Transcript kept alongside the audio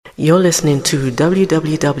You're listening to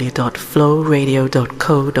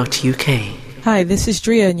www.flowradio.co.uk. Hi, this is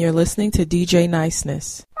Drea, and you're listening to DJ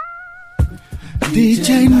Niceness.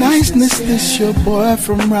 DJ Niceness, this your boy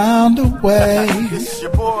from round the way. This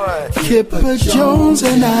your boy, Kipper Jones,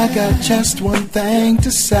 and I got just one thing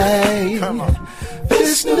to say. Come on.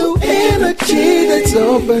 This new energy that's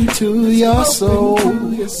open to your soul.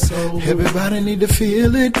 Everybody need to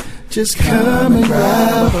feel it. Just come and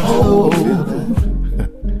grab a hold.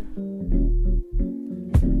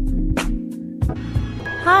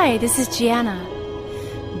 Hi, this is Gianna,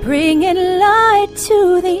 bringing light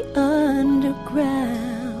to the underground,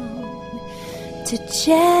 to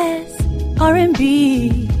jazz,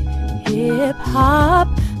 R&B, hip-hop,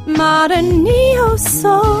 modern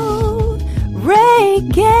neo-soul,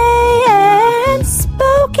 reggae, and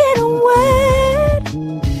spoken word.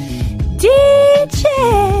 DJ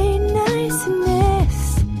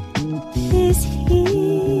Niceness is here.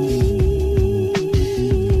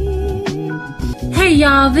 Hey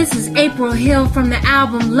y'all, this is April Hill from the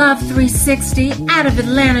album Love 360 out of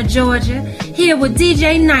Atlanta, Georgia, here with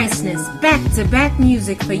DJ Niceness, back-to-back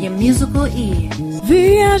music for your musical ears.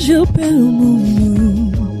 Viajo pelo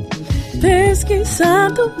mundo,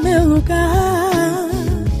 pesquisando meu lugar.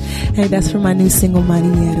 Hey, that's from my new single,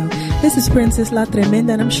 Marinero. This is Princess La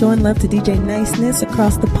Tremenda, and I'm showing love to DJ Niceness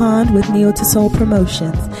across the pond with Neo to Soul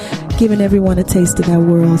Promotions, giving everyone a taste of that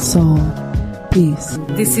world soul. Peace.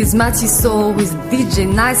 This is Mati Soul with DJ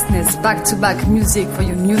Niceness, back-to-back music for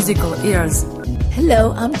your musical ears.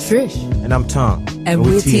 Hello, I'm Trish. And I'm Tom. And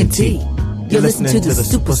we're TNT. You're listening to the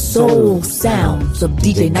super soul sounds of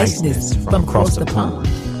DJ Niceness from across the pond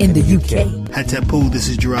in the UK. Hatapu, this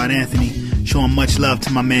is Gerard Anthony, showing much love to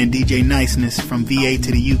my man DJ Niceness from VA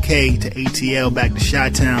to the UK to ATL back to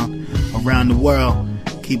Chi-Town, around the world.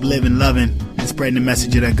 Keep living, loving, and spreading the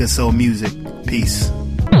message of that good soul music. Peace.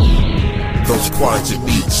 Those quality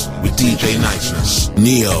beats with DJ Niceness.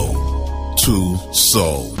 Neo to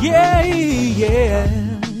Soul. Yeah.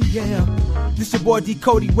 This your boy D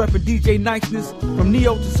Cody, rapper DJ Niceness from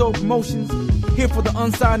Neo to Soul Promotions. Here for the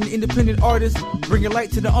unsigned and independent artists, bringing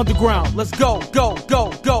light to the underground. Let's go.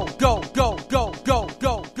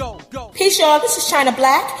 Peace, y'all. This is China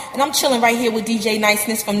Black, and I'm chilling right here with DJ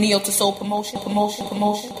Niceness from Neo to Soul Promotion.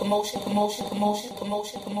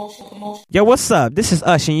 Yo, what's up? This is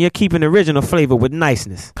Ush, and you're keeping original flavor with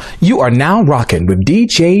Niceness. You are now rocking with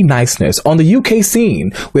DJ Niceness on the UK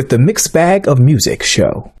scene with the Mixed Bag of Music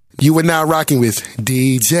show. You are now rocking with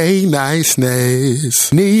DJ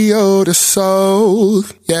Niceness, Neo to Soul,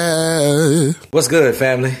 yeah. What's good,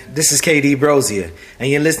 family? This is KD Brozier,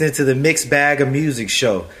 and you're listening to the Mixed Bag of Music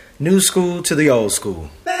show, new school to the old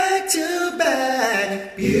school. Back to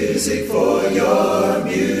back, music for your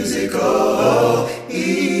musical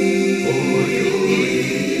ears.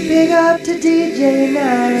 Big up to DJ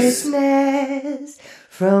Niceness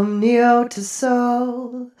from Neo to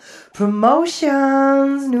Soul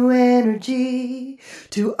Promotions, new energy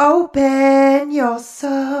to open your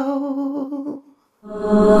soul.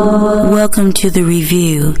 Welcome to the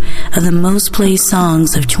review of the most played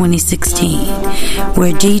songs of 2016,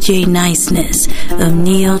 where DJ Niceness of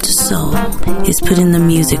Neo to Soul is putting the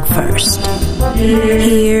music first.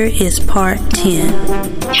 Here is part 10.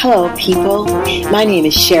 Hello people, my name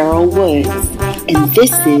is Cheryl Woods, and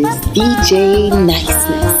this is DJ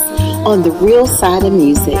Niceness on the real side of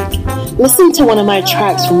music. Listen to one of my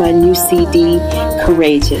tracks from my new CD,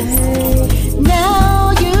 Courageous.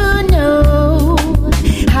 Now you know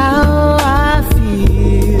how I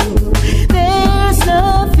feel. There's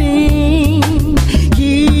nothing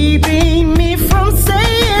keeping me from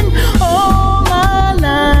saying all my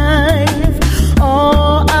life.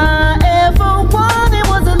 All I ever wanted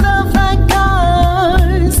was a love like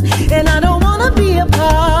ours, and I don't want to be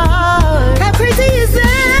apart. How crazy is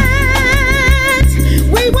that?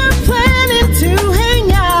 We were planning to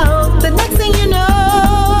hang out. The next thing you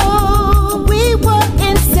know,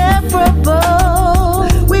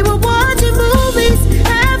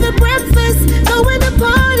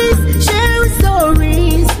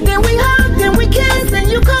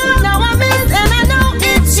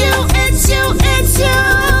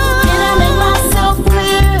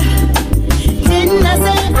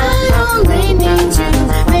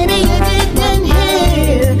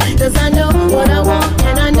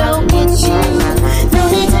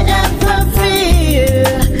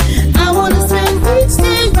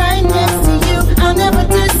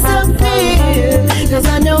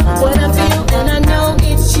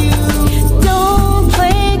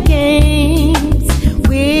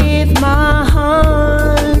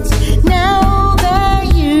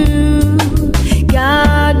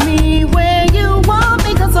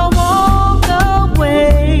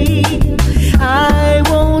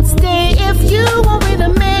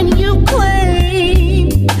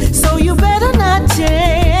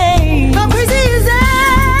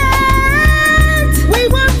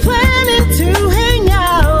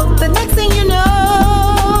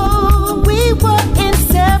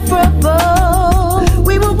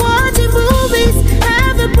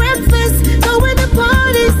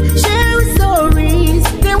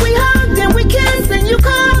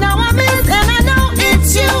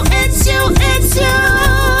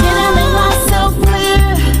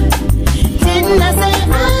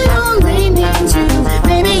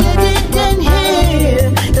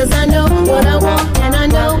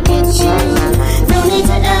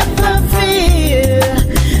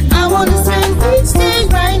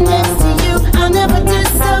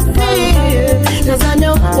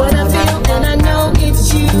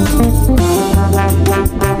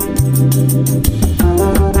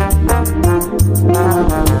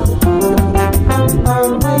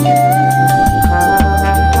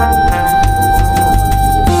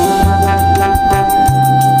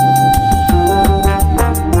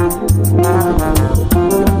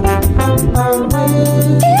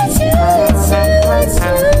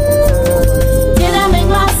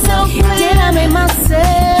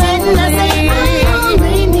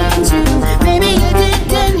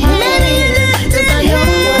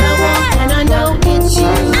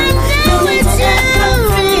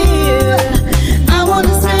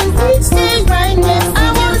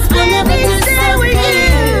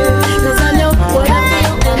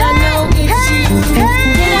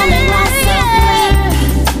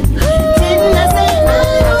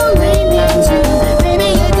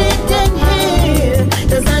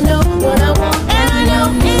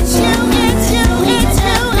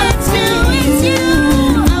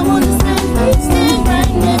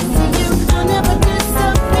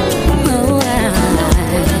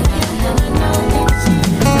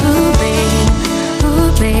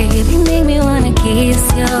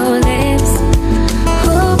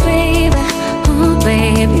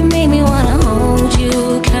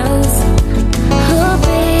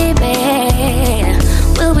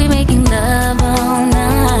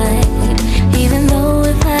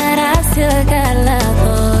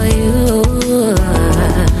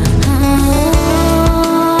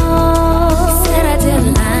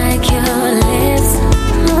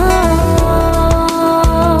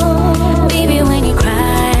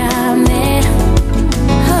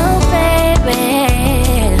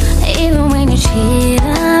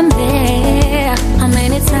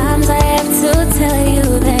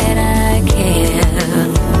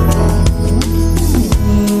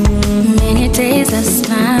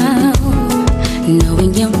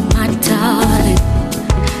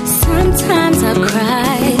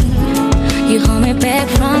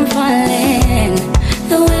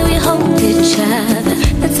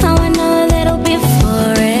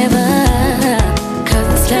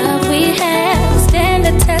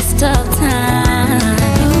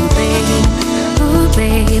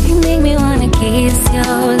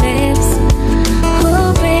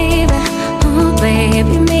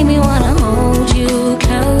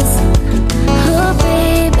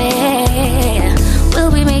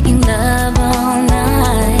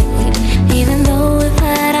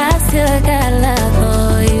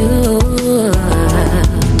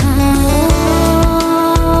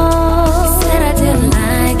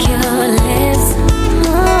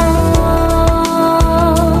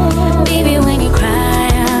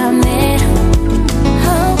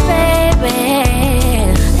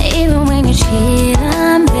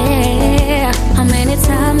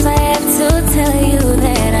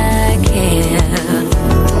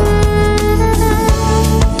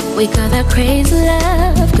 crazy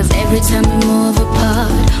love, 'cause every time we move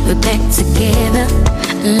apart, we're back together,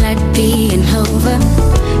 like being over.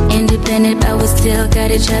 Independent, but we still got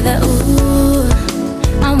each other. Ooh,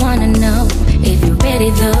 I wanna know if you're ready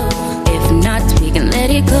though. If not, we can let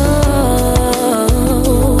it go.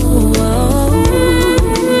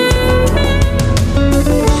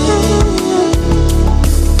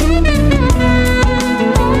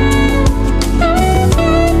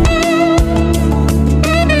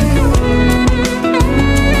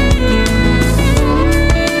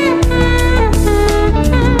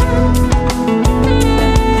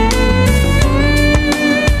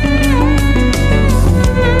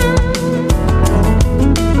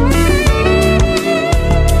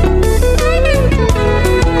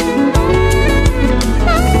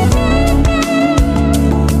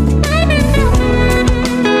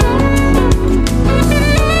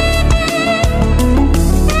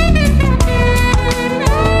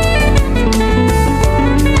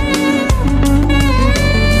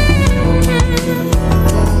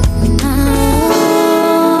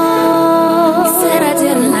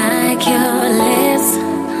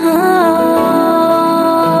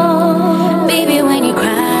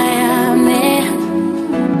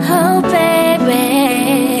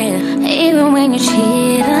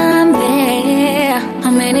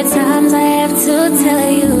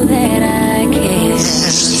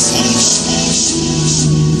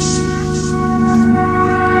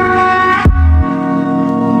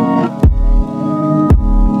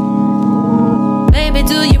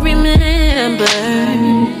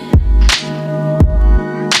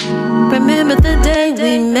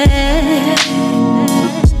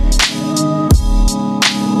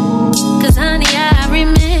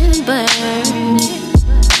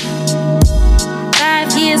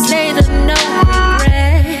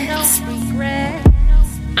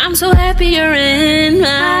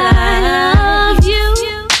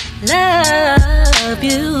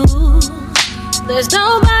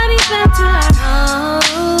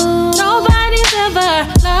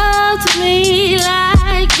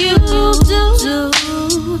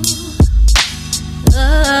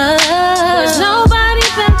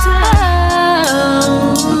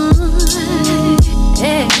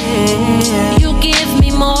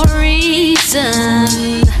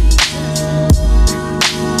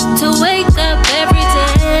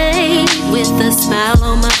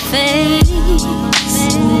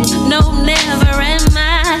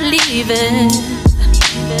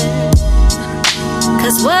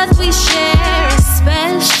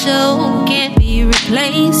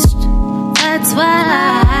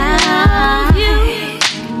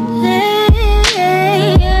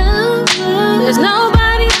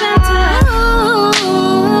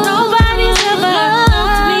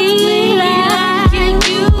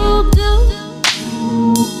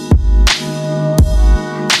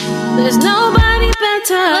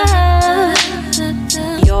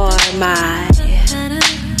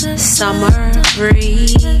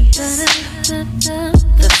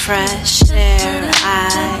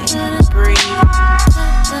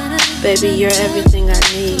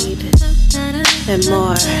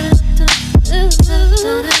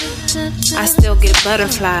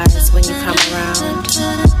 Butterflies when you come around.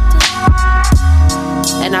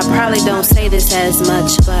 And I probably don't say this as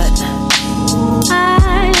much, but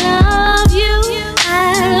I love you,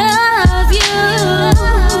 I love you.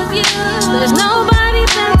 There's nobody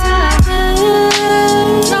better,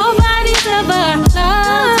 nobody's ever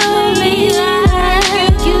loved me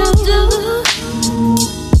like you do.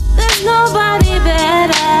 There's nobody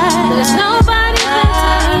better, there's nobody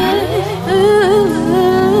better. Ooh.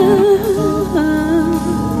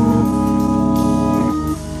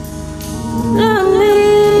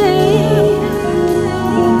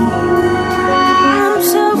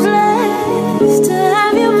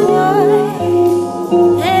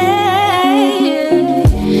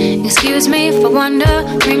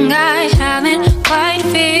 Wondering, I haven't quite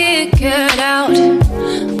figured out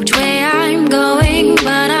which way I'm going,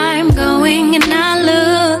 but I'm going and not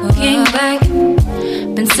looking back.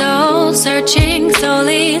 Been soul searching,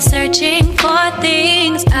 solely searching for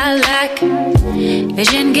things I lack.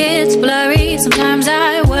 Vision gets blurry, sometimes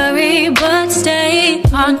I worry, but stay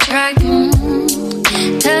on track.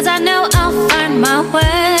 'Cause I know I'll find my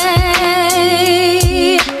way.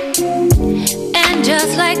 And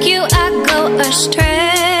just like you, I go astray.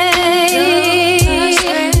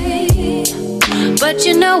 But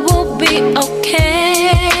you know we'll be okay.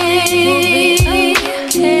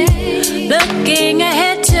 Looking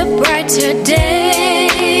ahead to brighter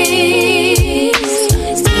days.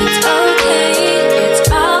 It's okay, it's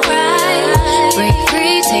alright. Break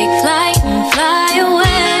free, take flight and fly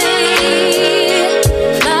away.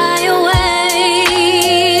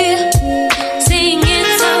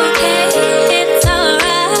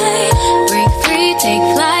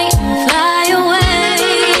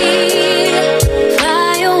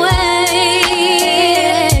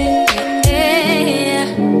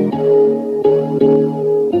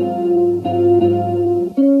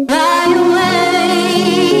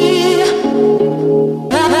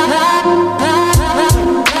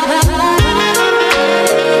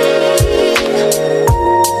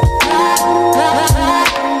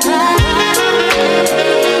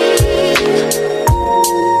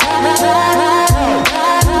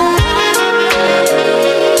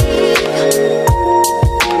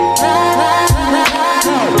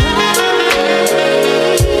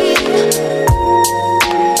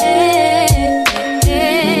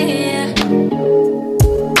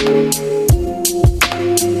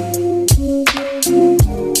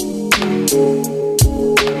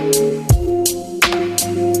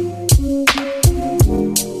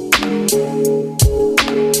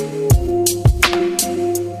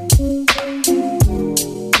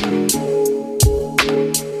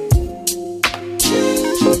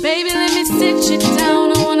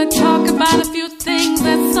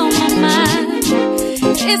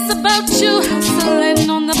 It's about you hustling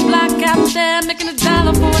on the block out there, making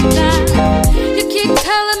 $1 for a dime. You keep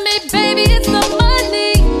telling me, baby, it's the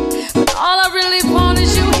money, but all I really want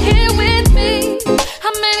is you here with me.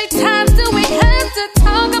 How many times do we have to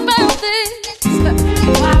talk about this?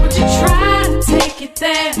 Why would you try to take it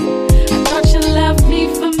there? I thought you loved me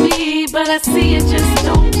for me, but I see you just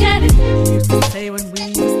don't get it. You used to say when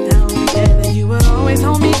we was down together, you would always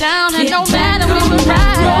hold me down, and no matter we would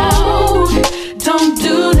ride. Don't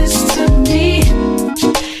do this to me.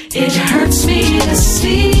 It hurts me to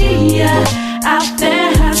see ya out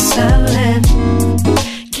there hustling.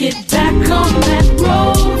 Get back on that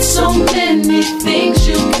road. So many things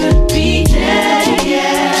you could be. Yeah,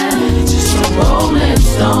 yeah. Just a rolling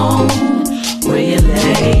stone. Where you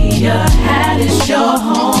lay your hat is your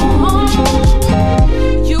home.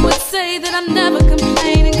 You would say that I'm never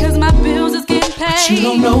complaining, cause my bills is getting paid. But you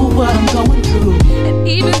don't know what I'm going through. And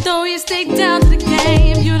even though you stay down to the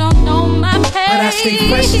game, you don't know my pain. But I stay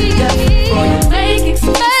fresh to death for you. Make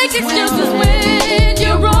excuses when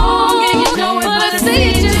you're wrong, and you know it, but I see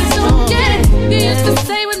you just don't get it. You used to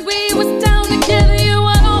say when we was down together, you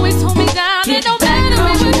would always hold me down, and no matter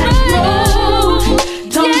we would ride.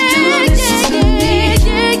 Don't do this to me.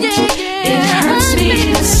 It hurts me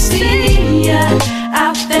to see ya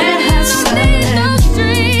out there hustling.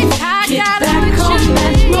 Get back on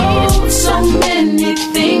that road. So many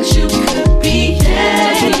things you could be.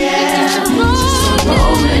 Yeah, yeah. Just a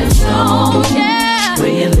rolling stone.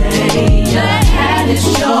 Where you lay your hat is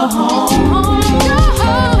your home.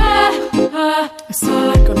 It's all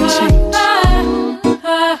like on the chain. I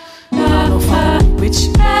don't know if I'm with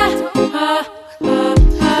you.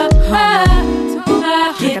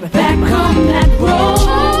 Get back on that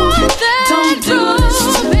road. Don't do this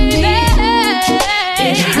to me.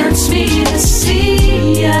 It hurts me to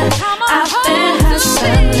see ya out there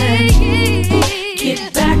hustling. Get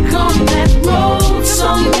back on that road. So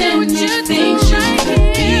many things you could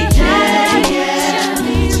be. Yeah, yeah.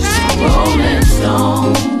 Rolling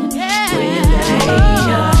stone. Where you lay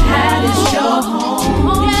your hat is your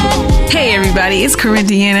home. Hey everybody, it's Corinne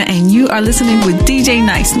Deanna and you are listening with DJ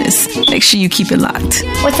Niceness. Make sure you keep it locked.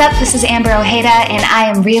 What's up? This is Amber Ojeda and I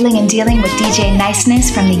am reeling and dealing with DJ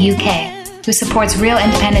Niceness from the UK, who supports real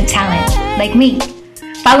independent talent like me.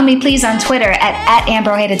 Follow me please on Twitter at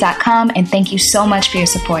amberojeda.com, and thank you so much for your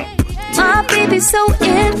support. My baby's so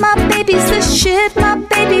in, my baby's the shit. My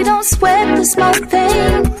baby don't sweat the small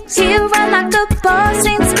things. He run like a boss,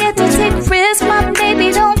 ain't scared to take risks. My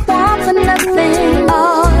baby don't want for nothing.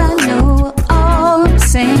 All I know, all I'm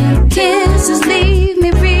saying, kisses leave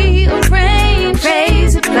me rearranged.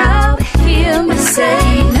 Crazy about hear me say,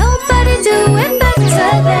 nobody do it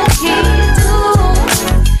better than he do.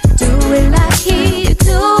 Do it like he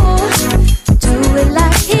do. Do it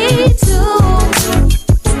like he do.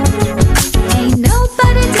 Ain't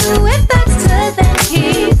nobody do it better than he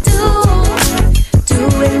do. Do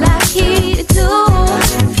it like he do.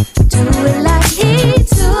 Do it like he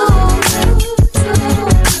do.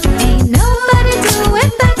 Ain't nobody do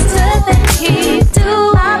it better than he do.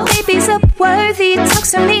 My baby's upworthy,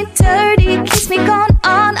 talks to me dirty, keeps me going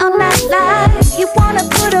on all night like he wanna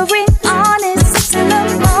put a ring on it. 6 in the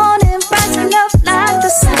morning, rising up like the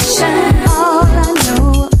sunshine. All I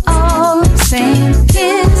know, all I'm saying,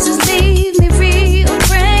 kisses leave me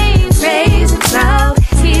rearranged. Crazy about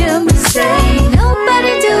hear me say,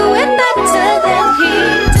 nobody do it better than he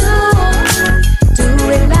do. Do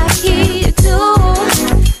it like he do.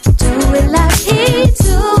 Do it like he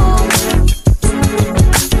do.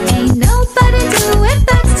 Ain't nobody do it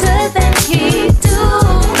better than he do.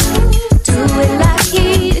 Do it like he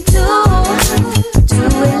do. Do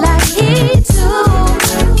it like he do.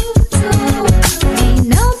 Ain't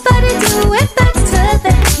nobody do it better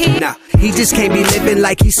than he do. Nah, he just can't be living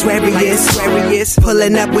like he swear he is.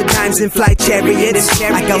 Pulling up with dimes and flight chariots.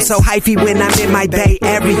 I go so hyphy when I'm in my Bay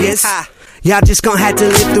Areas. Y'all just gon' have to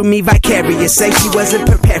live through me vicarious. Say she wasn't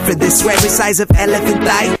prepared for this. Swear it's size of elephant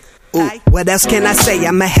thigh. Ooh, what else can I say?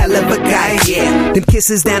 I'm a hell of a guy, yeah. Them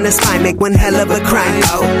kisses down the spine make one hell of a crime,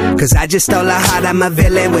 oh. Cause I just stole her heart, I'm a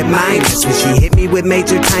villain with mine. That's when she hit me with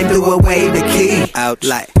major time, threw away the key. Out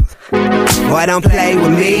like, boy, don't play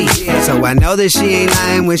with me. So I know that she ain't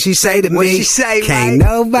lying when she say to me, can't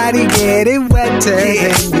nobody get it wetter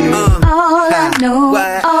than you. All I know,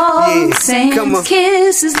 all I'm saying,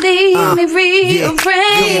 kisses leave me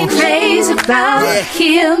rearranged. Crazy about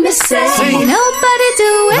hear me say, nobody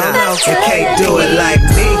do it better. You can't do it like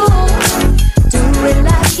me. Do it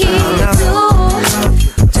like he do.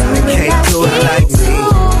 Do it like he do.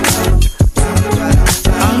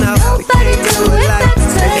 Nobody do it better.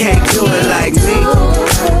 Can't do it like me.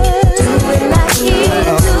 Do it like he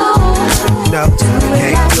do.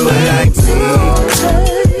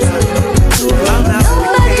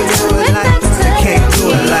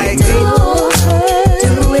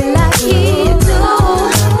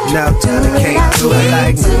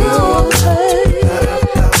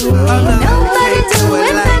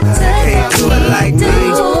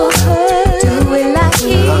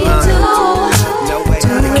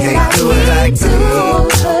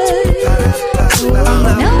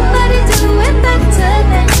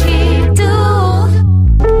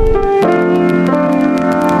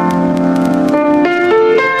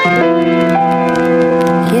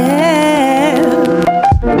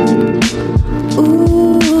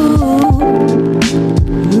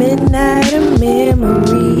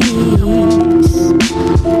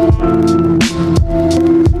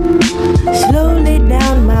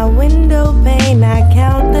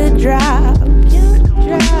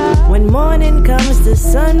 When morning comes, the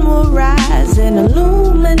sun will rise and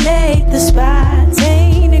illuminate the spots.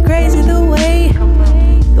 Ain't it crazy the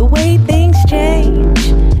way things change,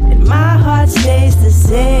 and my heart stays the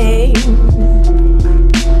same.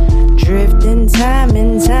 Drifting time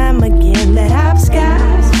and time again, that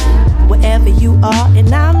hopscotch, wherever you are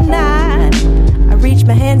and I'm not. I reach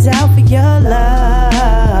my hands out for your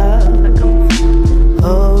love.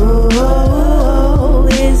 Oh,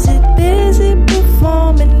 is it busy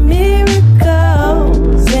performing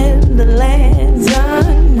miracles in the lands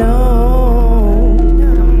unknown?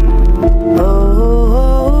 Oh,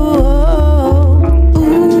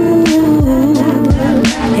 ooh,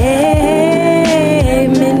 hey,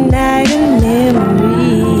 midnight and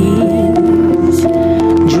memories,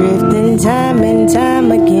 drifting time and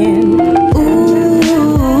time again.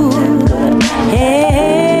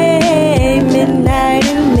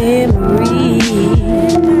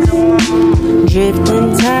 Drifting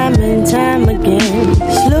time and time again.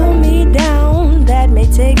 Slow me down, that may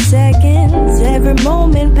take seconds. Every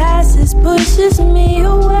moment passes, pushes me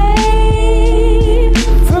away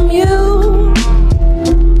from you.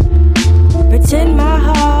 Pretend my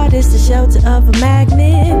heart is the shelter of a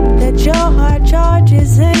magnet, that your heart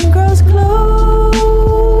charges and grows closer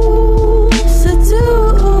to.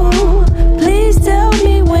 Please tell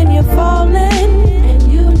me when you're falling and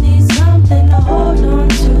you need something to hold on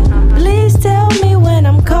to. Please tell me when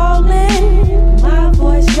I'm calling. My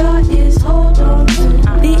voice, your ears hold on to.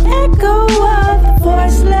 The echo of the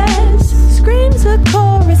voiceless screams a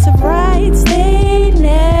chorus of rights they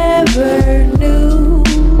never knew.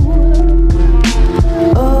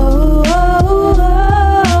 Oh, oh,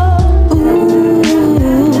 oh, ooh,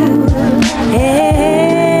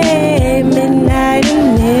 hey, midnight and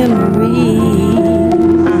memories,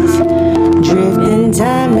 drifting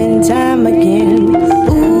time and time again.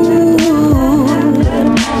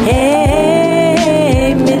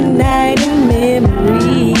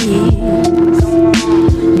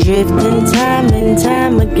 Drifting time and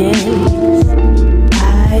time again.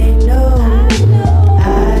 I know,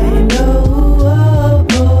 oh,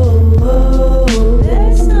 oh, oh.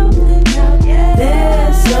 There's something out there,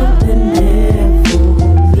 there's something there for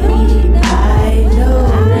me. I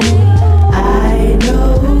know,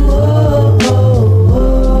 oh, oh,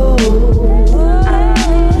 oh.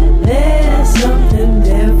 There's something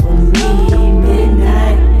there for me.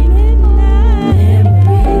 Midnight memories.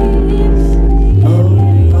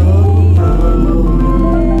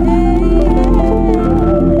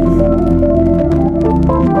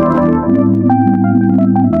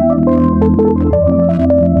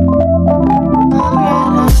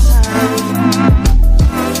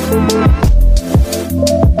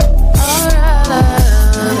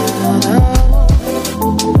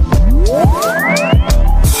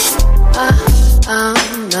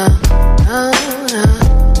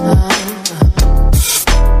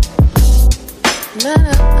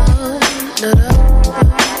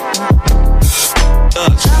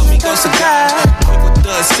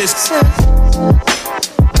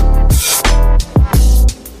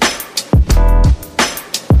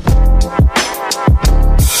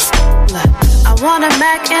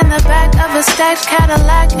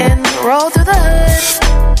 Cadillac and roll through the hood.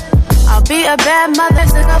 I'll be a bad mother,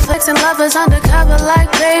 sick of flexing lovers undercover like,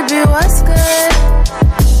 baby, what's good?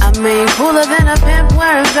 I mean, cooler than a pimp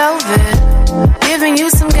wearing velvet, giving you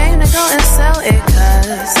some game to go and sell it,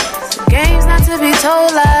 cause the game's not to be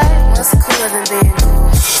told like, what's cooler than being cool?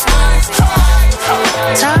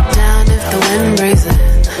 Top down if the wind breezing,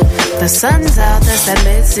 the sun's out, that's that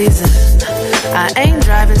mid-season. I ain't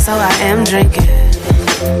driving, so I am drinking.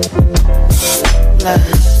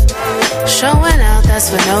 Showing out, that's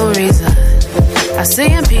for no reason. I see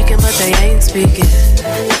them peeking, but they ain't speaking.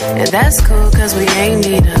 And that's cool, cause we ain't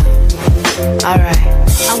need them. Alright.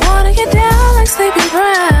 I wanna get down like Sleepy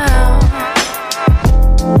Brown,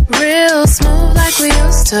 real smooth like we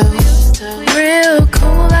used to, real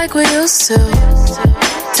cool like we used to.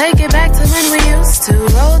 Take it back to when we used to.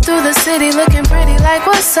 Roll through the city looking pretty like,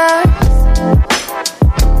 what's up?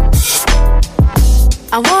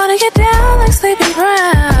 I wanna get down like Sleepy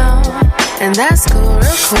Brown, and that's cool,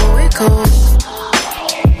 real cool, we cool.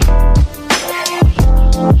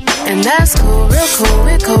 And that's cool, real cool,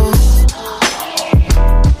 we cool.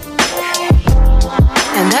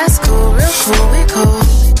 And that's cool, real cool, we cool.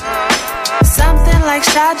 Something like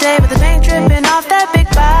Sade with the paint dripping off that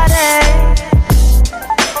big body,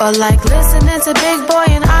 or like listening to Big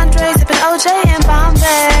Boy and Andre sipping OJ in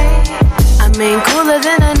Bombay. I mean, cooler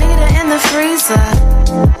than Anita in the freezer.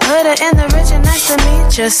 Put her in the rich and nice to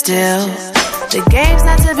meet you still. The game's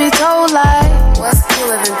not to be told like, what's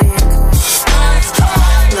cooler than being cool?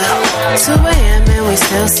 Look. 2 a.m. and we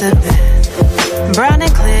still sipping. Brown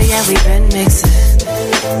and clear, yeah, we been mixing.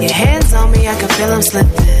 Your hands on me, I can feel them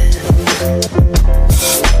slipping.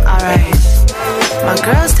 Alright, my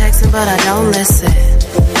girl's texting, but I don't listen.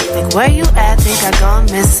 Like, where you at? Think I gone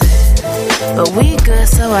missing. But we good,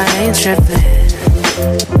 so I ain't tripping.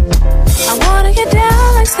 I wanna get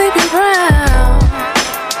down like Sleepy Brown.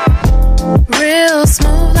 Real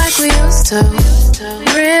smooth like we used to.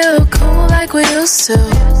 Real cool like we used to.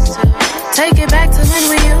 Take it back to when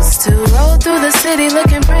we used to. Roll through the city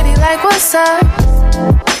looking pretty like what's up.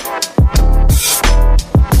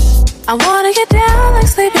 I wanna get down like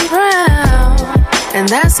Sleepy Brown. And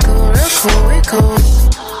that's cool, real cool, we cool.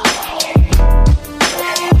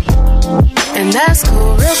 And that's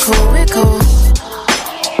cool, real cool, we cool.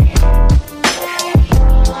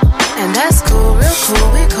 And that's cool, real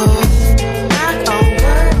cool, we cool. Knock on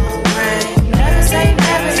wood, rain. Never say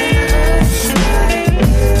never in the hood.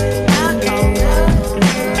 Knock on wood,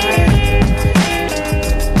 rain.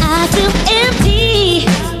 I feel empty.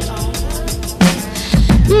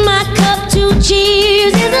 My cup to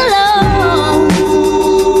cheers is alone.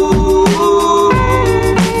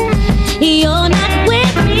 You're not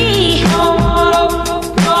with me.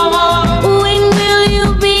 When will you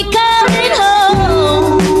be coming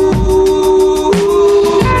home?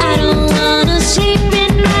 I don't wanna sleep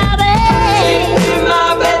in my bed.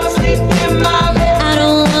 I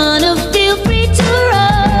don't wanna feel free to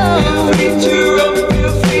roam.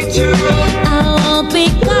 I won't be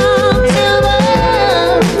comfortable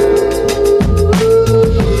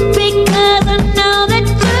because I know that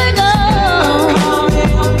you're gone.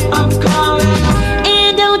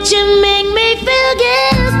 And don't you make me feel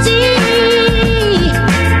guilty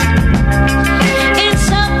and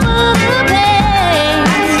suffer the pain.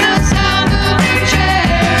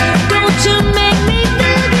 Don't you make me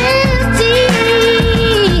feel guilty.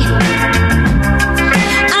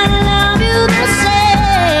 I love you the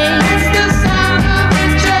same.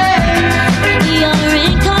 You're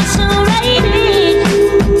incarcerated.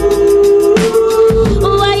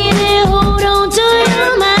 Why you there? Hold on to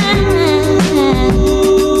your mind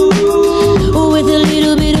with a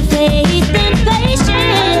little bit of faith and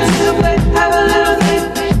patience.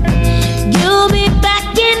 You'll be back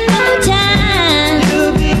in no time.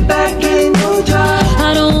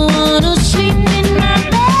 I don't wanna sleep in my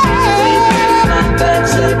bed.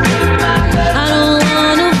 I don't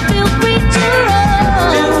wanna feel free to roam.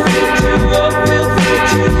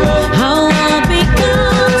 I won't be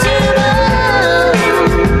comfortable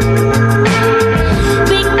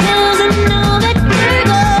because I know that you're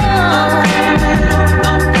gone.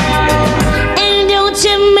 And don't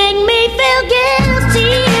you make me feel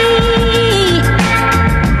guilty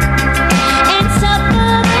and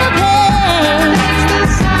suffer the pain.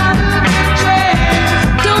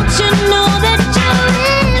 Don't you know that you're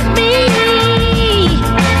with me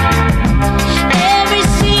every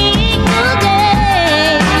single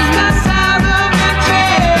day?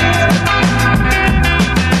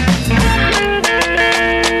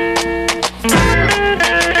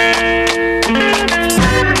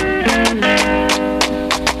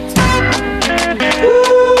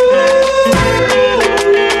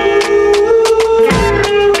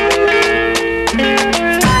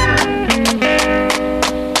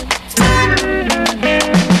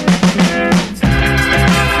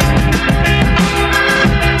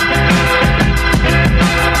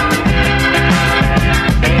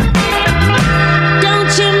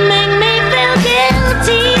 Don't you make me feel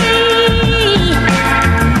guilty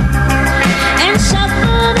and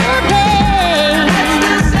suffer the pain.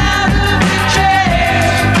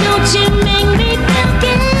 Don't you make me feel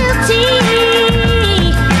guilty.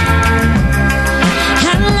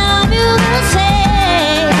 I love you the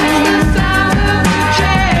same.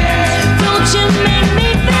 Don't you make me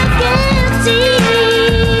feel guilty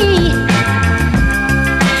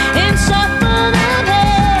and suffer the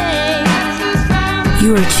pain. You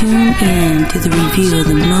are tuned in to the review of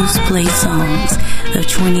the most played songs of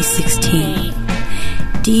 2016.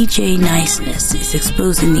 DJ Niceness is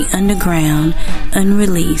exposing the underground,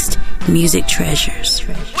 unreleased music treasures.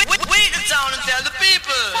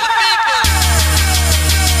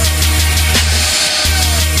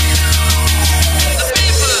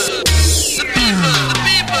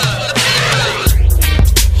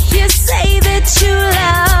 You say that you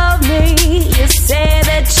love me. You say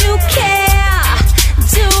that you care.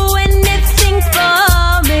 Do anything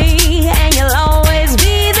for me, and you'll always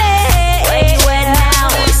be there. Wait now,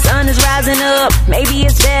 the sun is rising up. Maybe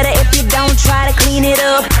it's better if you don't try to clean it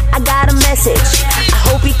up. I got a message. I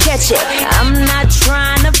hope you catch it. I'm not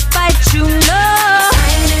trying to fight you, no. I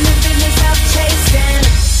ain't in the business of chasing.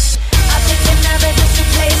 I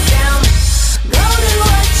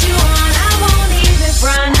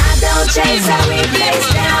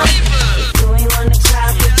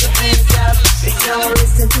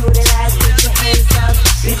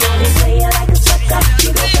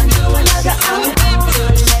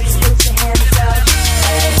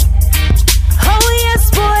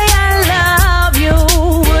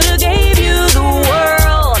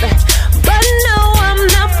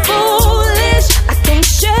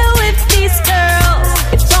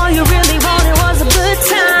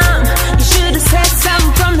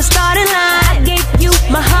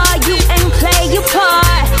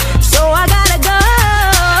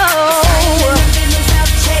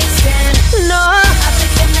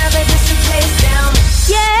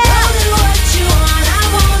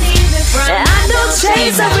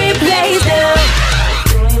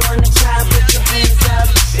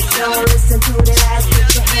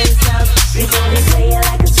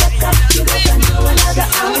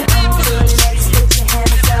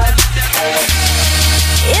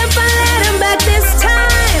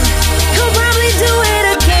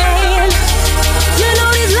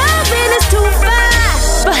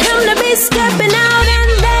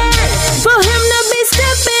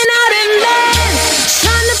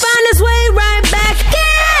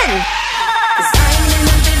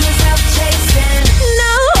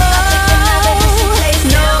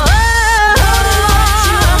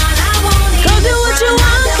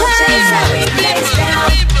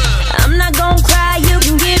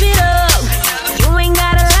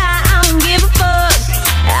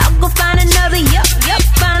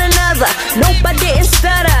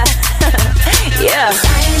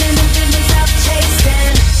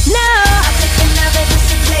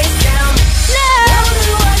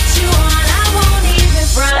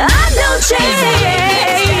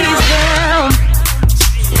chase them.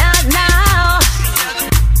 Not now.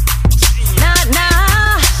 Not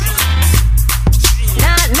now.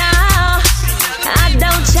 Not now. I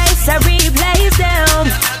don't chase, I replace them.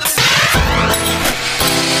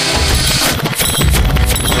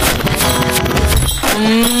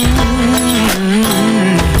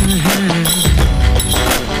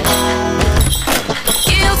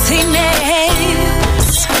 Guiltiness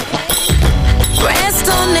rest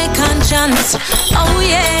on their conscience. Oh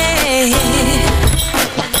yeah,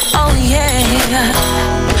 oh yeah.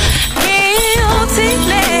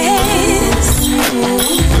 Guiltiness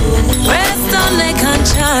rest on their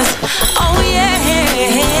conscience. Oh yeah,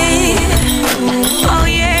 oh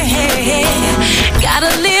yeah.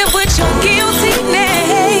 Gotta live with your guiltiness.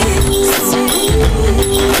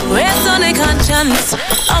 Rest on their conscience.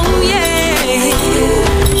 Oh yeah,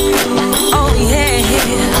 oh yeah.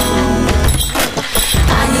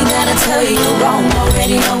 I ain't gotta tell you you're wrong,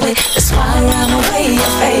 already know it. That's why around the way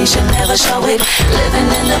your face should never show it. Living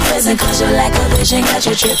in the prison cause your lack of vision got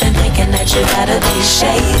you tripping, thinking that you gotta be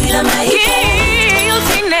shady to make it.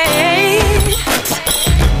 Guiltiness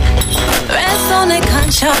rest on their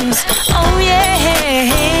conscience. Oh yeah,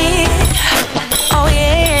 oh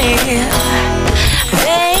yeah.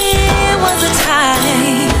 There was a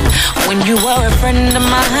time when you were a friend of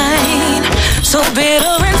mine, so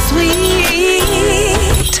bitter and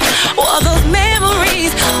sweet were those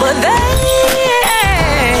memories, but there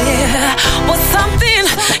was something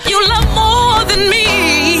you love more than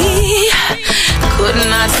me. Could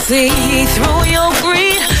not see through your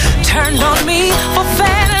greed, turned on me for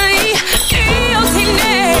vanity.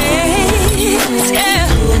 Guiltiness, yeah.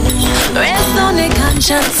 Rest on their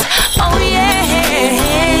conscience. Oh yeah,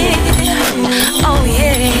 oh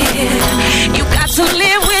yeah. You got to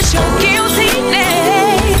live with your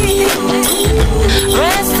guiltiness.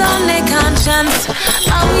 Rest on their conscience.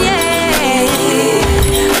 Oh yeah,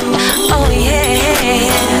 oh yeah.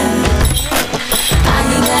 I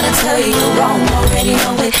ain't gotta tell you you're wrong, already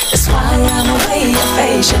know it. That's why around the way your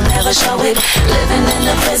face should never show it. Living in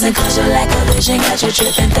the prison cause your lack of vision got you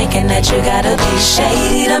tripping, thinking that you gotta be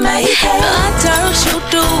shady to make it. The dirt you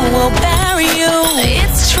do will bury you,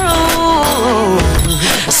 it's true.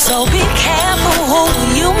 So be careful who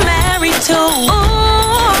you marry to. Ooh,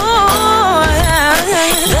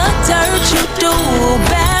 the dirt you do will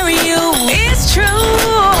bury you, it's true.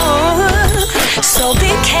 So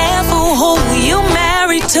be careful who you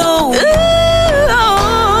marry to. Ooh,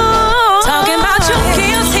 talking about your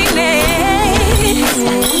guiltiness.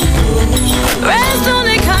 Rest on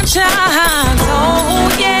the conscience. Oh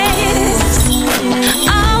yes,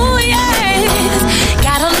 oh yes.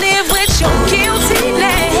 Gotta live with your guiltiness.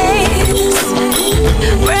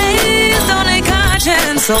 Rest on the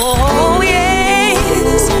conscience. Oh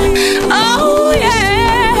yes, oh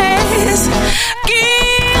yes.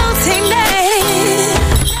 Guiltiness.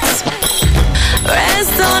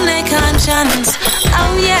 Rest on the conscience.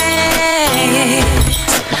 Oh yes,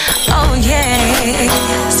 oh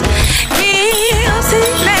yes.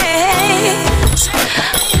 Guiltiness.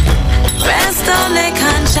 Rest on the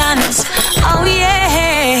conscience. Oh yeah,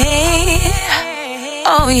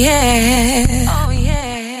 oh yeah, oh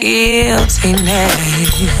yeah. Guiltiness.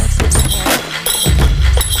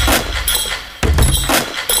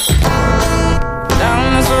 Down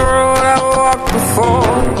this road I walked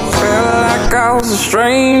before, felt like I was a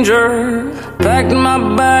stranger. Packed my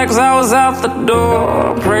bags, I was out the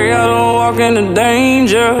door. Pray I don't walk into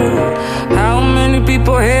danger. How many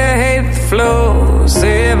people here hate the flow?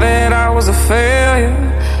 Say that I was a failure.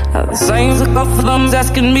 Now the same couple of them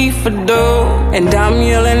asking me for dough, and I'm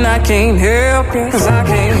yelling I can't help you, cause I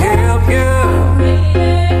can't help you,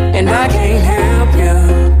 and I can't help you,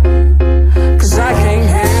 cause I can't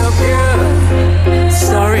help you.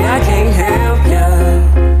 Sorry, I can't help you.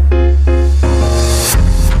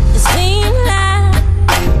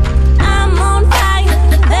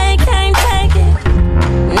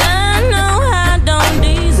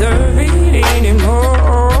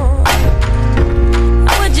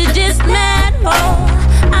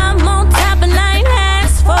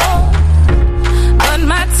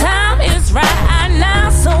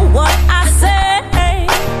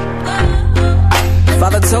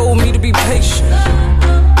 Told me to be patient,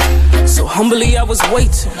 so humbly I was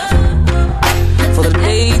waiting for the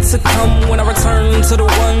day to come when I return to the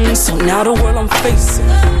one. So now the world I'm facing,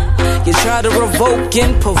 you try to revoke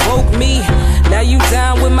and provoke me. Now you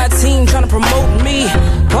down with my team trying to promote me.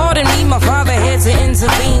 Pardon me, my father had to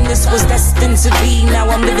intervene. This was destined to be. Now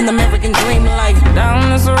I'm living the American dream like down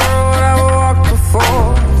this road I walked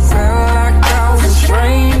before. Felt like I was a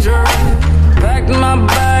stranger. Packed my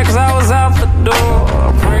bags, I was out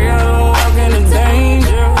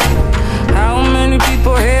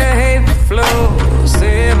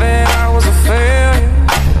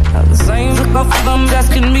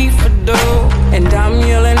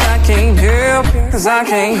 'cause I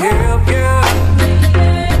can't help you.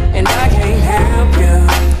 And I can't help you,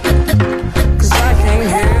 'cause I can't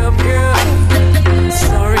help you.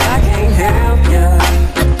 Sorry, I can't help you.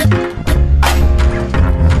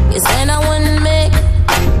 You said I wouldn't make it.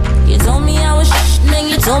 You told me I was then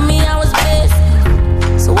you told me I was best.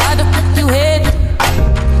 So why the fuck you hate it?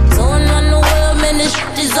 Someone run the world, man, this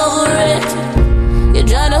shit is overrated. You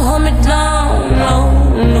tried to hold me down, no,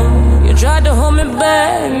 no. You tried to hold me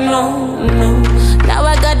back, no, no. Now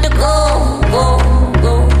I got to go, go,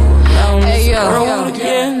 go. Down this road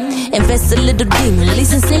again. Invest a little demon,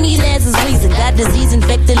 leasing Cindy's ass is reason. Got disease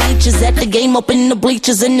infected leeches at the game up in the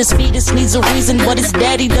bleachers. And this fetus needs a reason, but his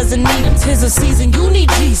daddy doesn't need him. 'Tis a season, you need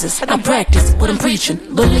Jesus. I practice what I'm preaching,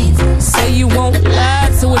 believe it. Say you won't lie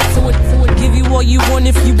to it, to it, to it. Give you all you want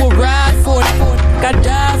if you will ride for it, for it. I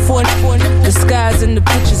die for it, for it. The skies and the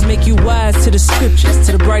pictures make you wise to the scriptures.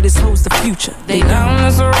 To the brightest holds the future. They down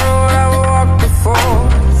this road I walked before.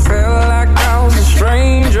 Felt like I was a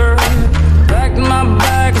stranger. Packed my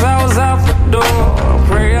bags, I was out the door.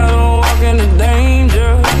 Pray I don't walk into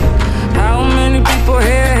danger. How many people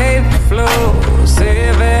here hate the flow? Say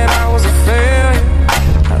that I was a failure.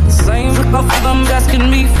 The same for them asking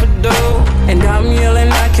me for dough. And I'm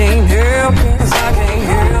yelling I can't help you, 'cause I can't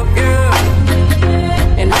help you.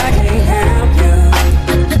 And I can't help you,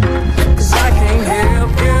 'cause I can't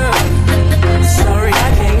help you. Sorry, I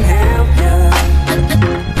can't help you.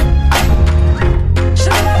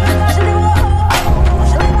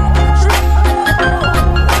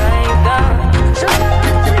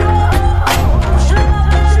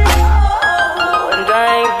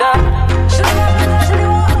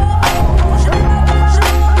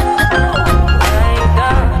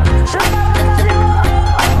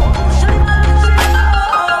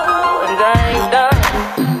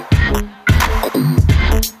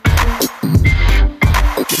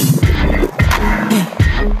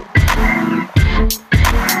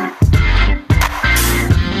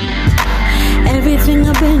 Everything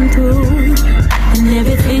I've been through and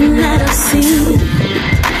everything that I've seen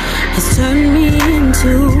has turned me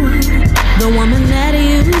into the woman that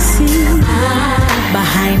you see.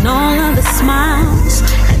 Behind all of the smiles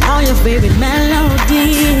and all your favorite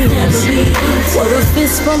melodies, what a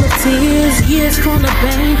fistful of tears, years full of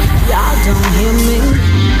pain. Y'all don't hear me.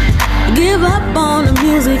 Give up on the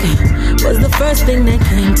music was the first thing that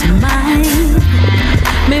came to mind.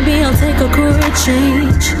 Maybe I'll take a career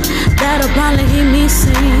change. That'll probably hear me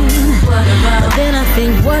sing. But then I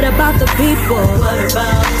think, what about the people?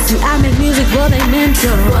 See, I make music for they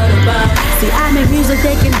mental. See, I make music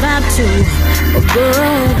they can vibe to. But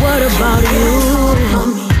girl, what about you?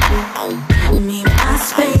 I need my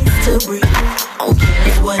space to breathe.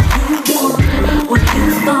 It's what you want, what you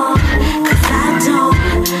thought. 'Cause I don't.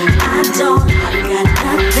 I got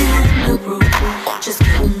nothing to prove. Just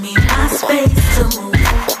give me my space to move.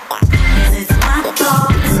 'Cause it's my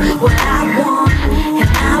thoughts, what I want,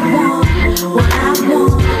 and I want what I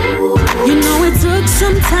want. You know it took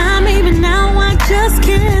some time, even now I just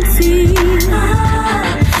can't see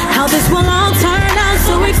how this will all turn out.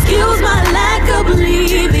 So excuse my lack of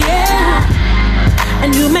belief, yeah.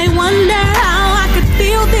 And you may wonder how I could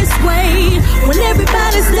feel this way when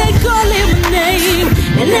everybody's they calling my name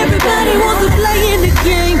and everybody wants to play in the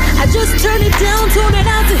game. I just turn it down, tune it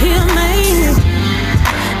out to hear me.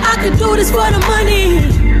 I could do this for the money,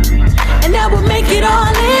 and that would make it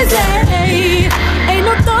all easy. Ain't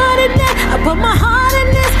no thought in that. I put my heart in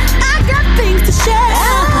this. I got things to share.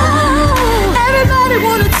 Everybody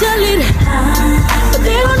wanna tell it, but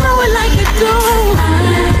they don't know it like I do.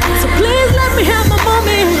 So please let me have my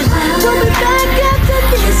moment. We'll be back after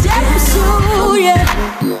this episode,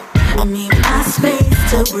 yeah. I need my space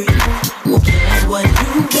to breathe. It's what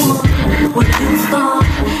you want, what you thought.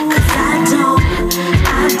 'Cause I don't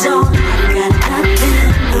got nothing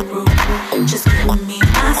to prove. Just give me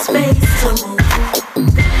my space to move.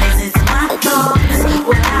 'Cause it's my thoughts,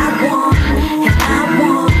 what I want, and I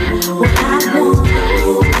want what I want.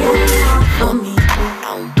 You get for me.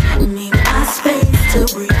 I need my space to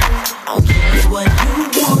breathe. It's what you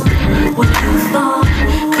want, what you thought.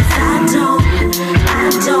 'Cause I don't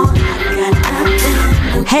got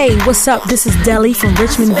nothing. Hey, what's up? This is Deli from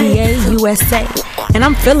Richmond, VA, USA. And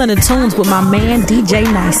I'm filling the tunes with my man, DJ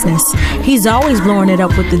Niceness. He's always blowing it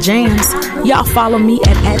up with the jams. Y'all follow me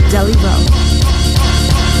at Deli Row.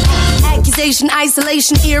 validation,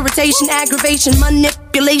 isolation, irritation, aggravation,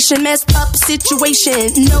 manipulation, messed up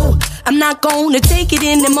situation. No, I'm not gonna take it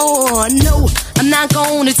anymore. No, I'm not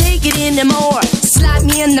gonna take it anymore. Slap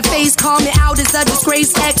me in the face, call me out as a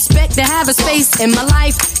disgrace. Expect to have a space in my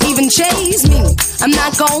life, even chase me. I'm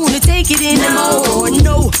not gonna take it anymore.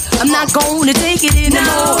 No, I'm not gonna take it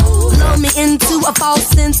anymore. Lull me into a false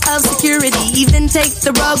sense of security, even take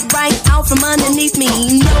the rug right out from underneath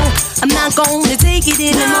me. No, I'm not gonna take it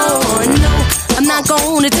anymore. No, I'm not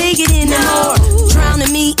gonna take it anymore.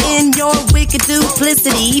 Drowning me in your wicked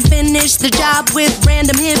duplicity. Finish the job with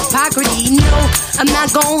random hypocrisy. No, I'm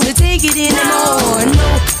not gonna take it anymore.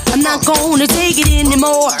 No, I'm not gonna take it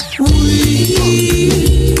anymore. We've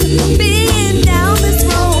been down this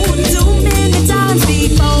road too many times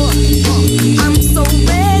before. I'm so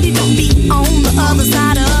ready to be on the other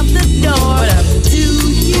side of the door. Do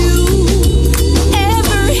you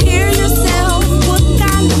ever hear yourself? What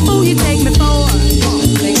kind of fool you take me for?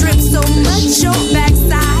 Trip so much your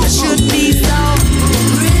backside should be so.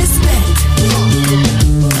 Respect,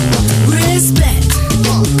 respect.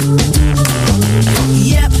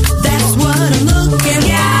 Yep, that's what I'm looking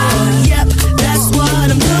for. Yep, that's what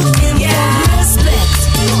I'm looking for. Respect,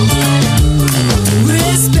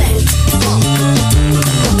 respect.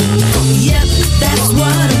 Yep, that's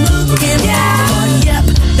what I'm looking for. Yep,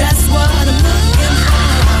 that's what I'm looking for.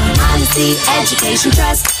 Honesty, education,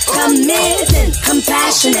 trust, commitment,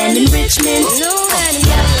 compassion, and enrichment.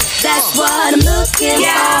 Yep, that's what I'm looking for.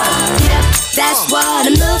 Yep, that's what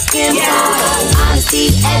I'm looking for. Honesty,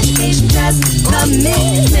 education, trust,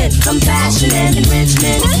 commitment, compassion, and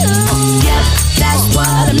enrichment. Yep, that's what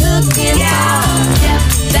I'm looking for. Yep,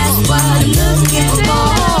 that's what I'm looking for.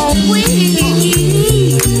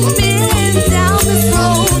 We've been down this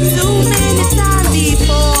road too many times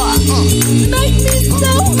before. Make me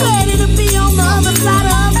so ready to be on the other side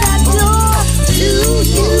of that door. Do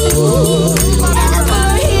you ever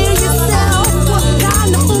hear yourself? What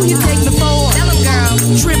kind of fool you take me for? Tell 'em, girl.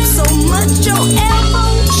 Trip so much your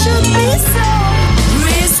elbow should be so.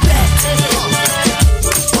 Respect,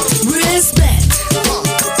 respect.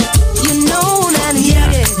 You know that, yeah,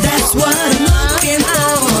 that's what I'm looking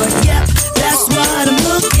for. Yep, that's what I'm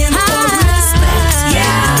looking for. Respect,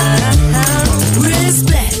 yeah,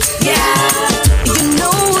 respect, yeah. You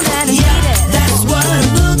know that, yeah, that's what I'm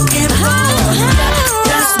looking for.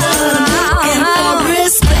 That's what I'm looking for.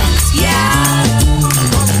 Respect, yeah,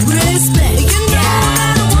 respect. You know that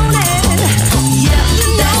I want it. Yep,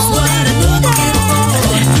 that's what I'm looking for.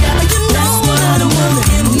 Yep, that's what I want.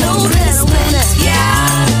 You know that I want it. Yeah,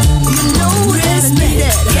 you know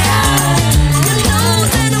respect, yeah. You know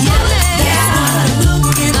that I want it. That's what I'm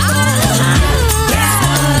looking for. That's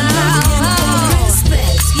what I'm looking for.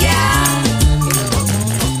 Respect, yeah.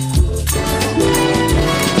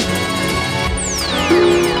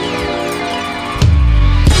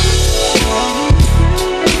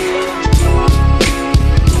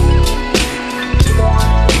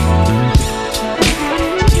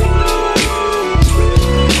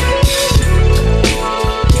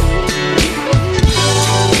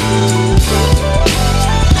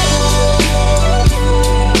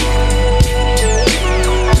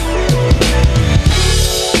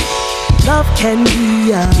 Love can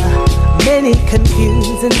be a many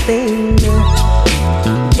confusing thing.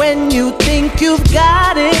 When you think you've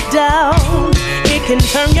got it down, it can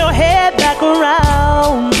turn your head back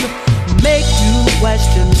around, make you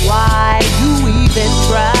question why you even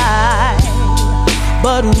try.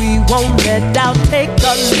 But we won't let doubt take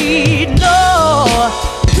the lead, no.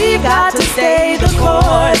 We got to stay the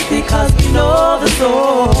course because we know the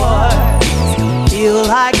source. Feel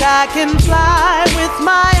like I can fly with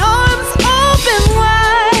my arms open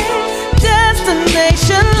wide.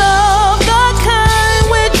 Destination love, the kind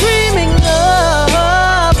we're dreaming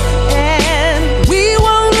of. And we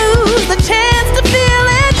won't lose the chance to feel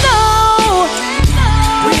it, no.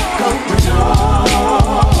 We're going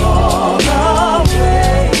all the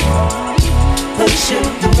way, pushing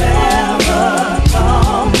forever,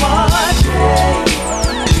 come what may.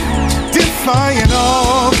 Defying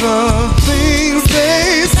all the things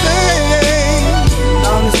they say.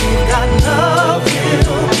 Long as we've got love,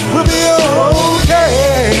 we'll be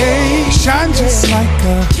okay. Shine just like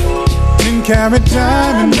a 10-carat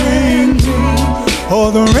diamond ring,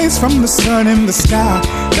 or the rays from the sun in the sky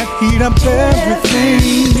that heat up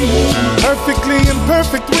everything. Perfectly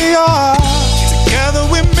imperfect we are. Together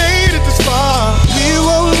we made it this far. We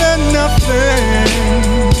won't let nothing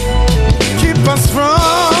keep us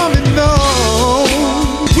from it, no.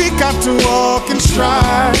 We got to walk and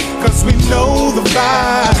stride, cause we know the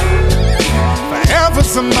vibe.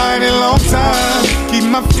 Forever's a mighty long time. keep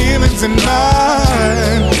my feelings in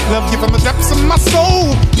mind. Love you from the depths of my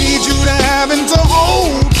soul. Need you to have and to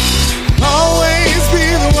hold. Always be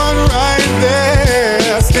the one right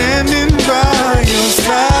there, standing by your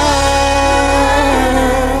side.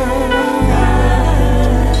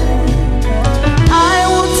 I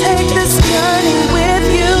will take this journey with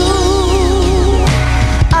you.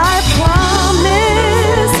 I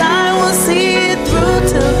promise I will see it through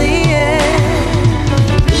till the end.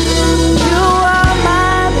 You are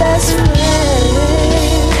my best friend.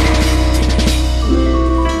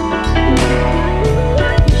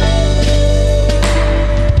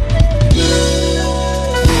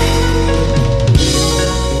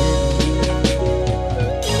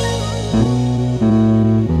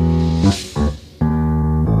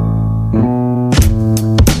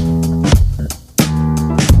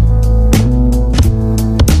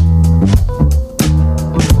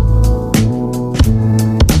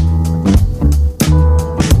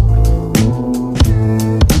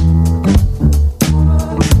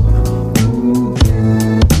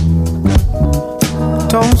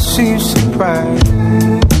 Don't seem surprised.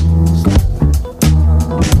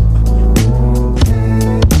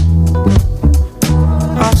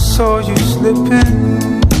 I saw you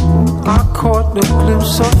slipping. I caught a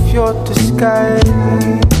glimpse of your disguise.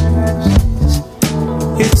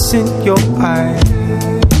 It's in your eyes.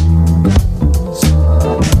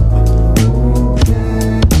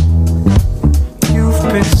 You've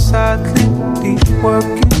been silently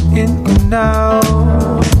working in and out.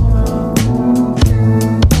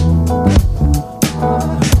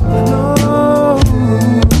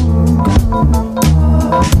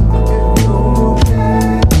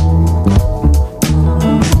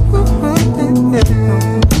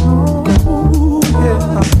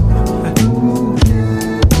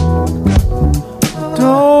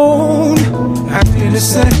 Don't act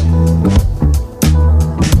innocent.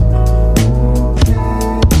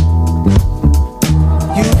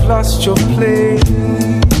 You've lost your place.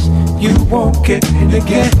 You won't get in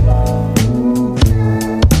again.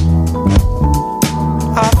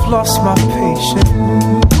 I've lost my patience.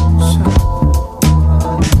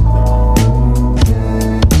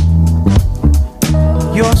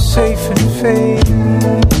 You're safe in phase.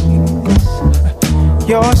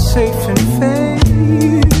 You're safe in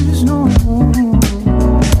phase. No.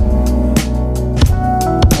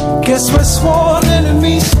 Guess we're sworn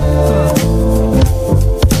enemies.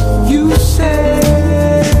 You say.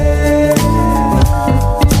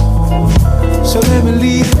 So let me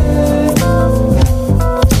leave.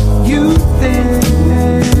 You there.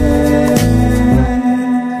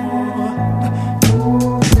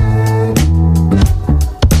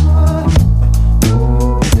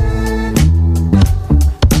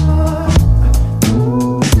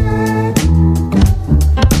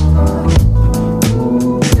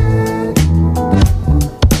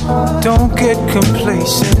 Don't get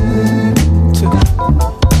complacent.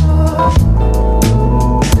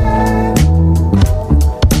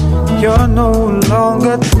 You're no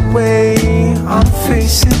longer the way I'm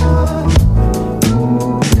facing.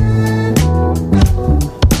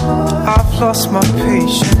 I've lost my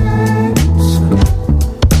patience.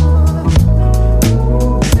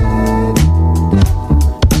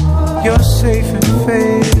 You're safe in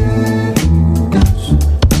phase.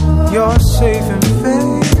 You're safe in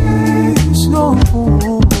phase. No.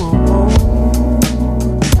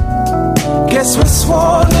 Guess we're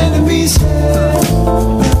sworn enemies.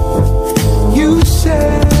 You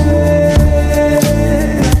say.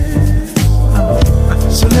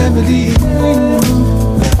 So let me leave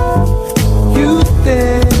you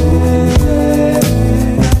there.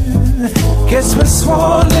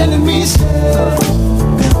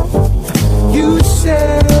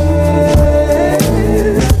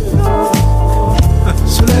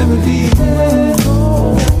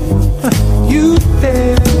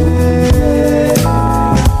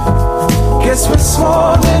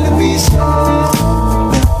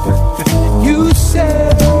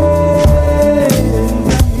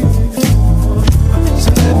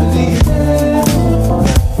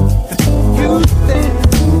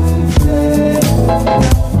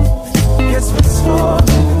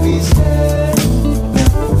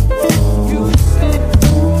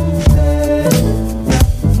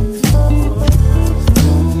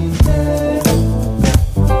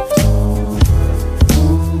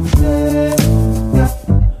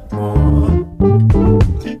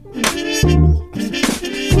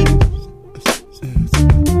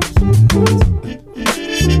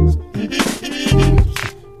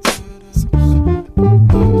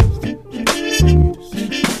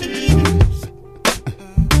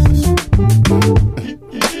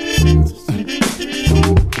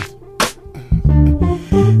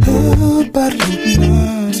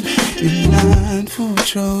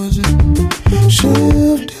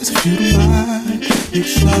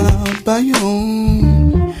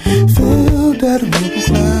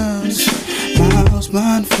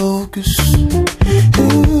 locust.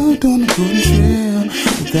 Held on a golden trail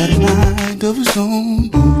without a mind of his own.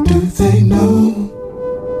 Who do they know?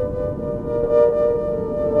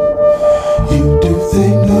 You do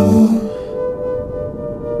they know?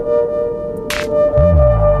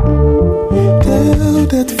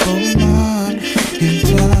 Held at the phone line,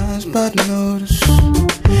 hypnotized by the notice.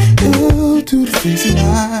 Held to the facing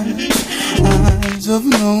eyes of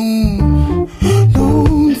an own.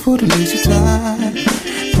 Known for the lazy time,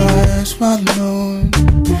 price while knowing.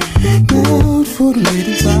 Melt for the late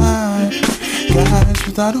inside, guys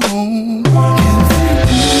without a home. Can't feel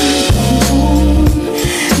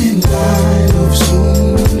in light of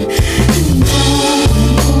soon. In light of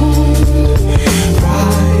soon,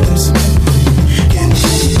 right as can't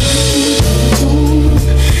feel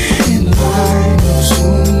in light of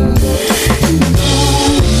soon. In light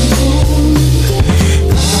of soon,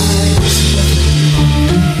 right as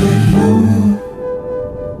they know.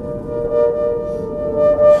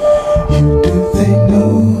 You do they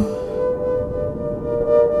know?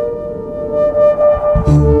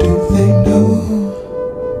 Who do they know?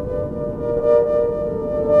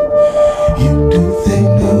 You do they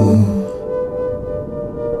know?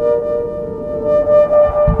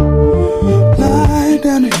 Lie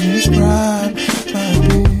down in his pride by a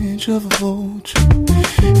bench of a vulture,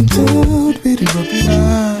 until beating rubber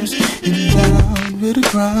eyes in down with a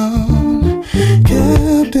crown,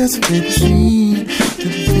 kept as a paper scene to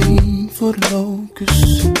the fiend for the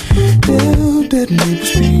locust. Held at neighbor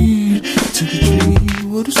speed to the tree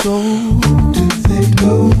with a soul. Do they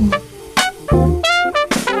know?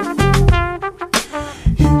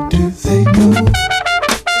 You do they know?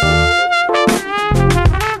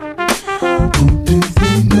 Who do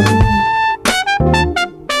they know?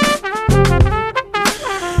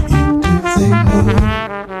 You do they know?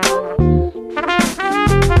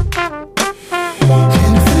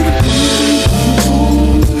 Can you feel it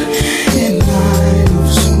in light of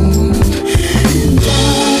soon? In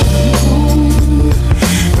light of soon,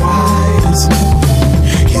 right as noon.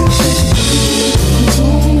 Can you feel it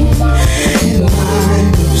in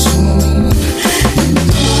light of soon? In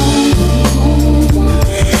light of soon,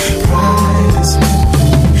 right as noon.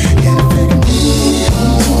 Can you feel it in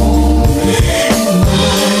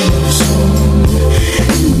light of soon? In light of soon,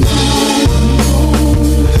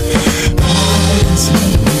 right as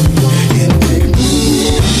noon. Can you feel it in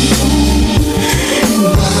light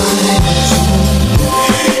of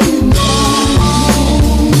soon? In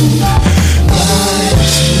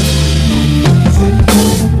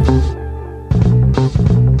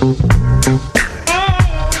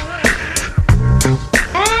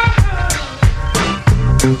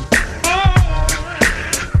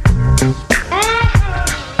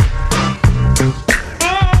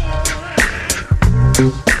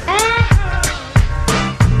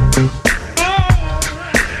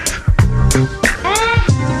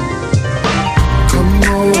Come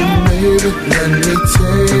on, baby, let me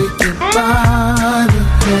take you by the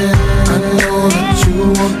hand. I know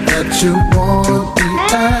that you want me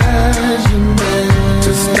as your man.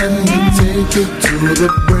 Just let me take you to the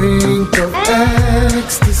brink of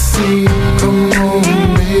ecstasy. Come on,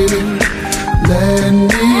 baby, let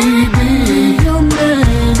me be your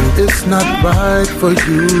man. It's not right for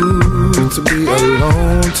you to be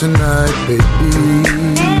alone tonight, baby.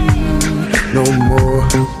 No more.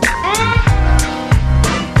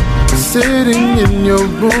 Sitting in your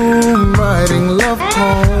room writing love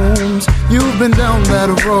poems. You've been down that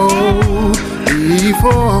road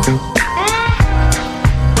before.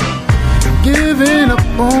 Giving up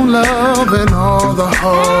on love and all the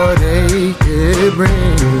heartache it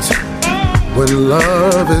brings when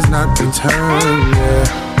love is not returned, yeah.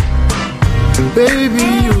 Baby,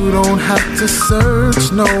 you don't have to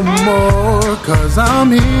search no more, 'cause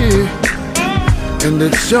I'm here. And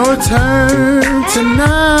it's your turn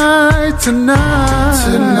tonight, tonight,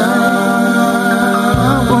 tonight.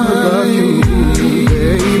 I wanna love you,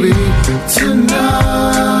 baby,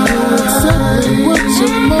 tonight. Tell me what you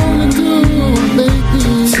wanna do, baby,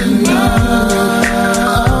 tonight.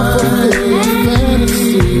 I'll fulfill your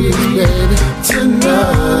fantasies, baby,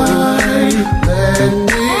 tonight.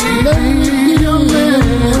 Let me be your man.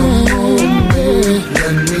 Come on, baby,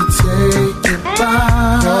 let me take you by.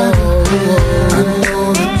 I know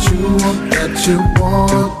that you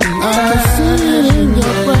want me. I can see it in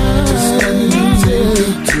your eyes. Just let me take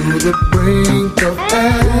you to the brink of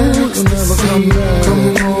ecstasy. Never come back. Come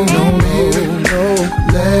on, no.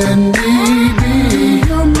 Let me be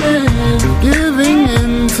your man. Giving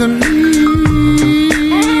in to me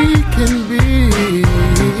can be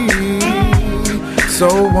so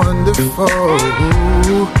wonderful.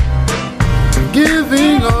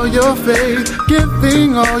 Giving all your faith,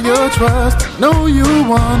 giving all your trust. Know you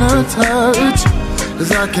wanna touch,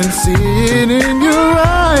 'cause I can see it in your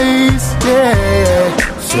eyes, yeah.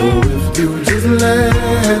 So if you just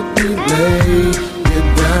let me lay it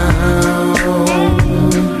down,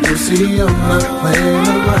 you see I'm not playing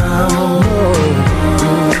around.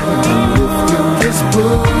 If you just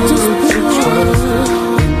put your trust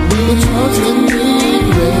in me,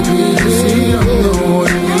 baby, you see I'm the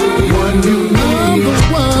one you need.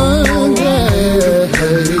 One, yeah.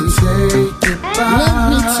 Let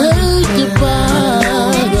me take it by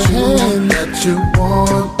the hand that you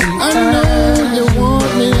want me. I know you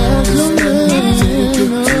want me as your man.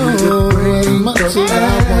 Much as I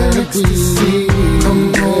wanna be. Come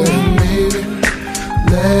on, baby,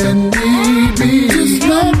 let me be. Just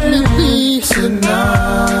let me be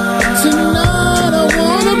tonight. Tonight I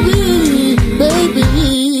wanna be, baby.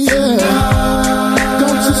 Yeah.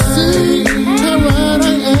 Don't you see how right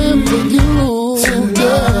I am for you?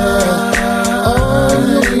 Yeah. Oh,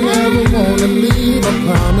 you'll never wanna leave, I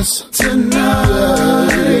promise.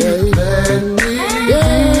 Tonight, let me,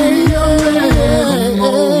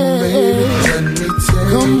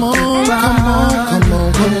 come on, come on, come on,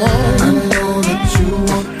 come on. I know that you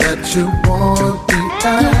want me. You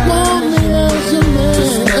want me as your man.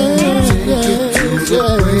 Just let me take it to the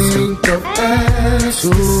brink of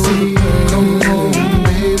ecstasy. Come on,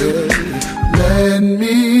 baby, let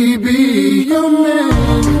me be your man.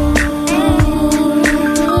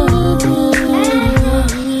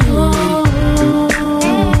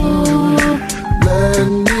 Let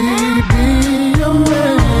me be your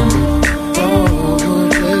man. Oh,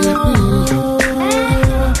 baby.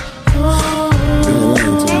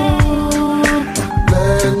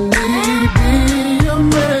 Let me be your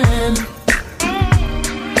man.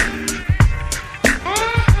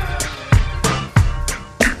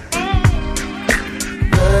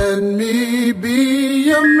 Let me be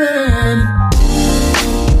your man.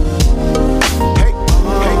 Hey,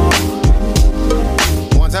 hey.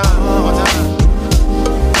 One time.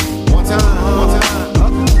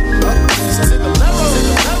 Up. To the level.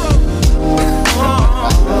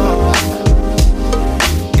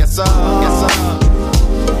 Yes, sir.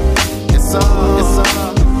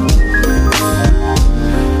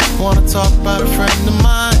 Wanna talk about a friend of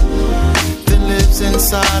mine that lives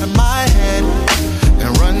inside of my head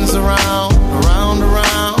and runs around,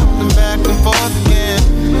 and back and forth again.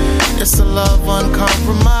 It's a love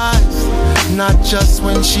uncompromised, not just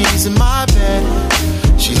when she's in my bed.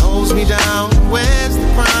 She holds me down, wears the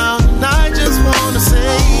crown, and I just wanna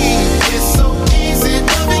say it's so easy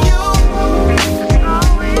loving you.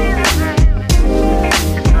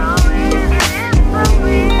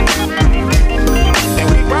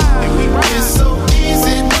 It's so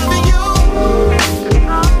easy loving you.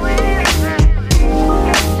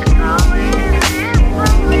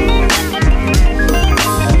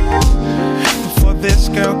 Before this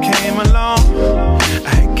girl came along, I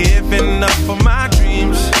had given up on my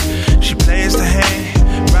dreams. She plays the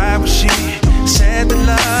hand right when she said that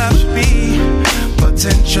love should be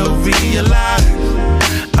potential realized.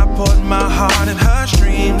 I poured my heart in her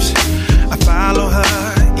streams. I follow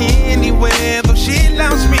her anywhere, though she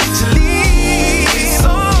allows me to leave. It's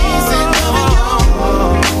so easy loving you.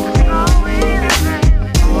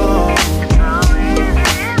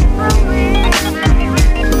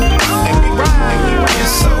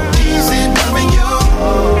 It's so easy loving you.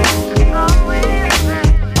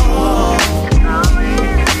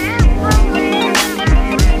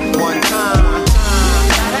 One time.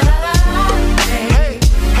 Hey.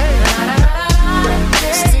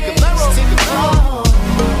 Stick it low.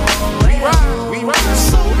 We ride.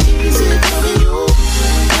 So easy loving you.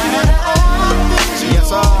 Yes,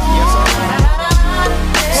 sir.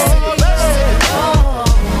 Stick it low.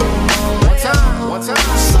 One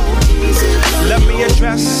time. So easy. Let me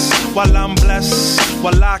address while I'm blessed.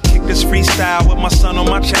 While I kick this freestyle with my son on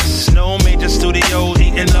my chest. No major studios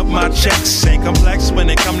eating up my checks. Ain't complex when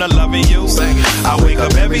it come to loving you. I wake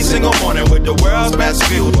up every single morning with the world's best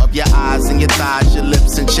view of your eyes and your thighs, your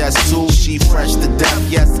lips and chest too. She fresh to death,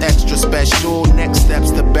 yes, extra special. Next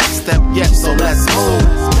step's the best step yet, so let's move.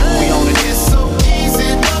 We on it. It's so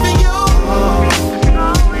easy loving you.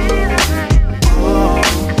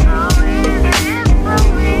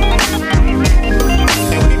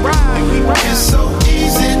 It's so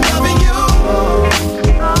easy loving you.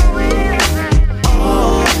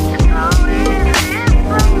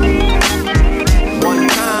 One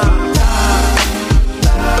time.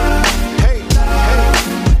 Hey.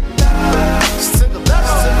 To the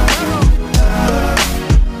left.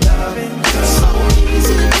 It's so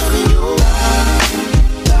easy loving you.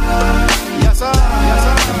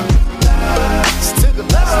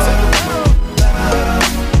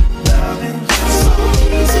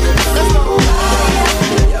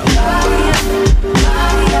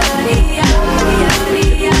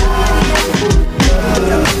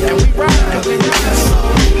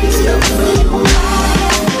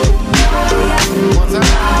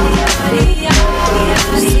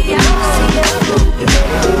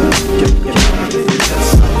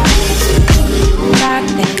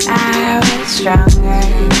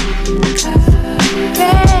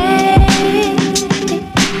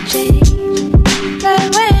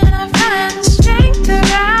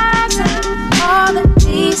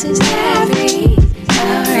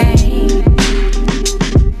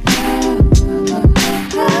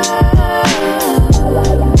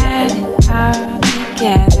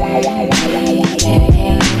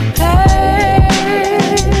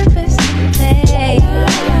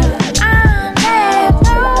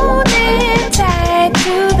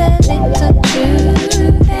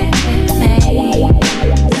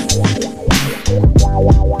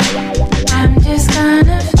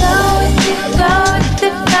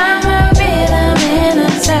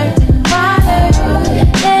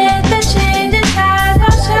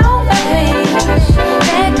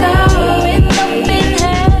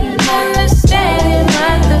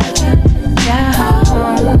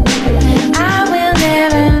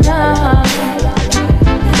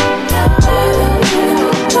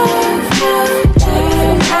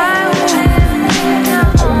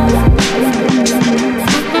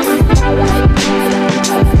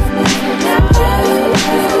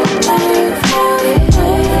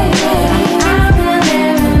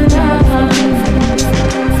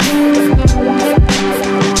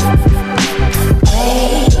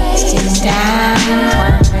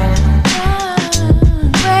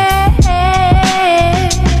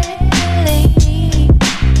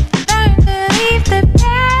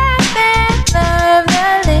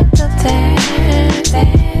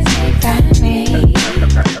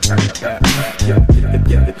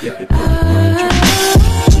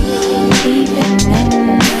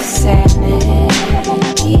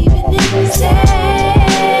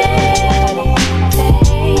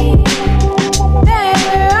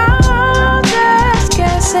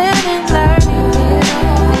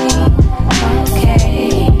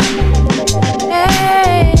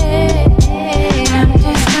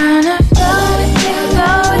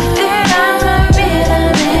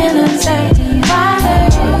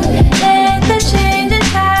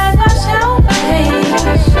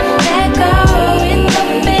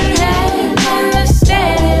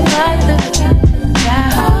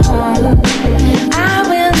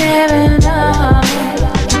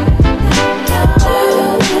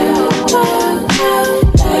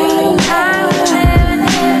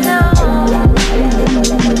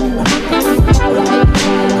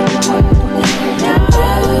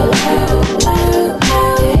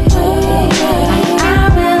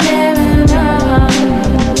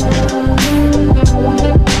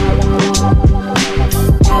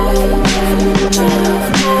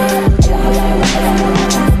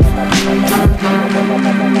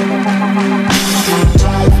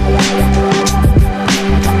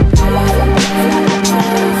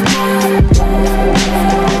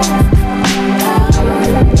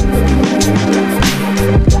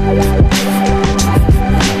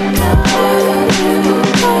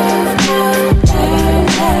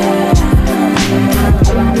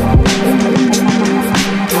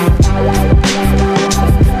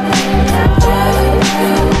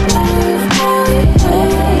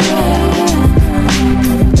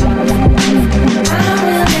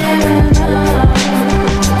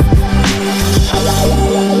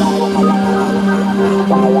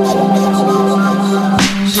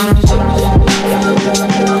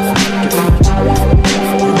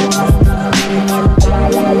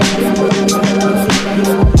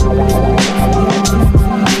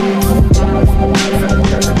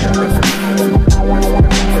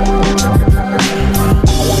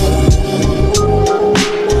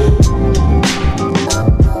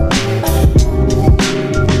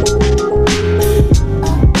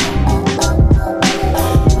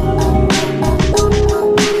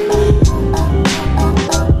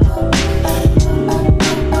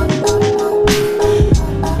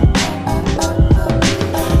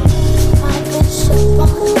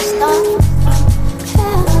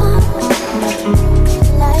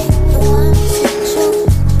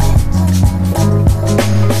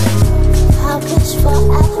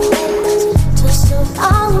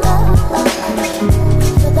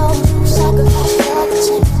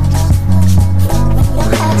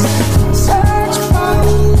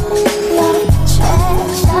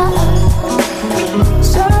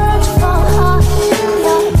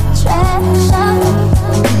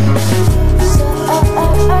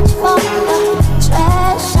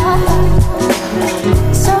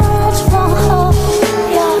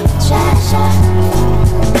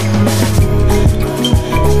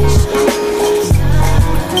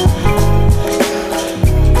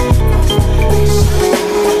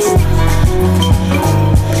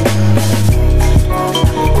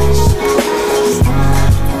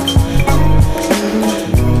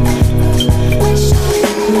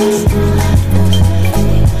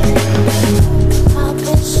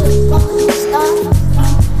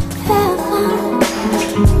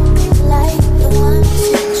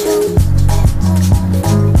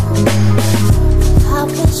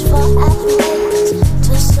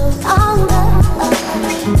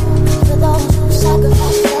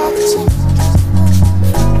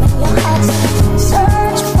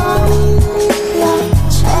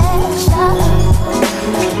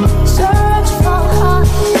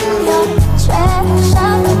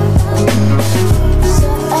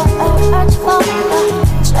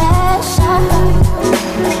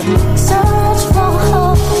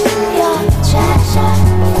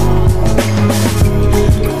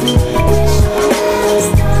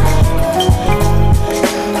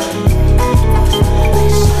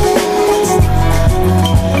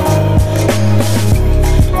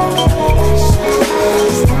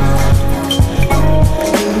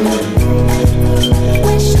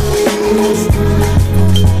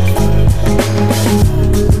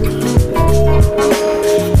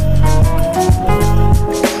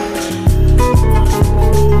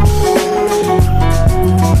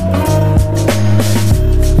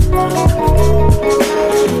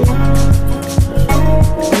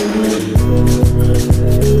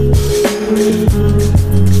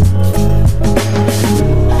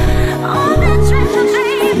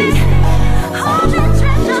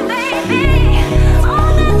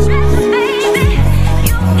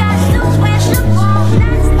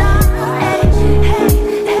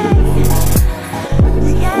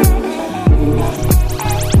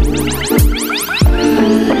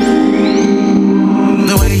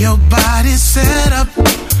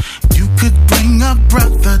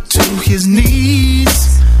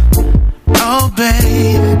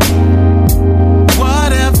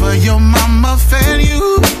 fan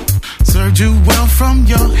you, served you well from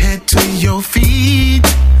your head to your feet.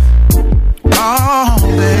 Oh,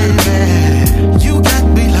 baby, you got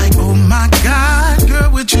me like, oh my God,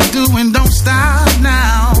 girl, what you doing? Don't stop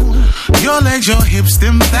now. Your legs, your hips,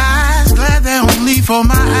 them thighs, glad they're only for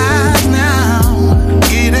my eyes now.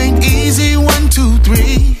 It ain't easy, 1, 2,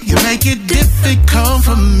 3. You make it difficult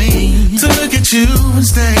for me to look at you and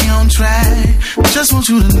stay on track. Just want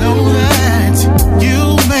you to know that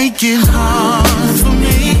you make it hard for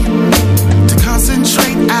me to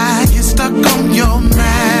concentrate. I get stuck on your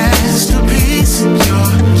masterpiece, your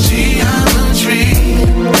geometry,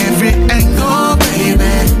 every angle,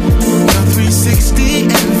 baby, your 360,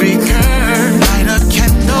 every curve. Light a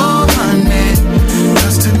candle, honey,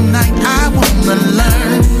 'cause tonight I wanna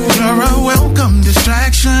learn. You're a welcome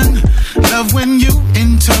distraction. Love when you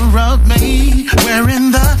interrupt me,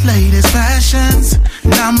 wearing the latest fashions.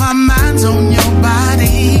 Now my mind's on your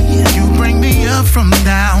body. You bring me up from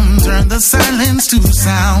down, turn the silence to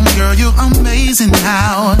sound. Girl, you're amazing.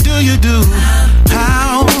 How do you do?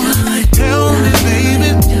 How? Tell me, baby.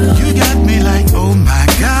 You got me like, oh my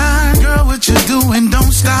God, girl, what you doing?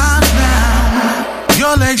 Don't stop now.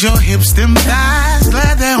 Your legs, your hips, them thighs,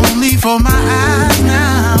 glad they're only for my eyes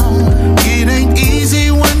now. It ain't easy,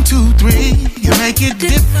 1, 2, 3. You make it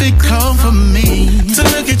difficult for me to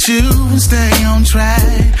look at you and stay on track.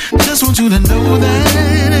 Just want you to know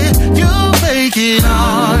that you make it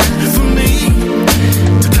hard for me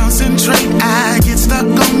to concentrate. I get stuck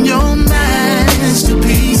on your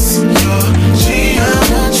masterpiece, your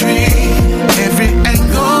geometry, every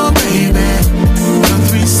angle, baby, your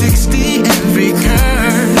 360, every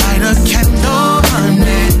curve. Light a candle,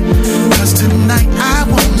 honey, 'cause tonight I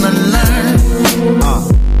wanna learn.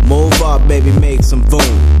 Move up, baby, make some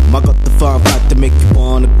boom. I got the fun back to make you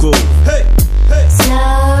wanna groove. Hey, hey.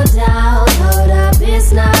 Slow down, hold up,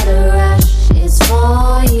 it's not a rush, it's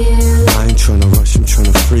for you. I ain't tryna rush, I'm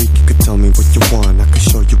tryna freak. You can tell me what you want, I can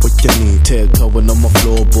show you what you need. Tiptoeing on my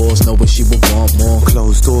floorboards, knowing she will want more.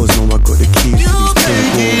 Closed doors, know I got the keys to these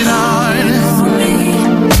make it hard for me,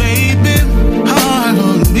 baby, hard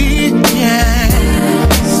on me, yeah.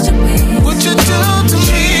 What you do to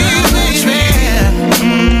me, baby?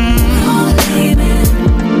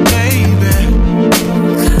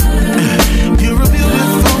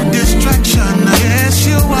 Yes,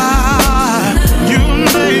 you are. You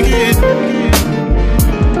make it.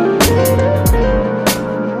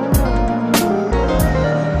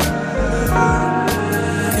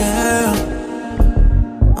 Girl,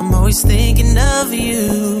 I'm always thinking of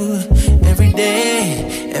you. Every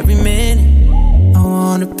day, every minute, I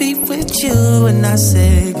wanna be with you. And I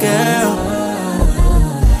say, girl,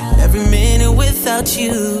 every minute without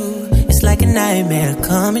you, it's like a nightmare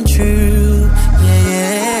coming true. Yeah,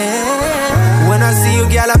 yeah. When I see you,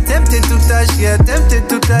 girl, I'm tempted to touch, yeah, tempted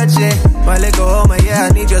to touch, yeah. My leg go home, yeah, I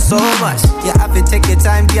need you so much. Yeah, I feel take your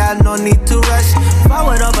time, girl, no need to rush.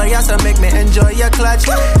 Forward over, yes, so make me enjoy your clutch.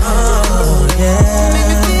 Oh, yeah. Make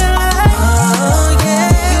me feel like, oh, yeah.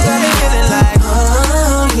 You got me feeling like,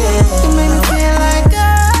 oh, yeah. You make me feel like,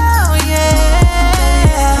 oh, yeah.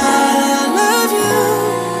 I love you,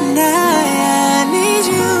 and I need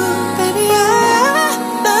you, baby, I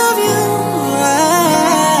love you.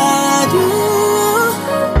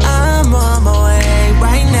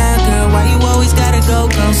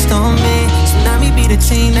 Ghost on me, tsunami be the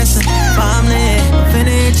team that's a family. I'm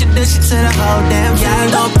finna introduce you to the whole damn family. Yeah,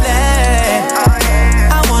 don't play.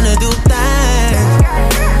 I wanna do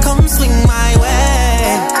things. Come swing my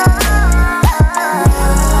way.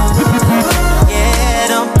 Yeah,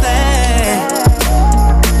 don't play.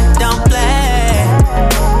 Don't play.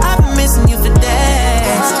 I've been missing you for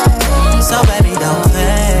days. So baby, don't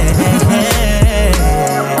play.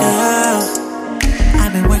 Girl,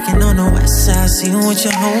 I've been working on the west side. See you with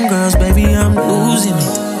your homegirls, baby, I'm losing it.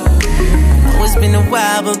 I know it's been a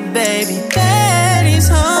while, but baby, daddy's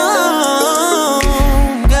home,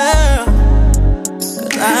 girl.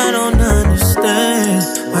 'Cause I don't understand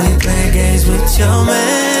why you play games with your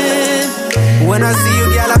man. When I see you,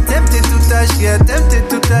 girl, I'm tempted to touch, yeah, tempted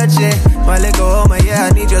to touch, yeah. My leg go home, yeah, I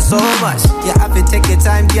need you so much. Yeah, I feel take your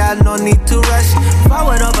time, girl, no need to rush.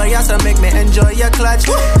 Forward over, yeah, so make me enjoy your clutch.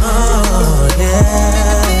 Oh,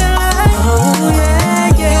 yeah. Oh,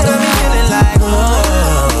 yeah, yeah. You got me feeling like, oh.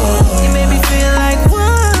 You made me feel like, what?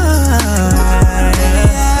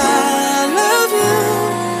 I love you,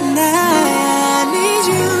 and I need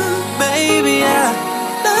you, baby, I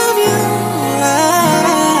love you,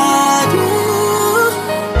 I do.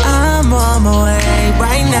 I'm on my way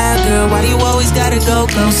right now, girl. Why you always gotta go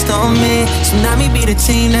ghost on me? Tsunami be the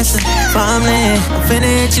team that's a family. I'm finna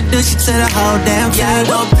introduce you to the whole damn family. Yeah,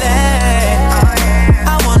 don't play.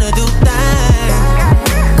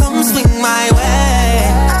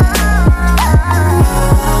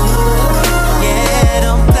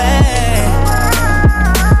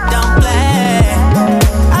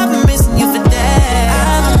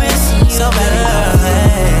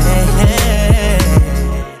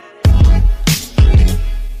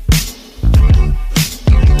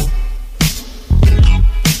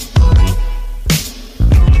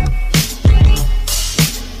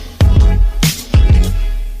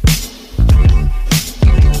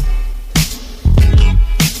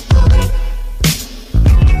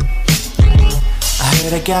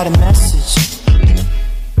 I got a message.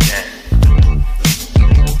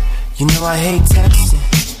 You know I hate texting.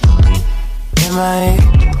 MIA.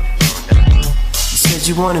 You said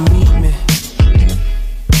you wanna meet me.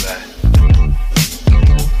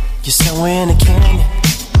 You're somewhere in the canyon,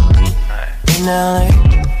 in LA.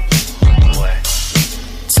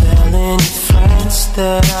 Telling your friends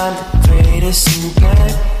that I'm the greatest in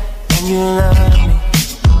bed, and you love me.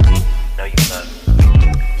 No, you love me.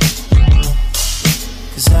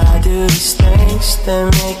 'Cause I do these things that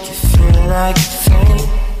make you feel like you're faint.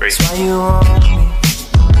 That's why you want me.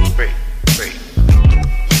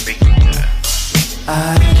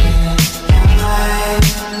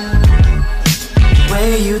 The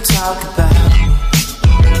way you talk about me,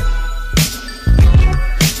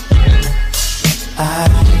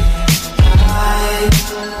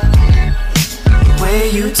 the way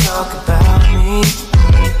you talk about me.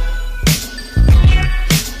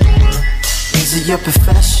 Is it your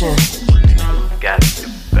profession? Gotta do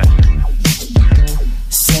better.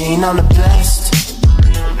 Saying I'm the best.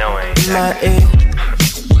 No, I ain't. In my ear.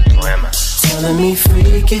 Oh, am I? Telling me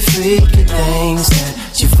freaky things that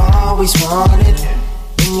you've always wanted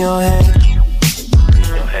in your head.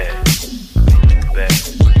 Your head. Bed.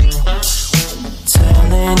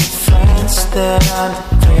 Telling your friends that I'm the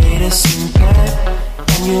greatest in bed,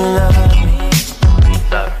 and you love me.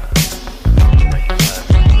 Love me. No, you love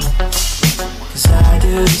me. 'Cause I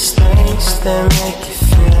do these things that make you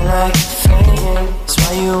feel like you're fainting. That's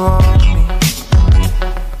why you want me.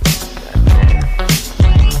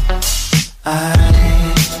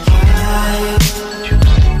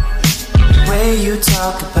 The way you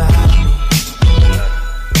talk about me.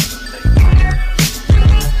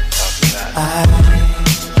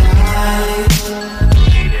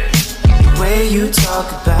 The way you talk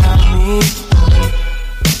about me.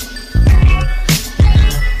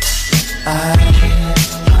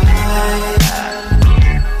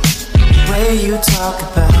 The way you talk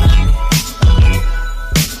about me.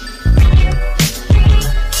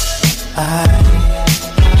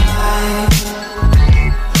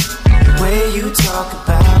 The way you talk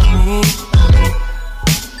about me.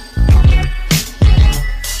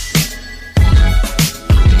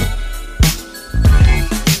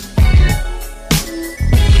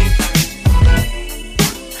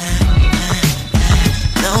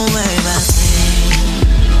 Don't worry about things,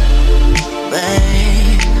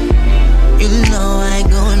 babe. You know I ain't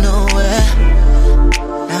going nowhere.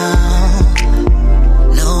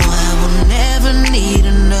 No, I will never need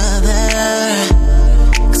another.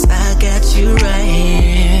 'Cause I got you right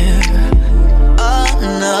here. Oh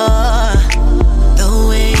no, the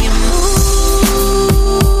way you move,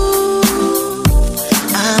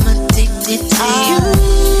 I'm addicted to you.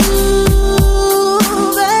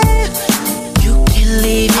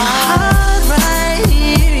 Leave your heart right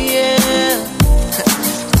here, yeah.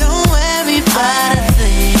 Don't worry about a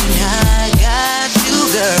thing, I got you,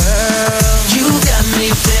 girl. You got me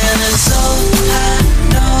feeling so high,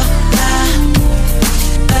 no lie.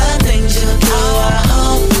 The things you do, I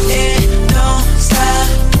hope it don't stop.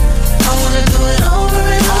 I wanna do it over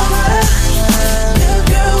and over. Little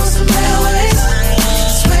girl with some bad ways,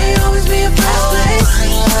 swear you always be a bad place.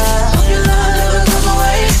 Hope your love never come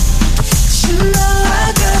away. You know I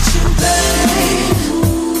got you, babe.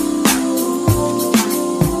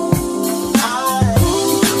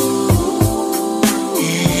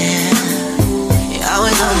 Yeah, you're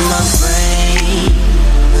always on my brain,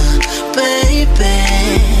 baby.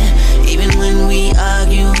 Even when we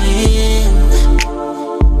arguing,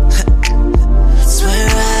 swear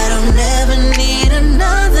I don't ever need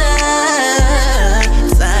another.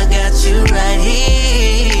 'Cause I got you right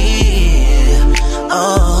here.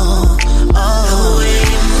 Oh. The way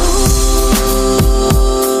you move,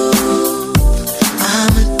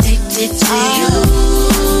 I'm addicted to you,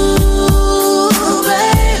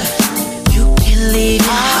 babe. You can leave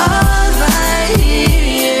your heart right here,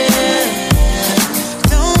 yeah.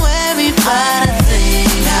 Don't worry about a thing,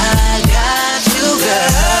 I got you,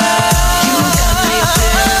 girl. You got me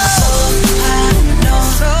feeling so high, no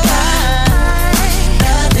lie.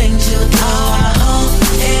 The things you do, I hope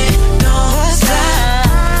it don't stop.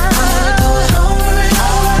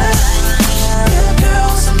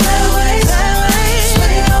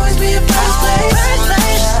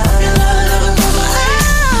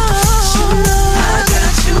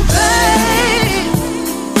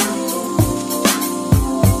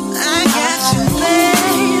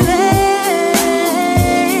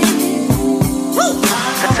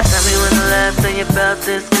 About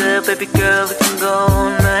this good, baby girl, we can go all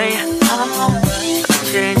night. I can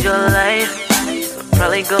change your life, so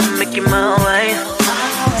probably gonna make you my wife.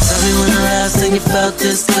 So Tell me when the last time you felt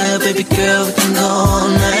this good, baby girl, we can go all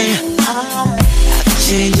night. I can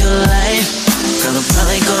change your life, girl, I'm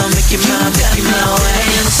probably gonna make you mine, way.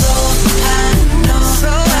 And so I know,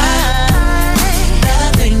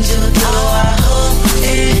 the things you do, I hope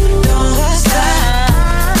it don't stop.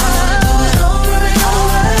 I wanna do it over and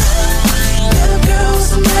over. You're the girl with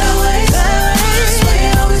some better ways. Swear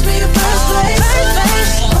you'll always be your first place. Hope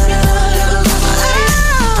you know I never go my way.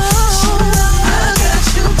 I got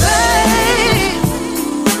you, babe.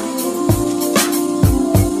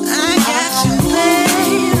 I got you,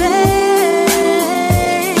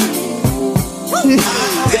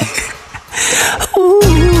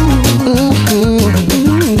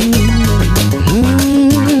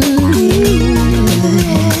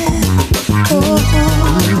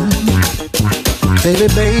 Baby,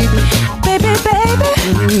 baby, baby, baby.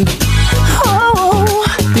 Oh,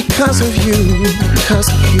 because of you,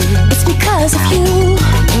 it's because of you.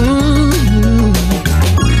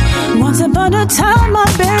 Once upon a time, I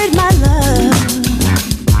buried my love,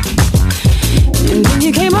 and then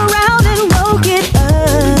you came around and woke it up.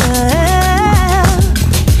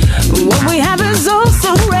 What we have is oh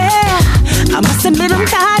so rare. I must admit I'm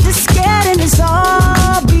kinda scared, and it's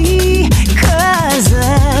all because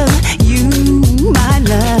of you, my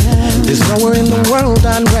love. There's nowhere in the world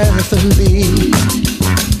I'd rather be.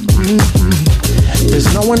 There's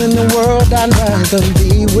no one in the world I'd rather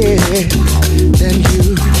be with than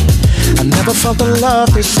you. I never felt the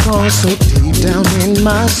love this strong so deep down in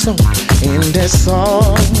my soul, and it's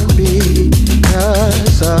all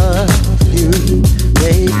because of you,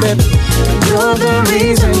 baby. You're the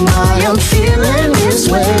reason why I'm feeling this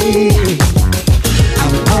way.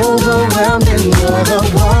 I'm overwhelmed and you're the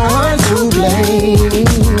one to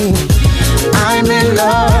blame. I'm in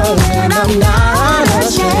love and I'm not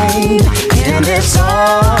ashamed, and it's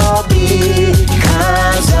all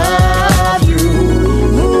because of you.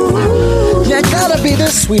 You gotta be the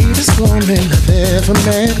sweetest woman I've ever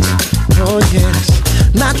met. Oh yes,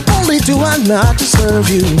 not only do I not deserve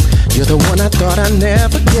you, you're the one I thought I'd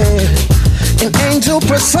never get. An angel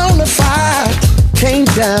personified came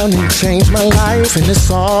down and changed my life, and it's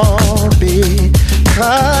all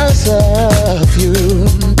because of you,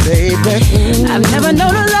 baby. I've never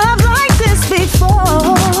known a love like this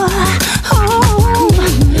before. Oh,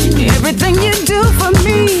 everything you do for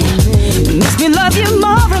me makes me love you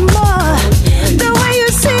more and more. The way you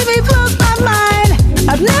see me blows my mind.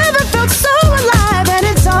 I've never felt so alive, and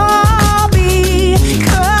it's all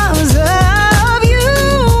because of you,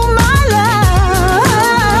 my love.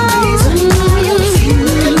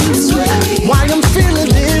 Why I'm feeling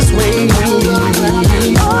this way.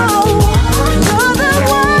 Oh, you're the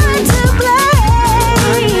one to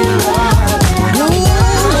blame. No,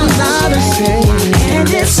 I'm not ashamed, and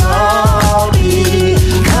it's all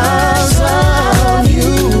because of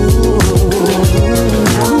you.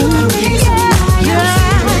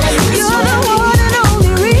 You're the one and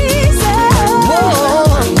only reason.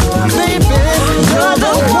 Baby, you're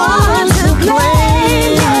the one to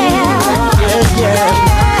blame.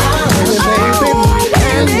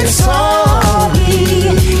 And it's all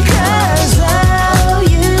because of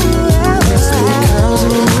you.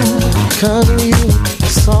 Because of you.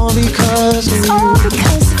 It's all because of you.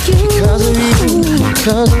 Because of you.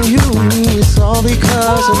 Because of you. It's all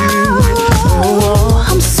because of you. Oh,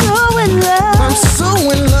 I'm so in love. I'm so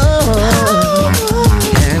in love.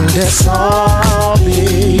 And it's all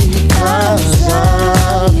because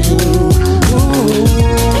of you.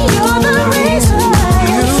 You're the reason.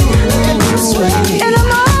 And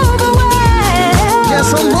I'm overwhelmed. Yes,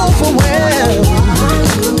 I'm overwhelmed.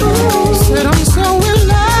 Said I'm so in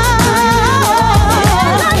love.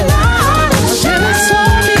 And it's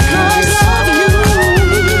all because of you.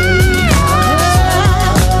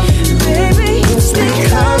 Baby, it's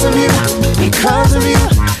because of you. Because of you.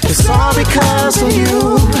 It's all because of you.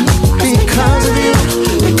 Because of you.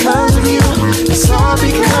 Because of you. It's all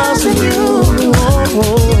because of you.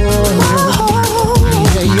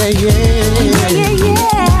 Yeah, yeah, yeah.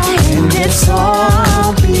 And it's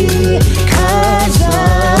all because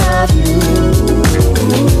of you.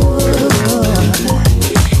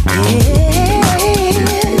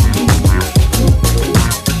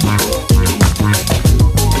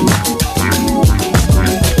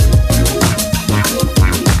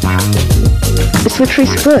 It's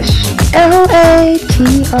Latrice Bush,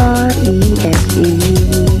 Latrese,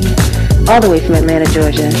 all the way from Atlanta,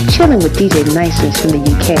 Georgia, chilling with DJ Niceness from the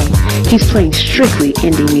UK. He's playing strictly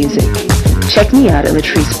indie music. Check me out at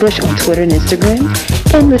Latrice Bush on Twitter and Instagram,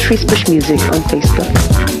 and Latrice Bush Music on Facebook.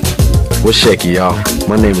 What's shaky, y'all?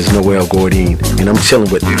 My name is Noel Gourdine, and I'm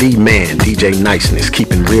chilling with the man, DJ Niceness,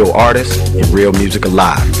 keeping real artists and real music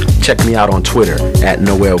alive. Check me out on Twitter at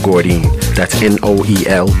Noel Gourdine. That's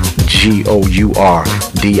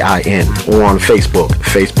NoelGourdin. Or on Facebook,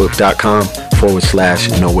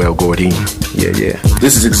 facebook.com/Noel Gourdine. Yeah.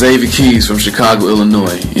 This is Xavier Keys from Chicago,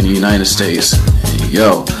 Illinois, in the United States.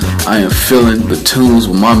 Yo, I am feeling the tunes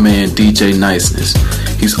with my man DJ Niceness.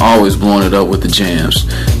 He's always blowing it up with the jams.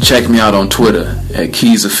 Check me out on Twitter at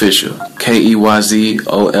Keys Official,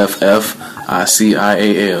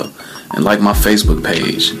 KeyZoffiCial, and like my Facebook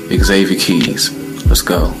page, Xavier Keys. Let's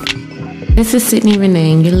go. This is Sydney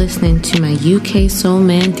Renee, and you're listening to my UK soul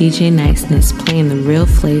man DJ Niceness playing the real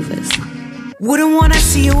flavors. Wouldn't wanna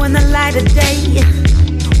see you in the light of day.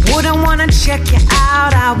 Wouldn't wanna check you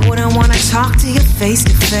out. I wouldn't wanna talk to you face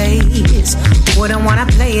to face. Wouldn't wanna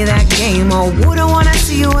play that game, or wouldn't wanna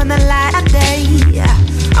see you in the light of day.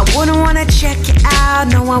 I wouldn't wanna check you out.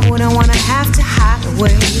 No, I wouldn't wanna have to hide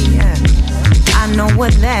away. I know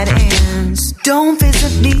what that ends. Don't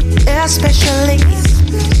visit me, especially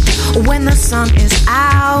when the sun is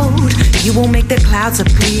out. You will make the clouds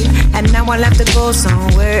appear, and now I'll have to go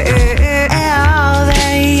somewhere.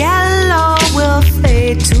 The yellow will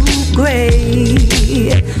fade to gray.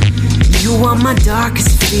 You are my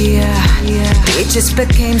darkest fear. It just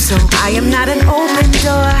became so. I am not an open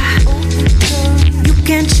door. You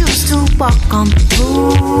can choose to walk on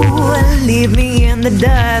through and leave me in the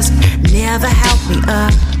dust. Never help me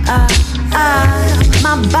up.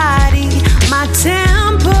 My body, my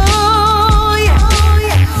tempo.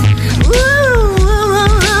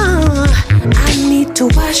 I need to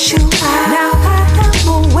wash you out. Now I am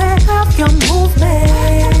aware of your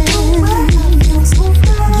movement.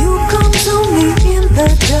 You come to me in the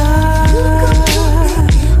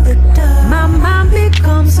dark. My mind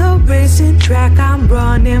becomes a racing track. I'm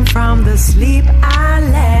running from the sleep I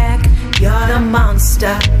lack. You're the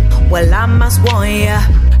monster. Well, I must warn ya.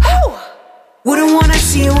 Wouldn't wanna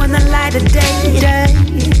see you in the light of day.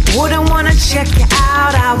 Wouldn't wanna check you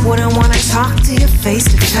out. I wouldn't wanna talk to you face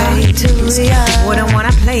to face. Wouldn't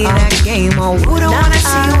wanna play that game, or wouldn't wanna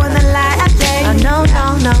see you in the light of day. No. I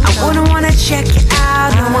wouldn't wanna check you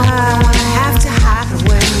out. No, I wouldn't wanna have to hide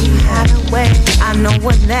away. I know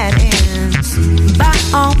what that ends. By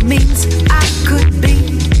all means, I could be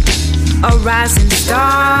a rising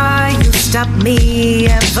star. You stop me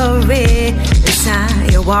every time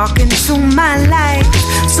you walk into my life.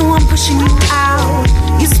 So I'm pushing you out.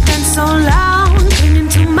 You spend so long clinging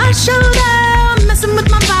to my shoulder, messing with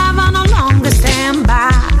my vibe. I no longer stand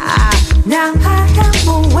by. Now I am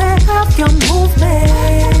aware of your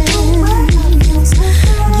movement.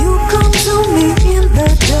 You come to me in the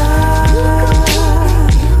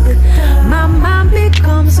dark. My mind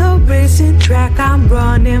becomes a racing track. I'm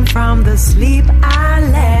running from the sleep I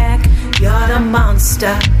lack. You're the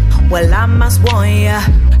monster. Well, I must warn ya.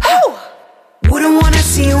 Wouldn't wanna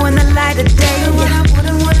see you in the light of day.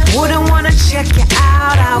 Wouldn't wanna check you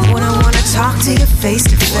out. I wouldn't wanna talk to you face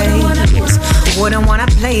to face. Wouldn't wanna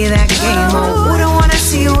play that game, or wouldn't wanna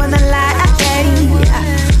see you in the light of day.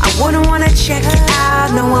 I wouldn't wanna check you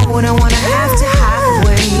out. No, I wouldn't wanna have to hide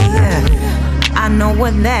away. I know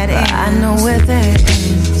what that is. I know where that ends.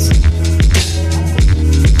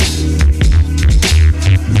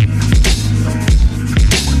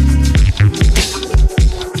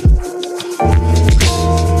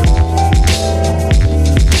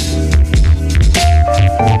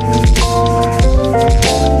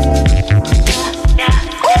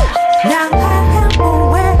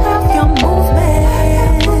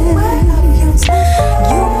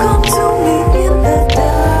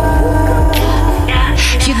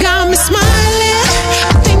 You got me smiling. I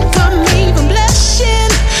think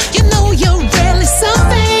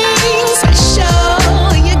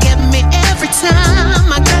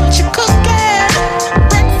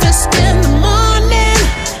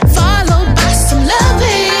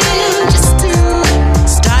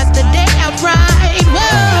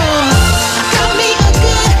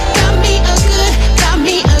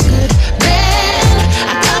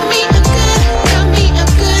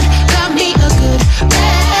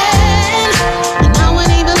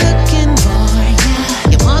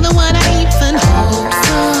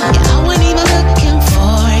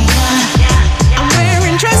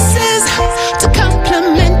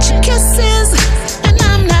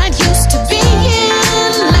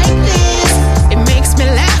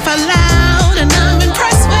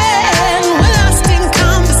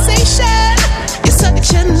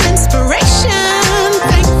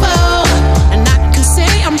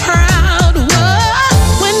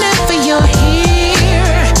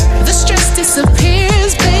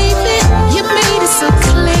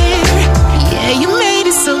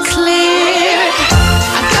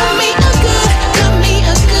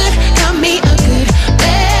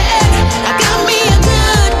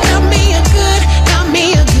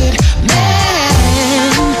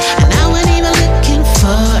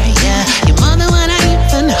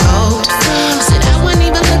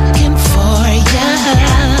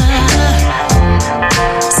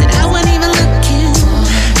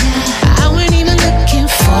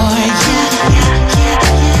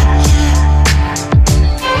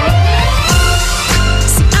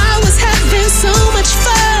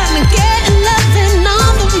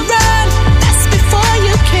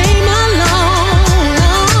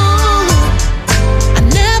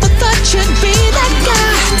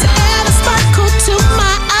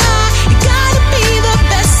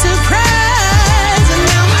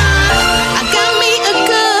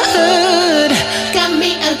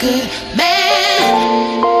good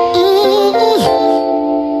man.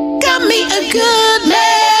 Got me a good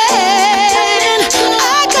man.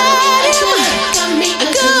 I got him. Got me a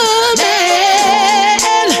good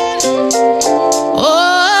man. Oh,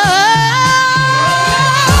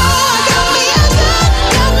 got me a good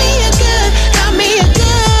man. Got me a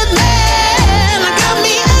good man.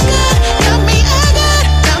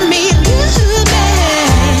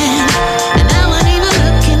 And I wasn't even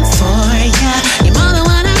looking for ya. You're more than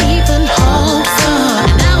what I even hoped for.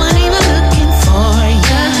 And I wasn't even looking for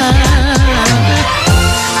ya.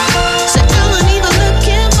 So I wasn't even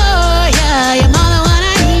looking for ya. You're more than what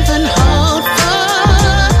I even hoped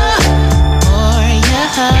for ya.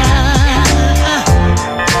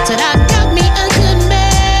 Said I got me a good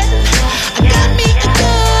man. I got me a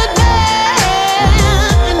good man.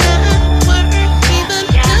 And I weren't even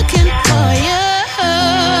looking for ya.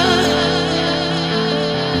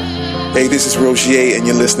 Hey, this is Rogier, and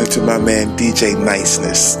you're listening to my man DJ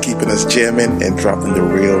Niceness, keeping us jamming and dropping the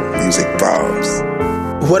real music bombs.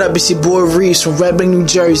 What up, it's your boy Reeves from Red Bank, New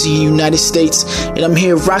Jersey, United States, and I'm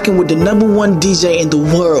here rocking with the #1 DJ in the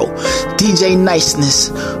world, DJ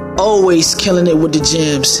Niceness, always killing it with the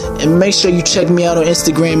jams. And make sure you check me out on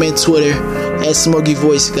Instagram and Twitter at Smokey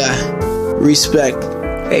Voice Guy. Respect.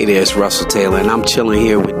 Hey there, it's Russell Taylor, and I'm chilling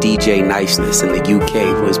here with DJ Niceness in the UK,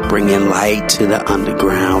 who is bringing light to the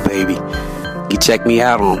underground, baby. You can check me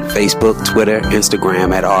out on Facebook, Twitter,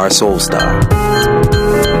 Instagram at RSoulstar.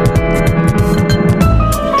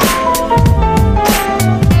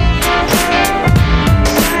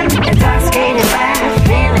 Intoxicated by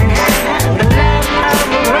feeling high, the love of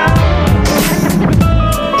the road.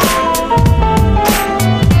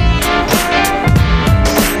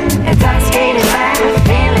 Intoxicated by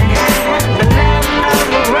feeling high, the love of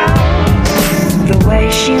the road. The way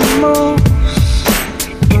she moves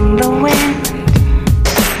in the wind,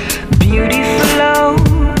 beauty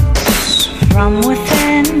flows from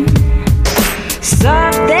within.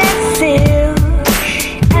 Soft as silk,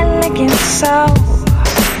 elegant soul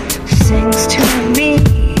sings to me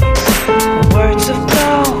words of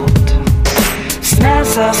gold. Smells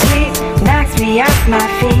so sweet, knocks me off my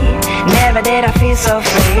feet. Never did I feel so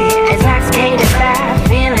free. Intoxicated by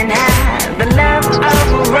feeling high, the love of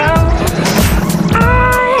a rose.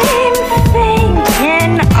 I'm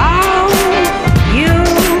thinking of you.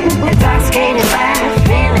 Intoxicated by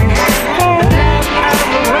feeling high, the love of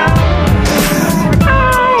a rose. I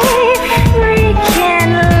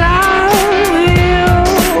freaking love you.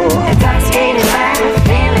 Intoxicated by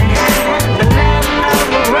feeling high, the love of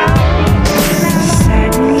a rose.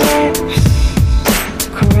 Satin lips,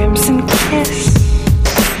 crimson kiss,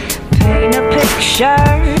 paint a picture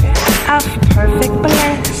of perfect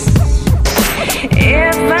bliss.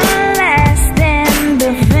 Everlasting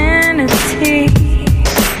divinity,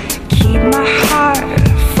 keep my heart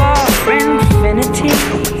for infinity.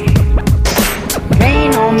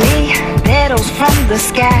 Rain on me, petals from the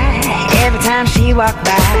sky. Every time she walk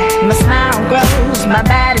by, my smile grows, my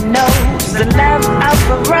body knows the love of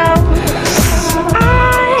a rose.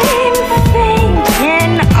 I'm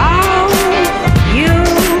thinking of you.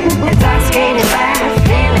 Intoxicated by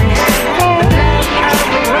feeling high, the love of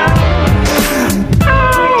a rose. I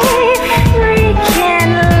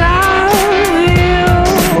freaking love you.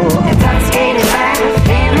 Intoxicated by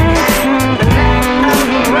feeling high, the love of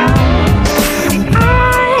a rose. I'm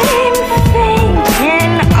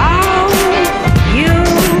thinking of you.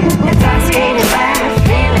 Intoxicated by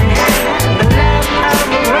feeling high, the love of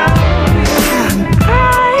a rose. I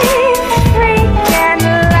freaking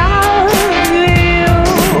love you.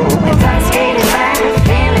 Intoxicated by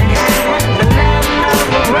feeling high, the love of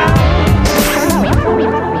a rose.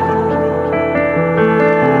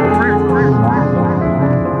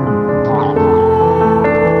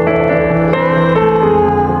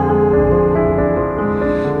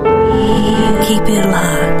 Keep it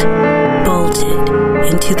locked, bolted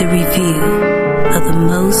into the review of the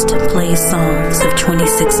most played songs of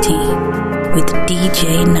 2016 with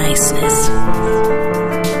DJ Niceness.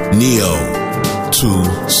 Neo to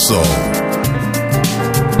Soul.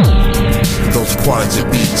 Those quality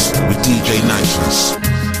beats with DJ Niceness.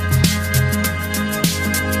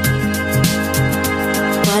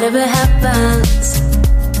 Whatever happens,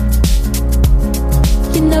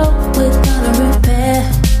 you know we're gonna repair.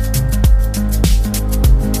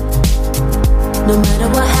 No matter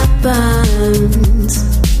what happens,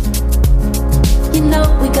 you know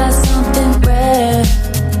we got something rare.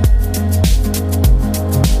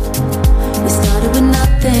 We started with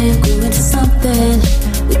nothing, grew into something.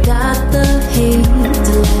 We got the heat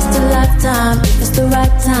to last a lifetime. If it's the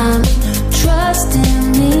right time, trust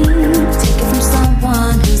in me. Take it from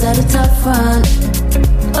someone who's at front.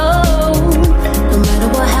 Oh, no matter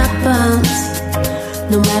what happens,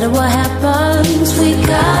 no matter what happens, we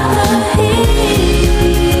got the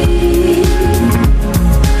heat.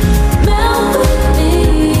 Melt with me,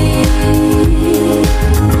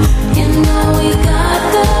 you know we got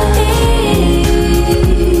the heat.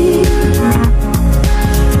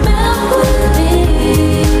 Melt with me,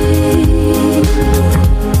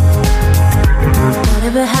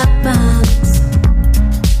 whatever happens,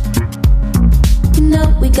 you know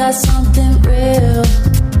we got something real.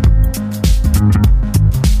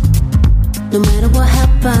 No matter what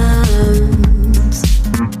happens,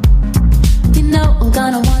 you know I'm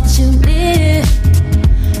gonna want you near.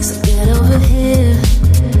 So get over here.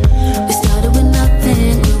 We started with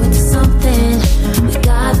nothing, grew into something. We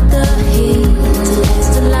got the heat to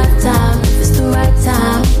last a lifetime. If it's the right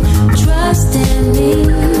time, trust in me.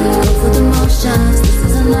 Go for the motions, this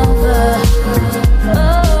isn't over.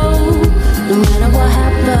 Oh, no matter what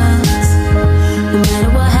happens, no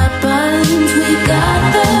matter what happens, we got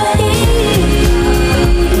the heat.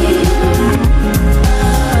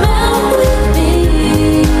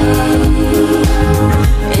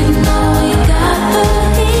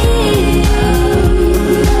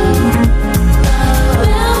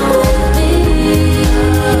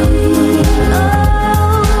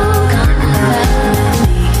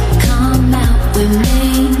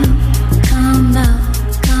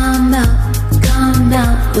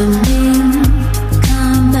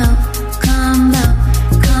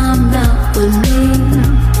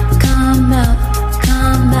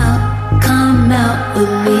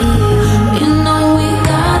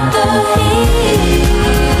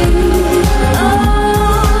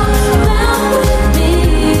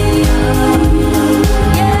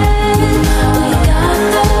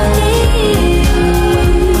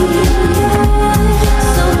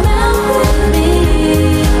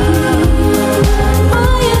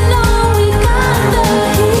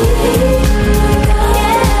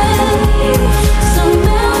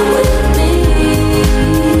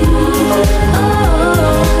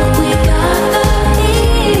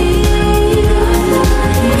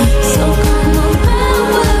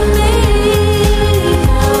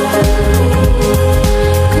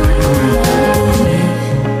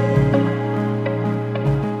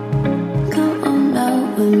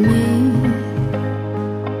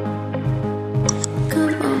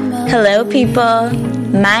 Hello people,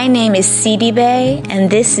 my name is CD Bay and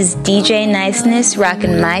this is DJ Niceness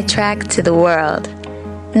rocking my track to the world.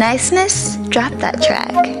 Niceness, drop that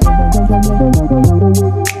track.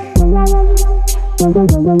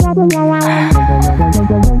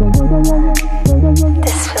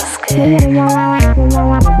 This feels good.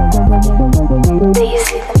 Do you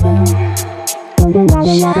see the moon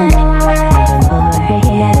shining bright for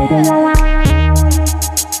you?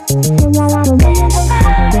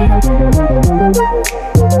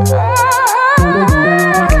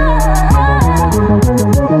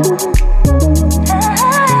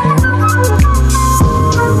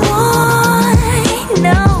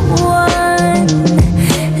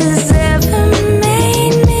 Has ever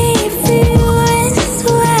made me feel this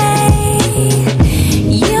way.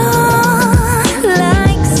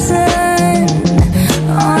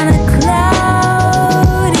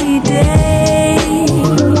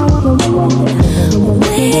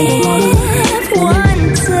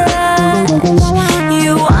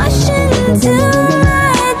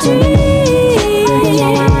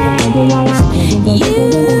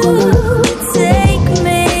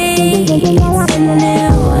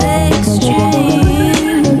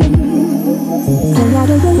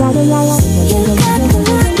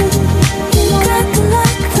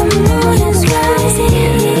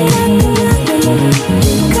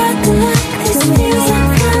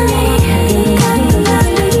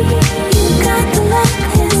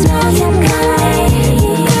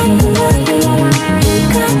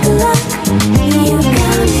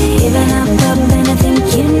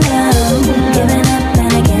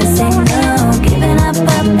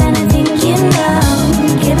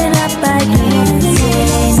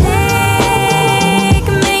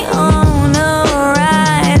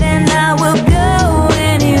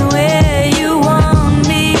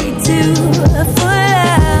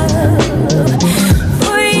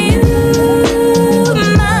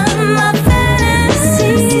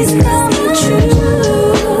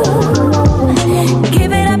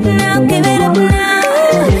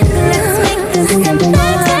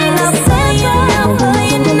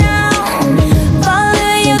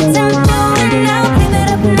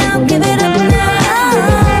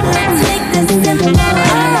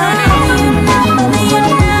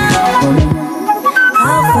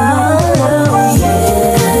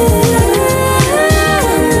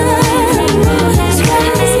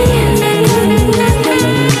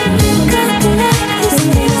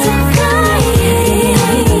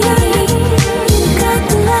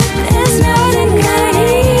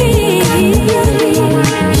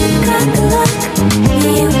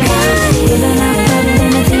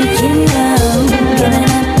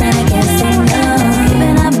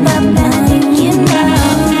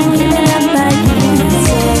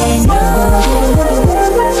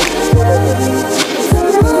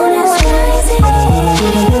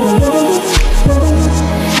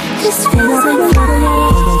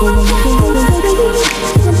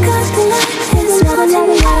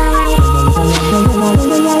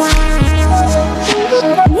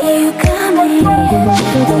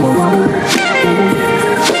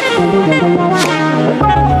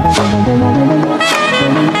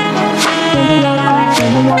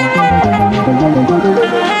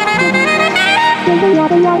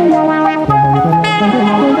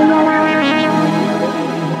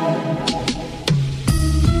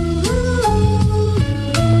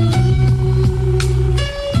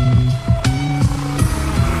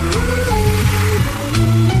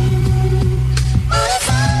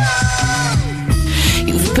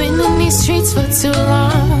 streets for too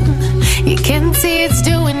long. You can't see it's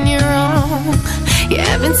doing you wrong. You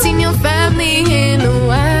haven't seen your family in a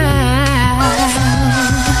while.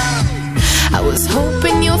 I was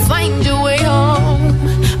hoping you'll find your way home,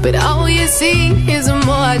 but all you see is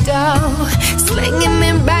more dough. Slinging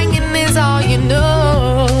and banging is all you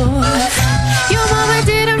know. Your mama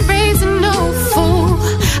didn't raise no fool.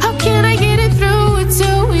 How can I get it through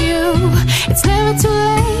to you? It's never too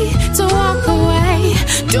late to walk away.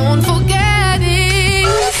 Don't forget it.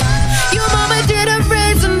 Your mama didn't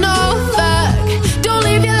raise no thug. Don't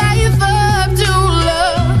leave your life up to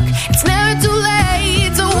luck. It's never too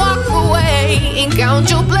late to walk away and count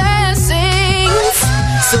your blessings.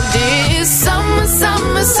 So this summer,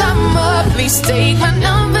 summer, summer, please take my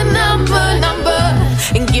number,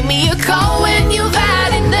 and give me a call when you've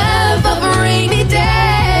had enough of a rainy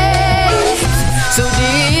day. So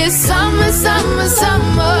this summer, summer,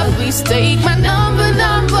 summer, please take my number,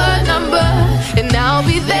 and I'll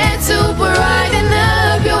be there to brighten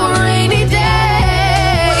up your rainy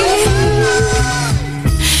day.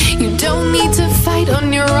 You don't need to fight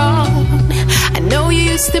on your own. I know you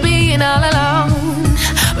used to be an all alone,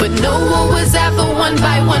 but no one was ever one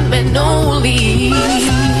by one men only.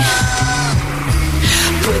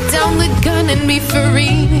 Put down the gun and be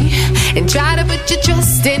free, and try to put your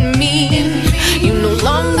trust in me. You no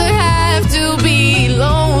longer have to be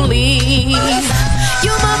lonely.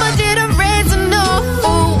 Your mama didn't raise no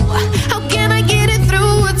fool. How can I get it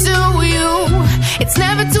through to you? It's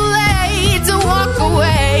never too late to walk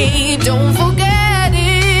away. Don't forget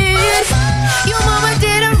it. Your mama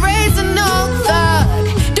didn't raise no thug.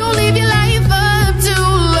 Don't leave your life up to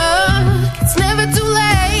luck. It's never too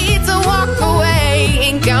late to walk away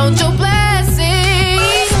and count your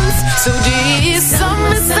blessings. So this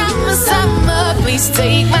summer, summer, summer, please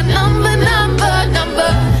take my number,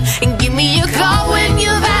 and give me a call when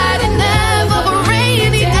you've had enough of a rainy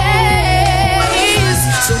days.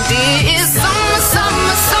 So this summer,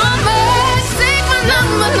 summer, summer, take my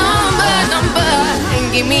number, and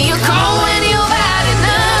give me a call when you've had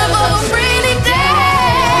enough of a rainy days.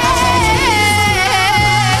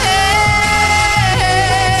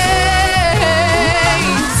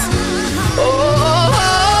 Oh,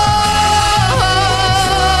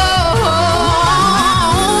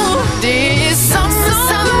 this summer,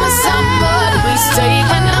 summer, summer, please take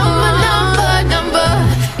my number,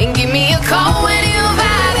 and give me a call when you've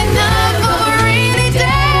had enough of a rainy day.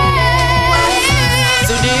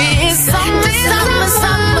 So this summer, summer,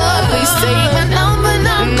 summer, please take my number, and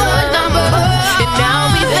I'll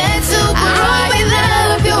be there to brighten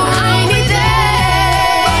up your rainy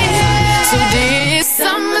day. So this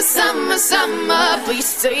summer, summer, summer,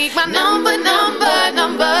 please take my number.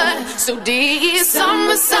 So this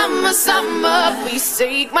summer, summer, summer, please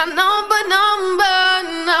take my number.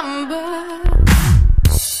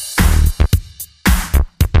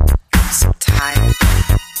 So tired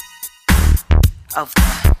of the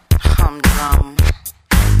humdrum.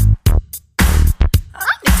 I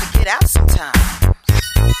need to get out sometime.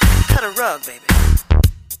 Cut a rug, baby.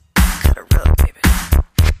 Cut a rug, baby.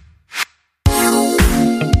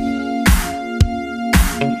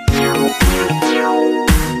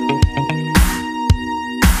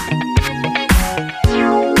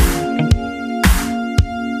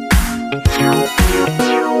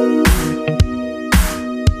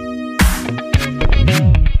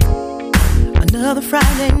 Another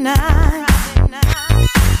Friday night,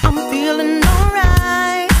 I'm feeling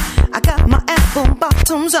alright. I got my apple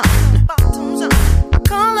bottoms on. I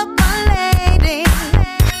call up my lady.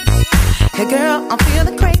 Hey girl, I'm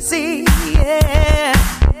feeling crazy, yeah.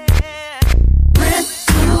 Rent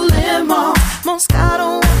to limo,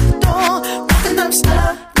 Moscato at the door, walking them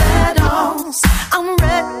stilettos. I'm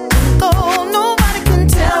ready to go, nobody can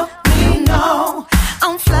tell me no.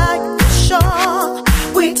 I'm flying for sure,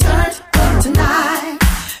 we turned up tonight,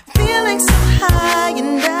 feeling so high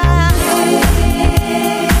and down.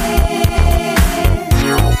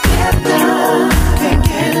 Can't get enough, can't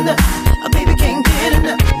get enough, oh baby can't get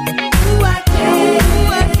enough. Ooh I can't,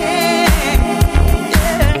 yeah.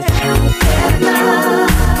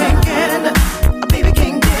 Can't get enough, oh baby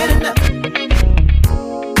can't get enough.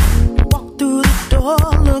 Walk through the door,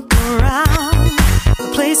 look around, the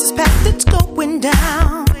place is packed, it's going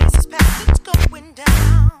down.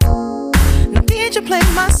 Now did you play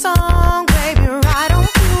my song, baby, right on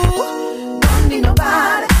through? Don't need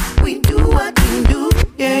nobody, we do what we do,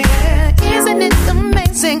 yeah, yeah. Isn't it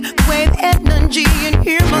amazing the way the energy in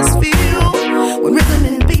here must feel? When rhythm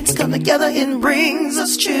and beats come together, it brings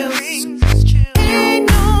us chills. Ain't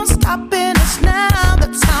no stopping us now,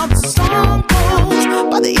 that's how the song goes.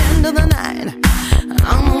 By the end of the night,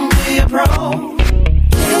 I'm gonna be a pro.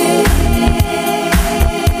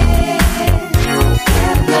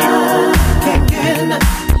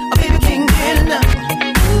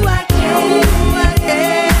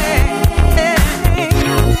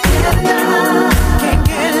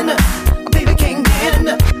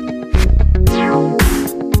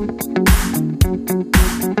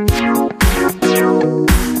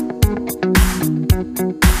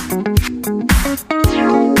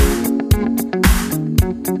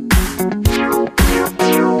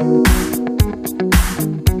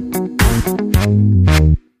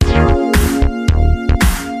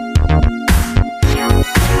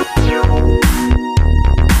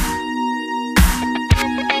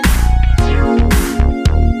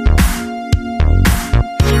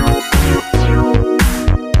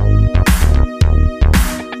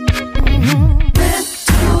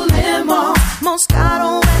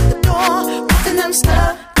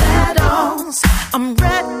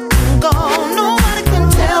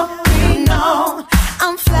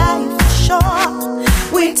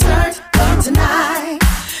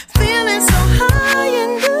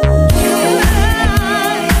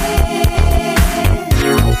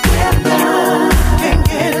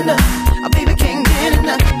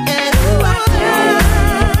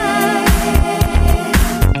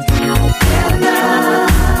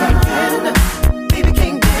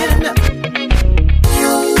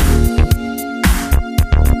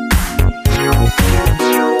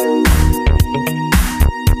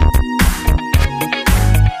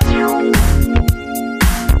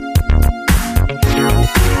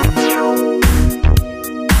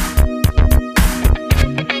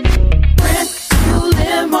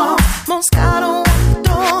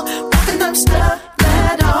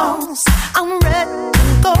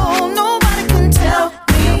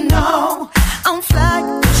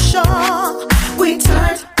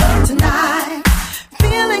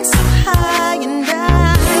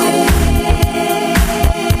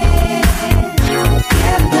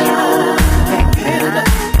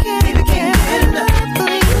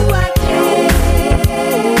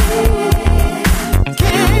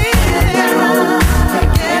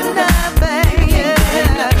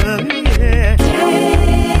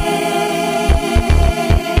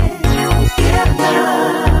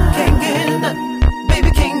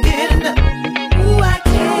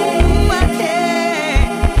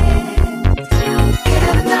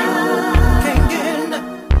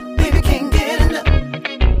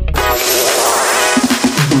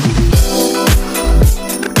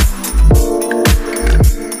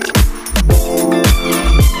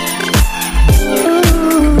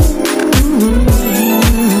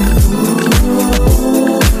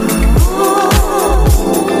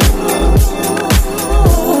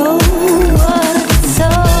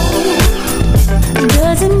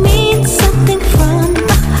 Does it mean something from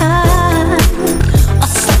the heart, or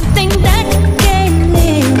something that you can't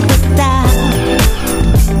live without?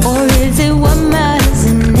 Or is it what matters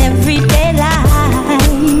in everyday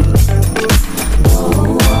life?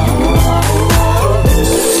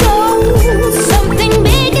 So, something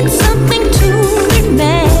big and something to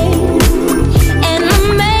remain, an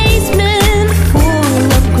amazement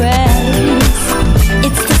full of grace.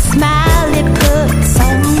 It's the smile it puts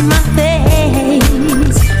on my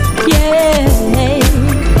face, yeah.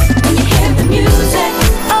 When you hear the music,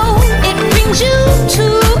 oh, it brings you to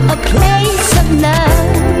a place of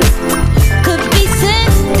love. Could be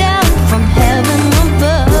sent down from heaven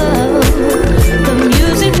above. The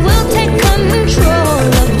music will take control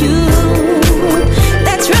of you.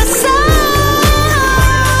 That's real soul.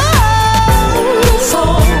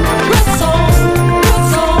 Soul, real soul, real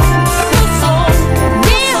soul, real soul,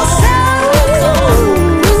 real soul,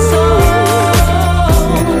 real soul,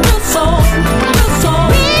 real soul, real soul,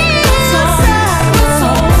 real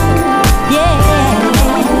soul, yeah.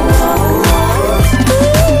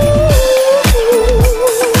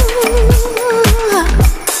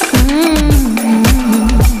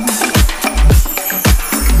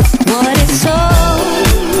 What is soul?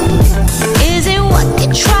 Is it what you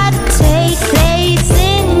try to take place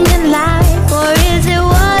in your life, or is it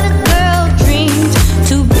what a girl dreams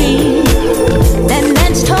to be? That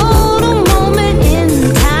man's total moment in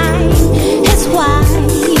time, his wife.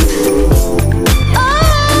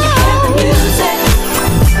 Oh,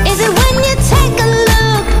 is it when you take a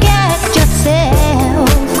look at yourself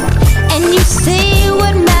and you see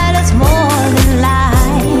what matters more than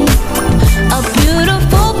life? A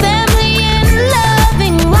beautiful family and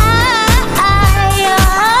loving wife.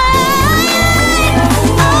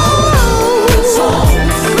 Oh, real soul,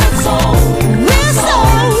 real soul, real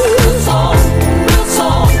soul, real soul, real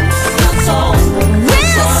soul, real soul, real soul, real soul,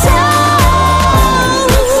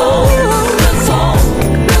 real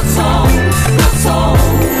soul, real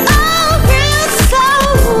soul, oh, real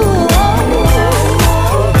soul,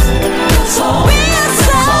 real soul, real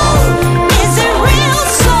soul. Is it real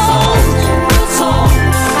soul? Real soul,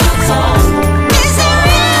 real soul. Is it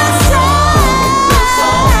real soul? Real soul,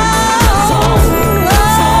 real soul,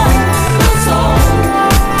 real soul,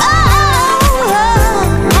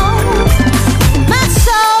 my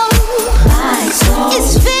soul is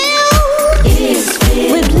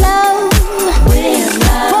filled with love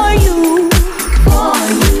for you,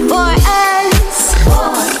 for us,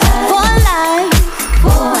 for life.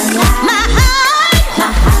 My heart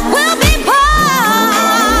will be born.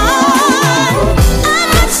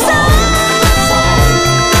 I'm a real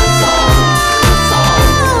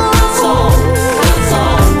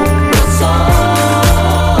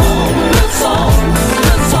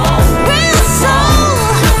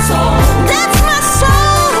soul. That's my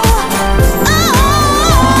soul. Oh,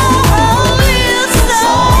 real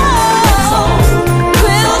soul. Real soul.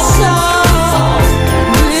 Real soul. Real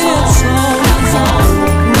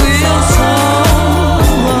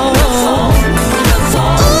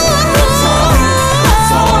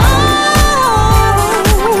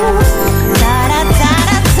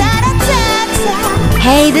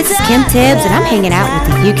Hey, this is Kim Tibbs, and I'm hanging out with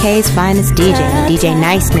the UK's finest DJ, DJ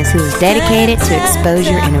Niceness, who is dedicated to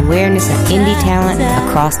exposure and awareness of indie talent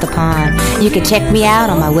across the pond. You can check me out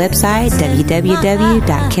on my website,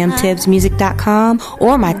 www.kimtibbsmusic.com,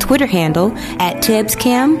 or my Twitter handle,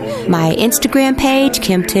 @TibbsKim, my Instagram page,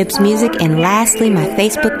 Kim Tibbs Music, and lastly, my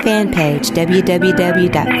Facebook fan page,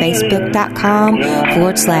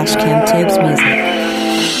 www.facebook.com/Kim Tibbs Music.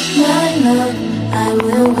 My love, I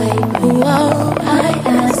will wait. Whoa, I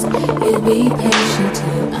ask you to be patient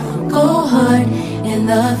too. I'll go hard in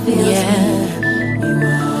the fields. Yeah, you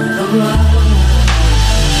are the one.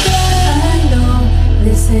 I know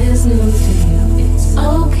this is new to you. It's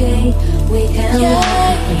okay, we can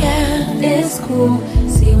love. It's cool,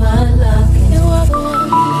 see what love can do.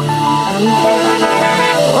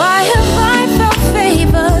 Why have I felt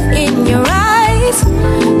favor in your eyes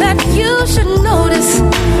that you should notice?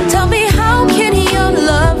 Tell me, how can your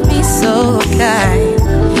love be so kind?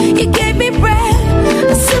 You gave me bread,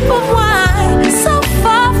 a sip of wine, so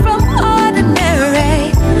far from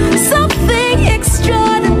ordinary, something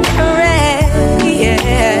extraordinary,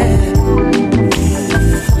 yeah.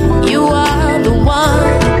 You are the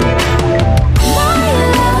one. My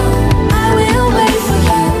love, I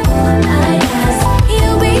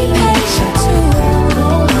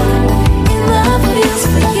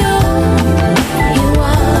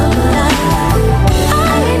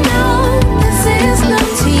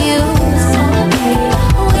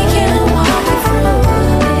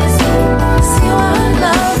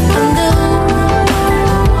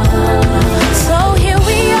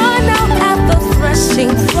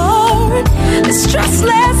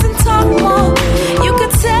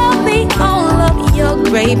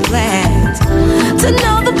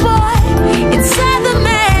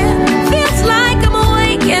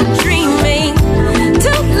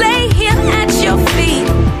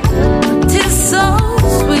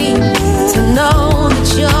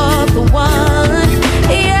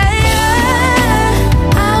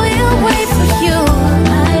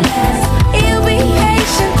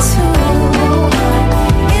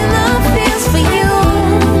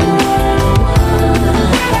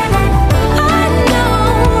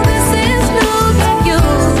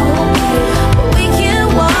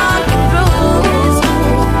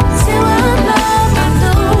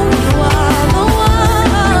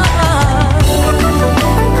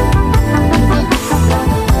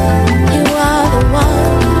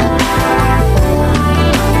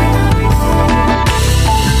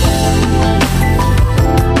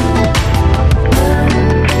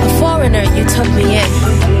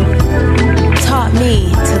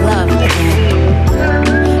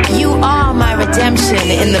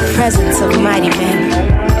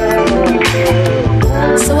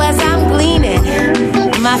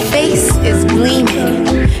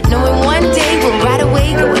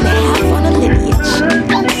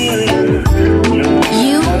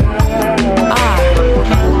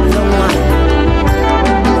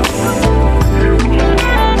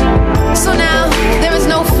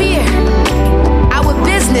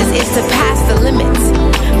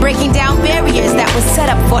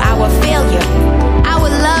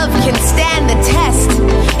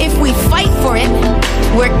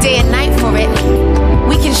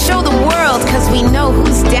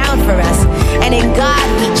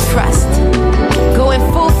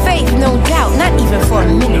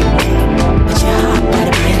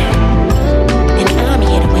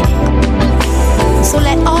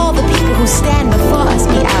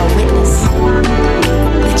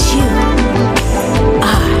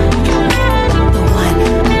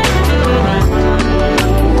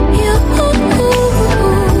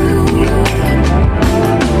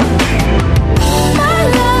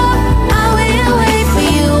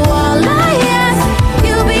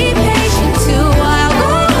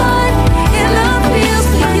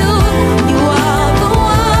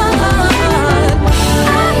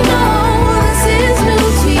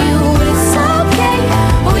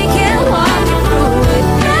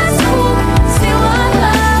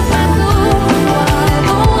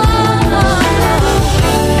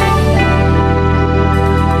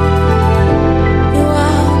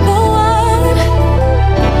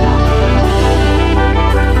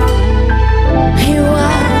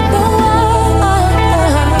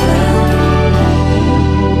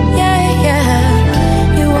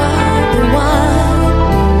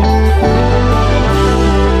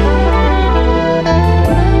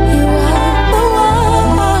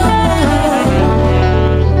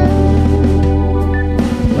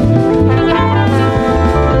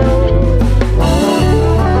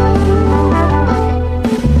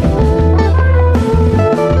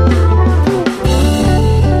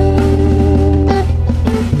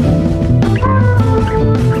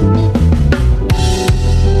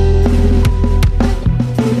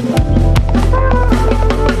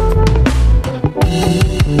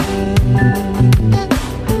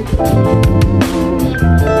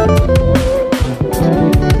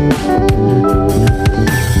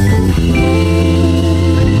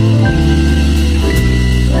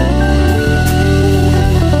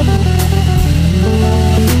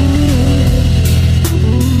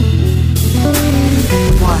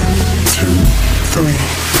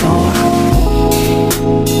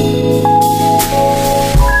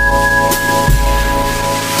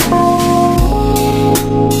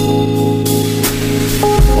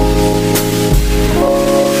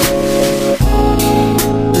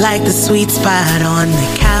sweet spot on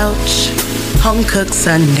the couch, home-cooked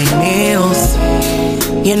Sunday meals,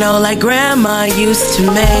 you know, like Grandma used to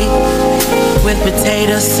make, with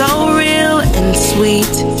potatoes so real and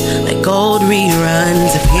sweet, like old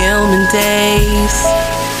reruns of Hillman days,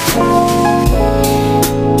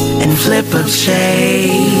 and flip-up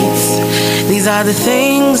shades. These are the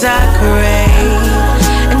things I crave,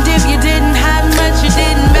 and if you didn't have much, it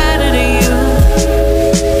didn't matter to you,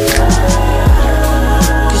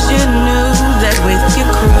 'cause you knew that with your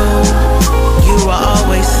crew, you were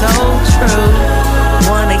always so true.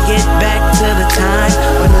 Wanna get back to the time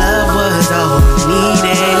when love was all we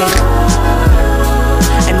needed,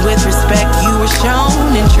 and with respect you were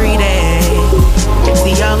shown and treated.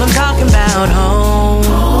 See, y'all, I'm talking about home.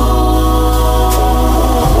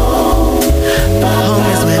 Home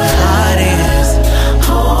is where the heart is.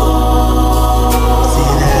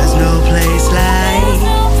 See, there's no place like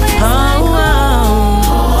home.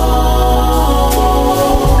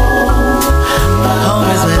 Home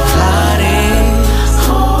is where the heart is.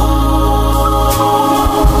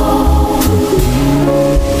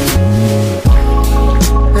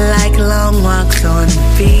 Like long walks on the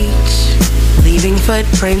beach, leaving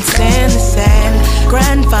footprints in the sand.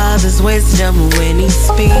 Grandfather's wisdom when he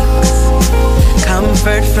speaks,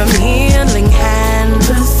 comfort from healing hands.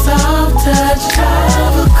 The soft touch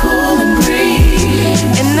of a cooling breeze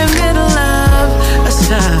in the middle of a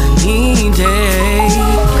sunny day.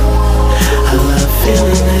 I love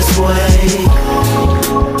feeling this way.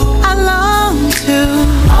 I long to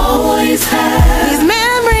always have these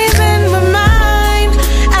memories in my mind,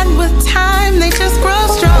 and with time they just grow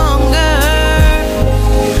stronger.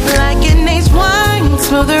 Like an aged wine,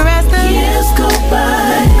 smoother as the years go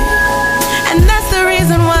by. And that's the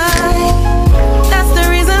reason why, that's the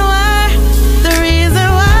reason why, the reason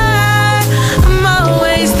why I'm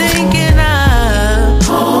always thinking of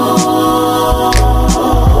home.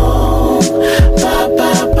 Ba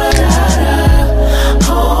ba ba da da.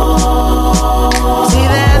 Home. See,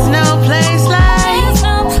 there's no place like,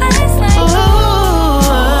 ooh,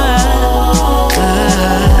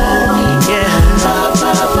 yeah. Ba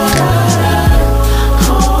ba ba da da.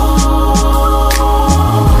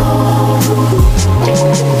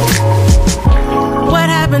 What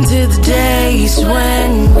happened to the days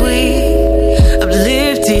when we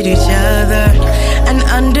uplifted each other and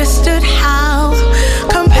understood how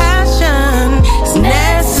compassion is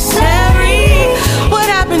necessary? What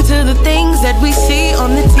happened to the things that we see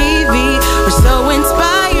on the TV were so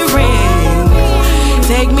inspiring?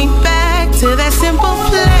 Take me back to that simple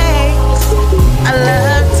place I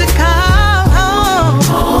love to call home.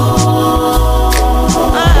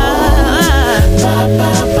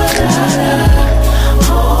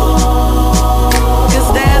 Cause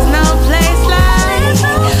there's no place like,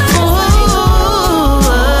 ooh,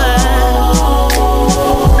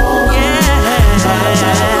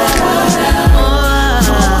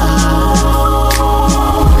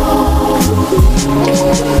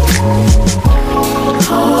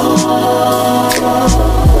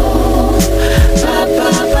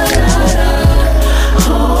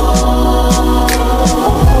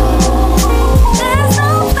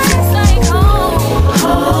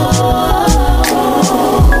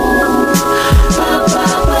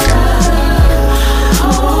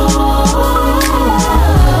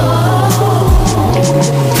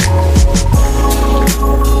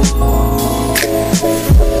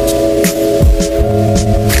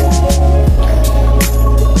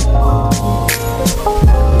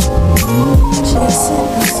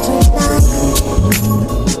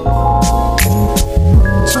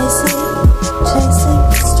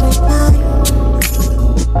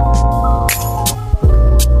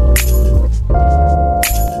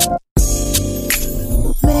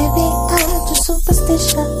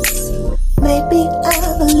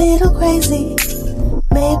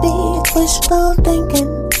 wishful thinking.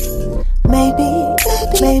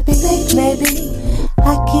 Maybe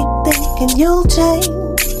I keep thinking you'll change.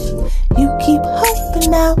 You keep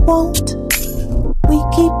hoping I won't. We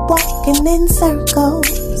keep walking in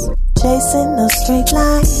circles, chasing a straight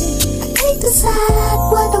line. I can't decide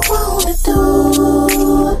what I wanna do.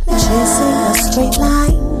 Chasing a straight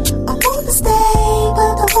line. I wanna stay,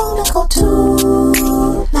 but I wanna go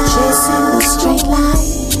too. Chasing a straight line.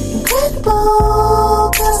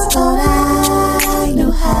 Incredible, 'cause I thought I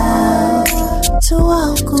knew how to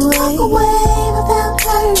walk away without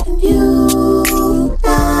hurting you.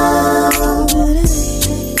 Now,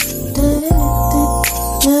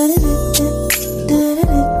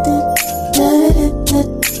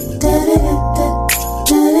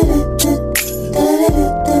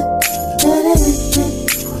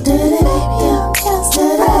 baby, I'm just a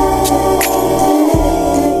friend.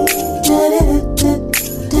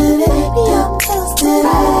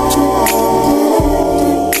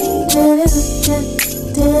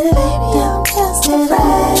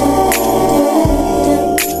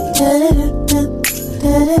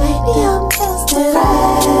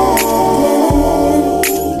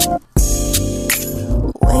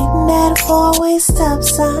 four-way stop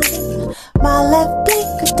sign. My left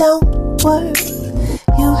blinker don't work.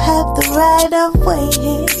 You have the right of way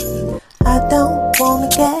here. I don't wanna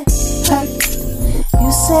get hurt. You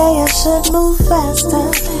say I should move faster.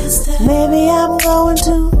 Maybe I'm going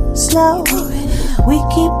too slow. We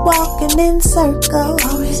keep walking in circles,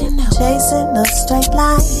 chasing a straight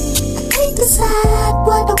line. I can't decide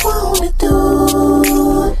what I wanna do.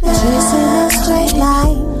 Chasing a straight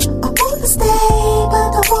line. I wanna stay,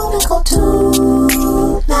 but I wanna go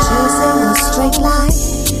too. Chasing a straight line.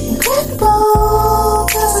 Incredible,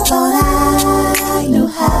 'cause I thought I knew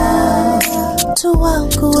how to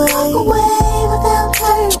walk away without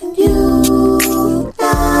hurting you.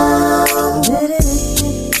 Now, did it.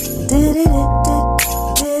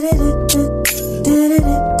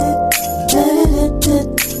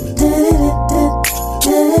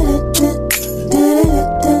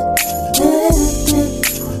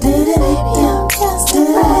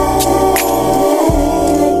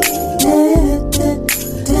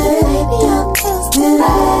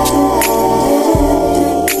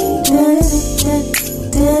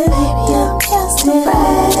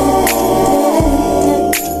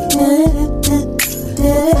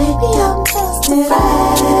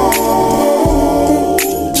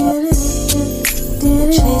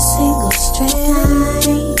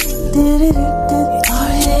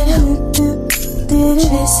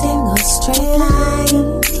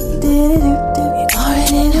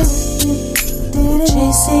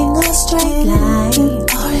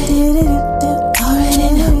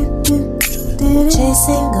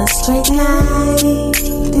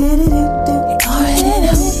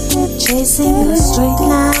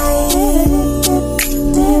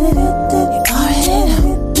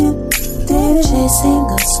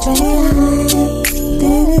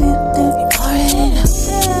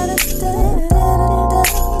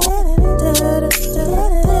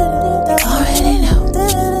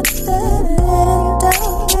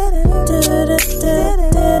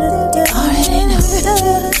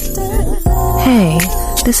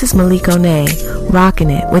 This is Malik Onay, rocking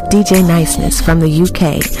it with DJ Niceness from the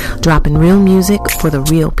UK, dropping real music for the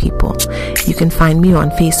real people. You can find me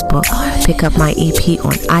on Facebook, pick up my EP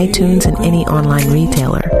on iTunes and any online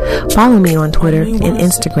retailer. Follow me on Twitter and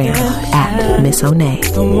Instagram at Miss Onay.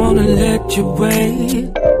 Don't wanna let you wait.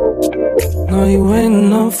 No, you ain't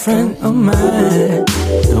no friend of mine.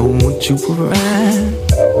 Don't want you for ride.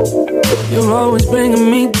 You're always bringing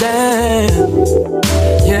me down.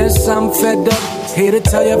 Yes, I'm fed up. Here to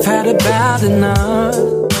tell you I've had about enough.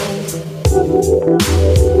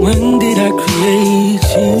 When did I create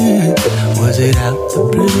you? Was it out the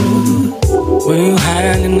blue? Were you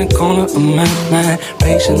hiding in the corner of my mind,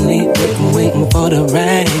 patiently waiting for the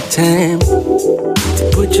right time to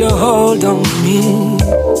put your hold on me?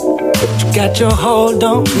 But you got your hold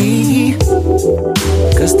on me.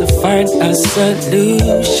 'Cause to find a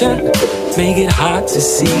solution, make it hard to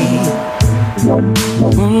see. No,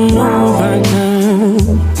 right now,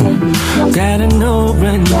 gotta know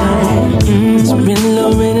right now. It's been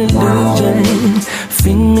low in illusion,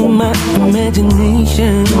 feeding my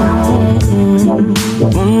imagination.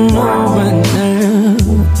 No, right now,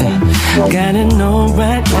 gotta know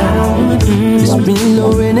right now. It's been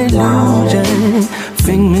low in illusion,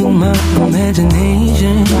 feeding my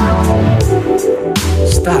imagination.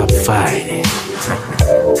 Stop fighting.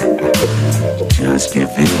 Just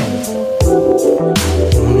give in.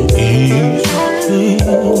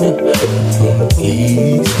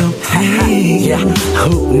 Yeah,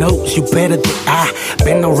 who knows you better than I?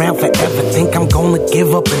 Been around forever, think I'm gonna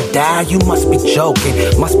give up and die? You must be joking,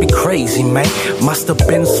 must be crazy, man. Must have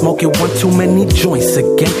been smoking one too many joints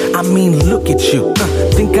again. I mean, look at you,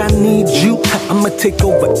 think I need you? I'ma take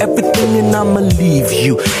over everything and I'ma leave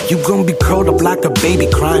you. You gonna be curled up like a baby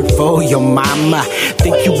crying for your mama.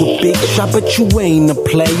 Think you a big shot, but you ain't a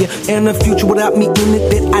player. And a future without me in it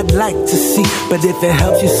that I'd like to see. But if it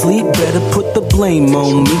helps you sleep, better put the blame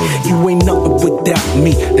on me. You ain't nothing without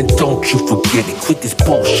me, and don't you forget it. Quit this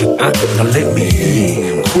bullshit, now let me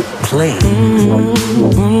in. Quit playing.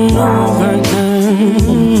 Right now,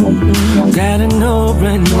 gotta know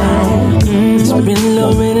right now. It's been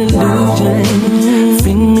low in illusion,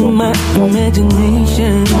 feeding my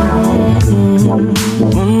imagination.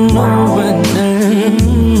 Right now,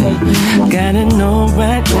 gotta know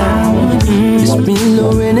right now. It's been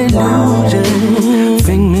low in illusion,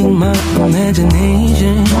 feeding my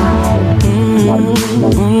imagination.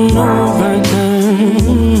 Right now,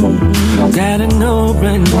 gotta know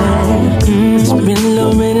right now. It's been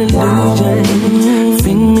low in illusion,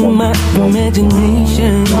 feeding my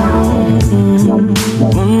imagination.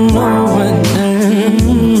 Right now,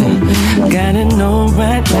 gotta know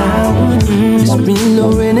right now. It's real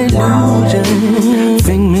or an illusion,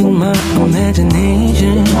 figment my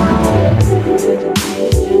imagination.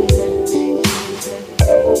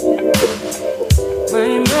 My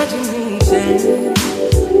imagination.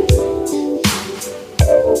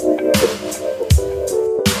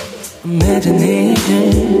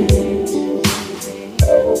 Imagination.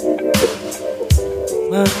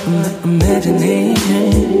 My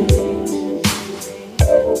imagination.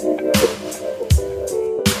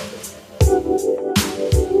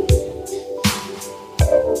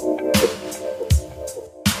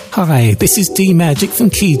 Hi, this is D Magic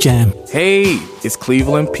from Key Jam. Hey, it's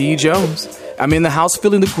Cleveland P. Jones. I'm in the house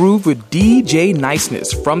feeling the groove with DJ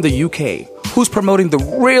Niceness from the UK, who's promoting the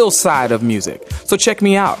real side of music. So check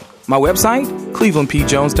me out. My website,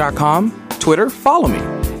 clevelandpjones.com. Twitter, follow me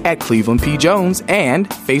at Cleveland P. Jones, and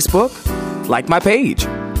Facebook, like my page,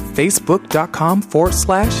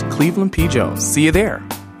 facebook.com/Cleveland P. Jones. See you there.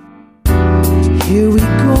 Here we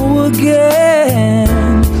go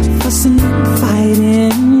again, fussing and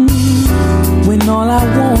fighting, when all I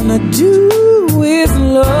wanna do is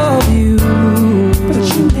love you. But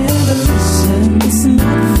you never listen, it's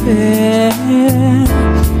not fair,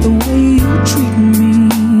 the way you treat me.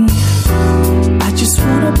 I just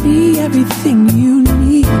wanna be everything you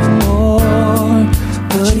need more,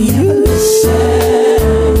 but you never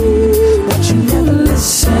listen, but you never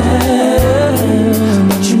listen,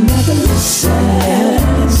 but you never listen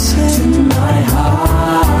to my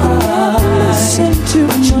heart, listen to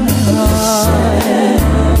my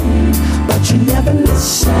heart, but you never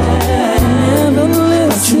listen, never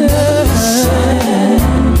listen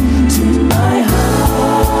to my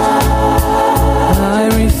heart. I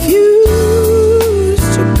refuse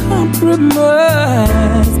to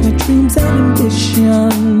compromise my dreams and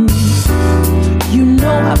ambitions. You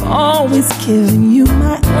know I've always given you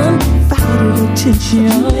my undivided attention.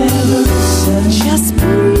 Never listen. Just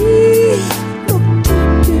breathe, look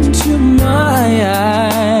deep into my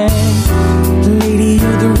eyes. Lady,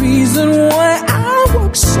 you're the reason why I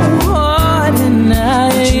work so hard and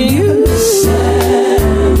night. But you never listen.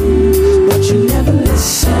 But you never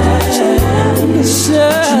listen. But you never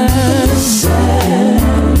listen.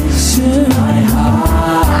 To my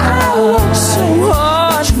heart. I work so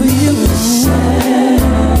hard for you.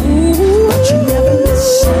 But you never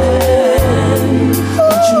listen.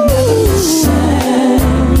 But you never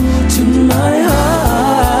listen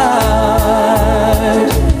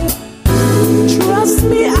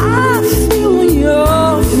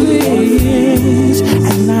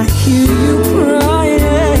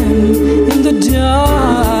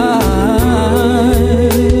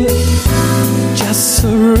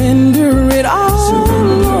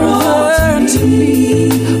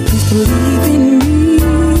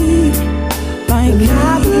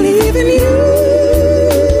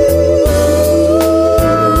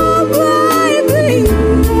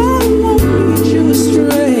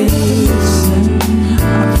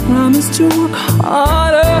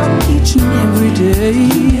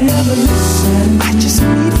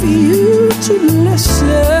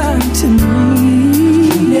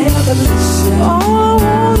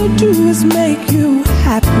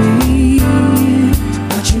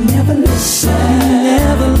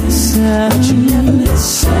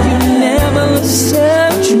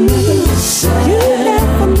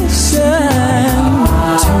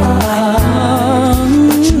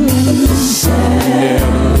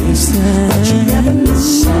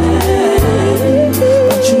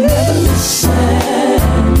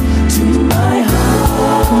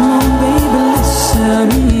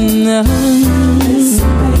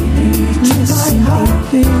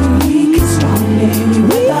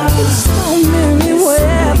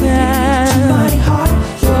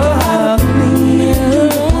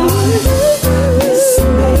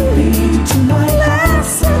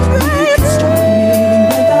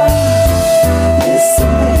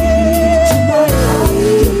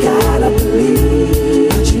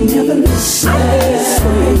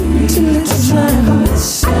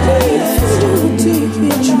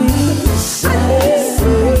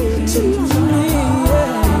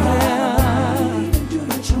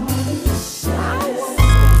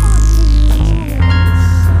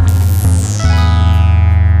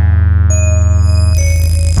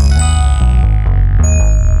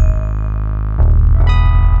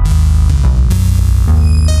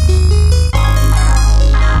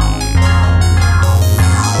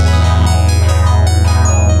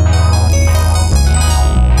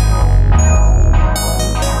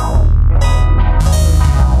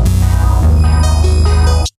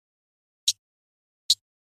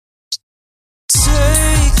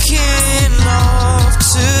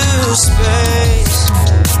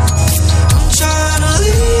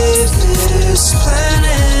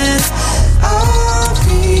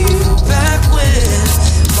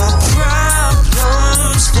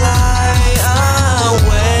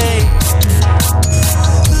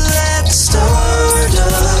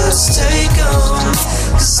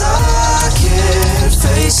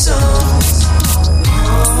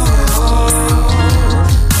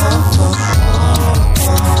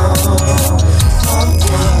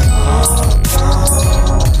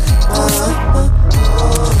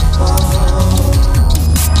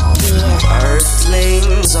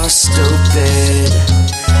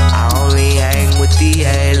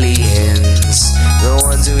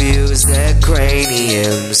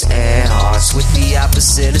starts with the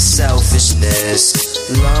opposite of selfishness.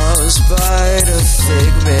 Lost by the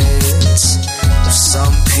figments of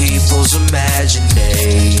some people's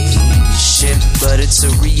imagination, but it's a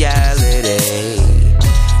reality.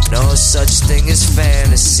 No such thing as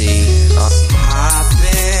fantasy. Hop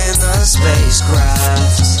in a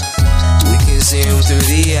spacecraft, we can zoom through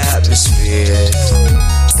the atmosphere.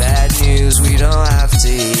 Bad news we don't have to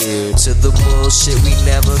hear. To the bullshit we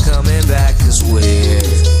never coming back, cause we're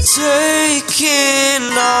taking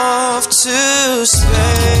off to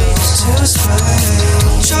space.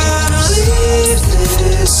 Trying to leave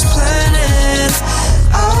this planet.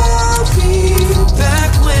 I'll be back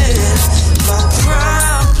when my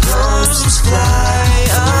problems fly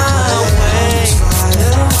away.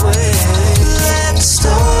 Let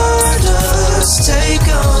stardust take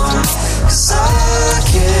on, cause I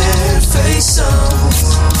can't face them.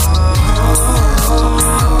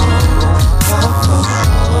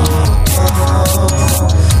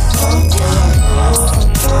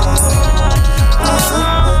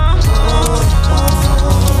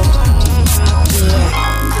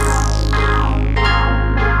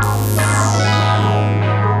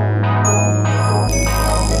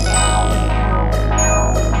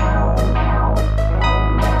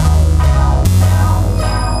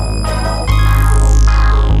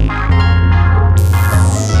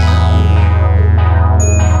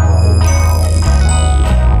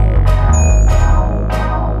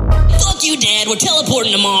 We're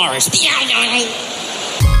teleporting to Mars.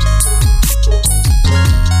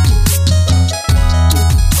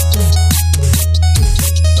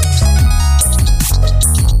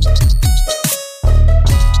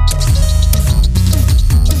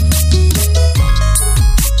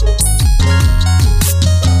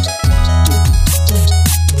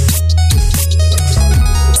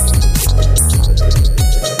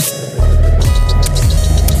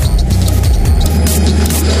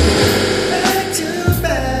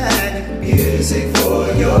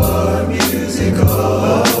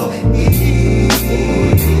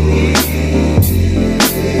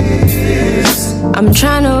 I'm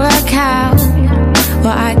trying to work out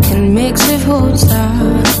what I can mix with water.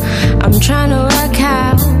 I'm trying to work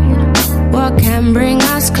out what can bring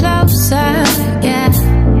us closer, yeah.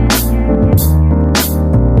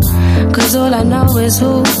 Cause all I know is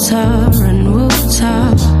water and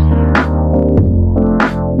water.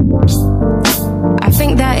 I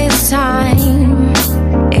think that it's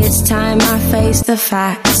time I face the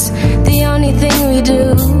facts. The only thing we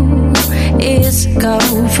do is go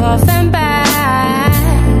forth and back.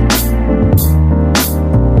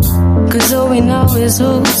 Cause all we know is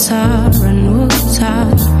water and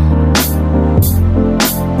water.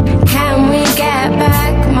 Can we get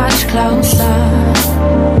back much closer?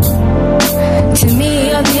 To me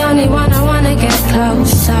you're the only one I wanna get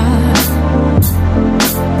closer.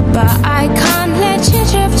 But I can't let you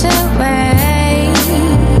drift away.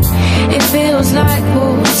 It feels like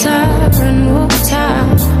water and water.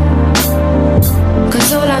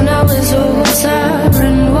 Cause all I know is water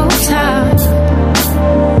and water.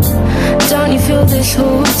 Don't you feel this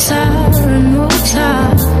water and water?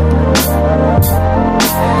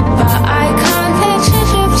 But I can't let you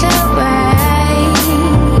drift away.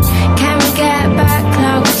 Can we get back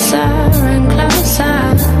closer and closer?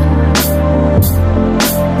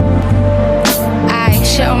 I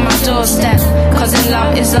shit on my doorstep, cause in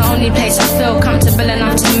love is the only place I feel comfortable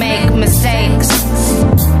enough to make mistakes.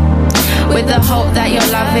 With the hope that your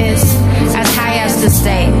love is as high as the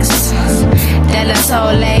stakes. De La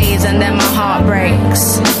Soleil's and then my heart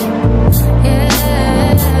breaks.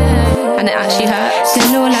 Yeah. And it actually hurts.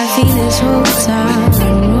 Then all I feel is water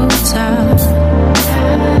and water.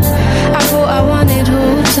 I thought I wanted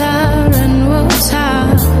water and water.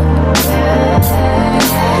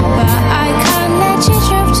 But I can't let you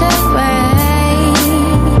drift away.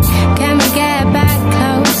 Can we get back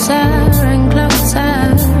closer and closer?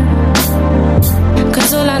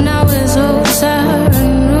 Cause all I know is water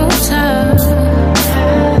and water.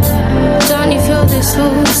 Don't you feel this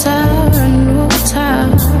water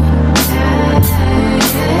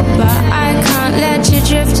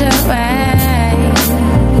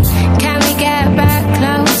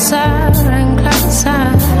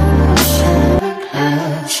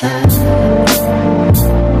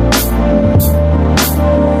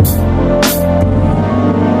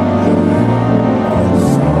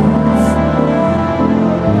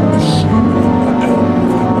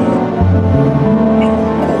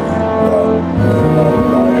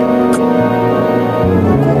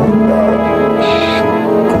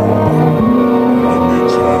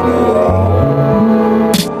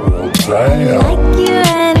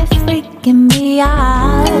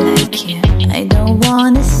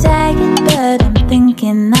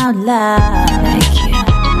out loud. Thank you.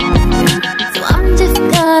 So I'm just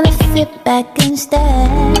gonna sit back and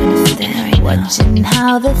stare, watching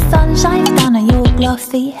how the sun shines down on your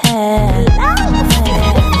glossy hair.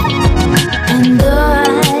 And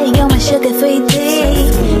you're my sugar sweet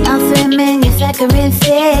tea. I'll swim in your saccharine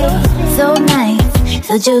sea. So nice,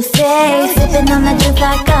 so juicy, sipping on the juice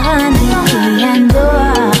like a honeybee. And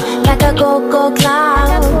like a cocoa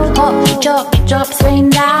cloud, hot drops rain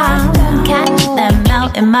down. Catch them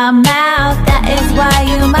out in my mouth. That is why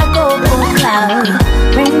you my cocoa cloud.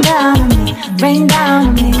 Rain down on me, rain down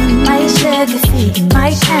on me. My sugar sweet,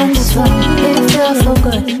 my candy sweet. It feels so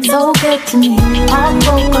good to me. Hot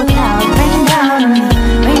cocoa cloud, rain down on me,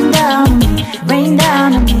 rain down on me, rain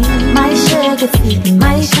down on me. My sugar sweet,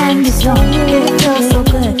 my candy sweet. It feels so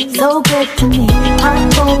good to me. Hot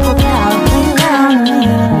cocoa cloud, rain down on me.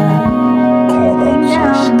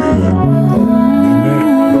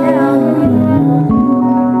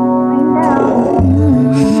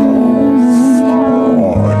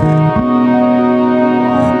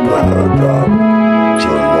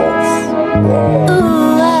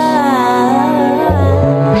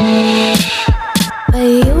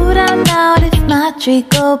 Treat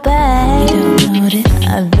go bad. You don't notice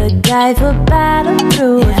other guys will battle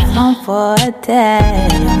through it home for a day.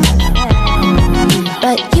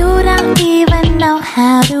 But you don't even know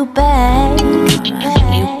how to bake.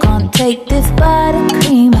 You can't take this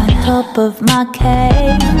buttercream on top of my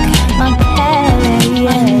cake. My cake,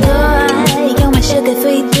 yeah. You're my sugar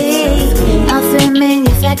sweet tea. I'll swim in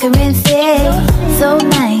your saccharine sea. So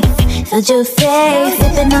nice, so juicy,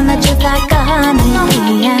 sipping on the juice like a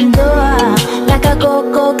honeybee. And like a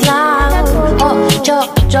cocoa cloud, hot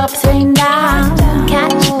drops rain down.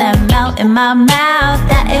 Catch them out in my mouth.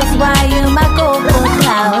 That is why you my cocoa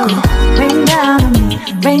cloud. Rain down on me,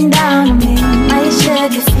 rain down on me. My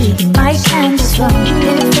sugar sweet, my candy sweet.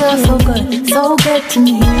 It feels so good to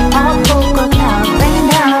me. Hot cocoa cloud, rain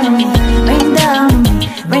down on me, rain down on me,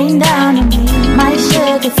 rain down on me. My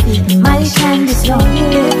sugar sweet, my candy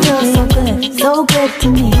sweet. It feels so good to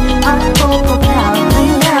me. Hot cocoa cloud,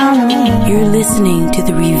 rain down on me. You're listening to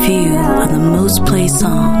the review of the most played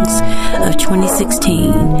songs of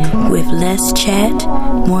 2016 with less chat,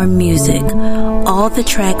 more music. All the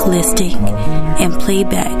track listing and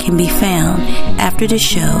playback can be found after the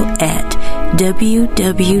show at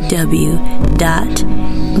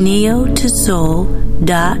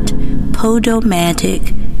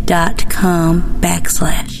www.neotosoul.podomatic.com/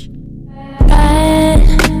 Bad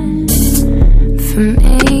for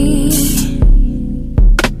me.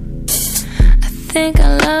 I think I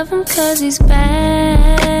love him 'cause he's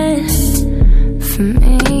bad for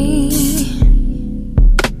me.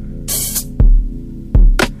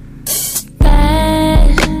 Bad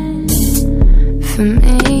for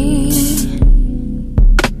me.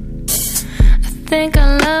 I think I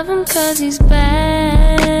love him 'cause he's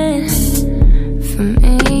bad for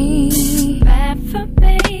me. Bad for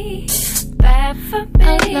me. Bad for me. I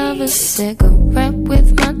love a cigarette with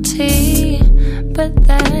my tea, but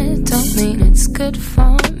that don't mean it's good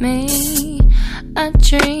for me. I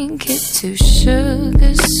drink it too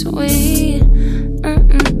sugar sweet. I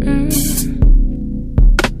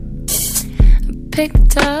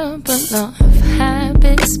picked up a lot of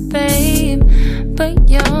habits, babe, but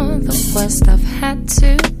you're the worst I've had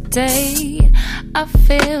today. I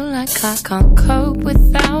feel like I can't cope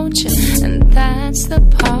without you, and that's the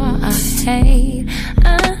part I hate.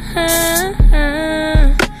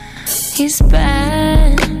 He's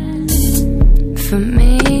bad for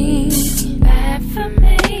me. Bad for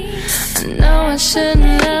me. I know I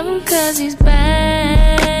shouldn't love him 'cause he's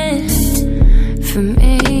bad for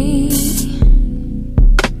me.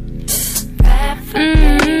 Bad for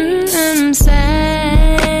me. I'm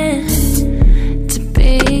sad to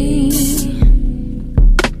be.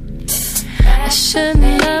 I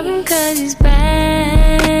shouldn't love him 'cause he's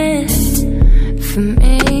bad for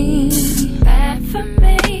me. Bad for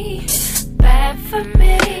me. Bad for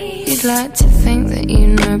me. You'd like to think that you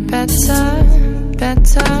know better,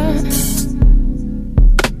 better.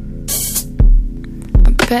 I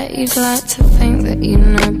bet you'd like to think that you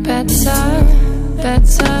know better,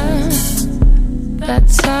 better,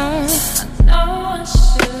 better. I know I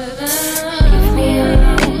shouldn't. Leave me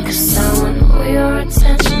alone 'cause I want all your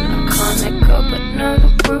attention. I can't let go but know the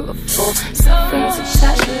root of all suffering's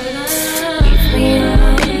attachment. Leave me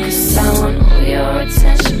alone 'cause I want all your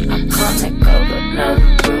attention. I can't let go but know the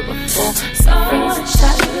root of all suffering's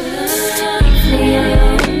attachment. Leave me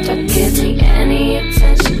alone, don't give me any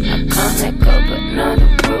attention. I can't let go but know the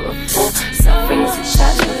root of all suffering's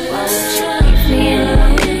attachment. Leave me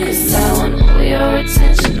alone 'cause I want all your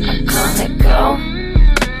attention. I can't let go.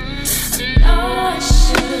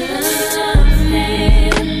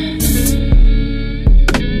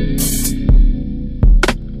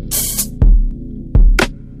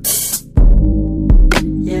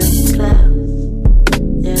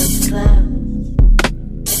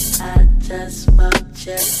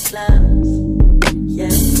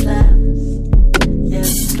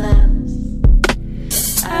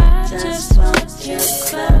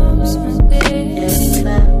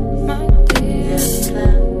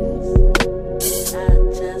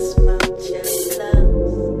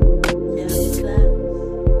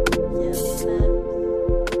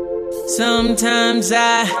 Cause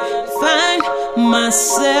I find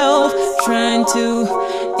myself trying to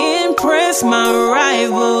impress my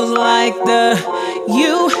rivals like the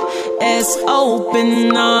US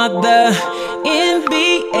Open or the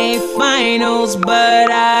NBA Finals, but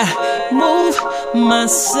I move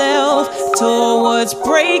myself towards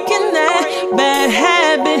breaking that bad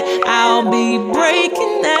habit. I'll be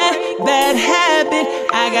breaking that bad habit.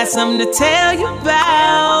 I got something to tell you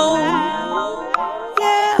about.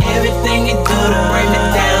 Everything you do to bring me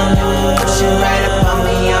down, push it right up on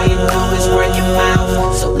me. All you do is run your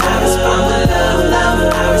mouth. So I respond with love,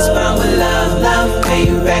 love. I respond with love, love. Pay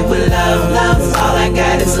you back with love, love. All I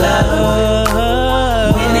got is love.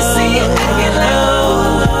 When they see you acting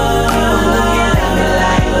low, people looking at me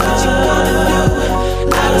like, what you gonna do?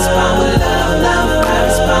 I respond with love, love. I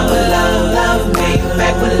respond with love, love. Pay you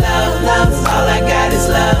back with love, love. All I got is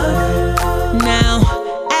love. Now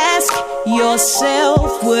ask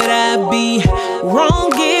yourself, would I be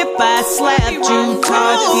wrong if I slapped you,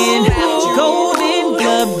 talking golden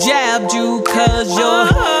glove, jabbed you, cause you're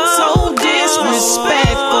so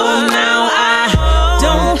disrespectful? Now I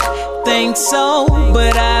don't think so,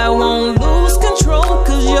 but I won't lose control,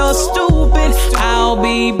 cause you're stupid. I'll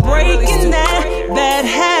be breaking that bad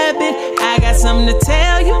habit. I got something to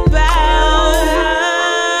tell you about.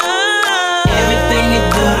 Everything you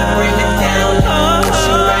do to bring me down, push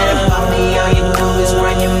it right up on me. All you do is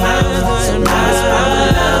run your mouth. So I respond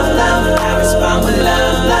with love, love. I respond with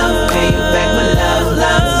love, love. Pay you back with love,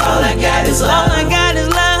 love. All I got is love. All I got is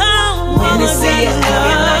love. When they see you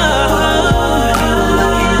acting like a fool, people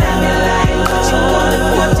looking at me like, what you gonna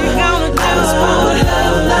do? What you gonna do? I respond with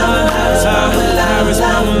love, love. I respond with love,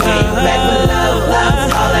 love. Pay you back with love, love.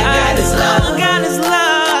 All I got is love. All I got is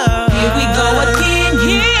love. Here we go again,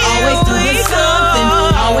 yeah. Always doing something,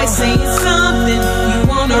 always saying something. You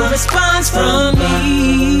want a response from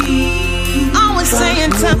me, always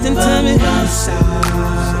saying something to me.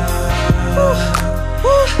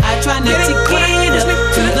 I try not to get up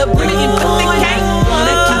to the brilliant, but they can't.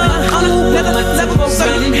 Wanna keep it on another level,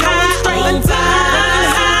 running high on fire.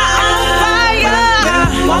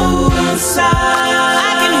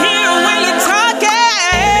 I can hear when you're talking.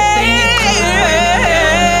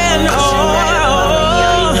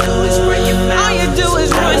 All you do is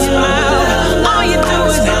run your mouth. All you do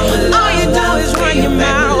is run your mouth. All you do is run your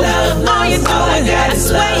mouth. All you do is, I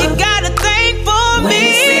swear you got a thing for me.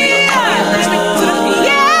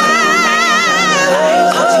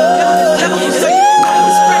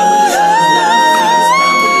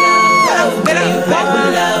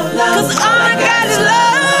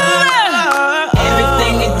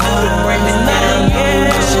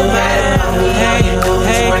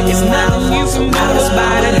 It's nothing you can do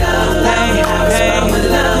about it. Hey, I respond with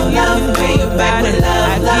love, love. Pay you back with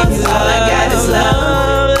love, love. All I got is love.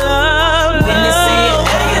 When they say you're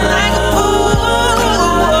acting like a fool,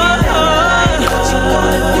 what you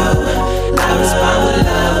gonna do? I respond with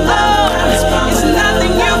love, love. It's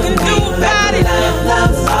nothing you can do about it.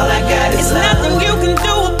 Love, all I got is love. It's nothing you can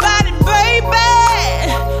do about it, baby.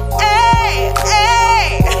 Hey, hey.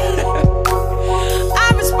 I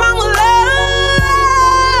respond with love.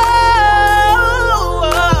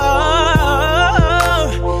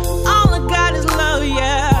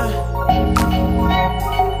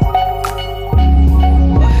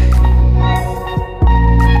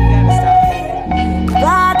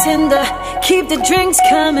 Keep the drinks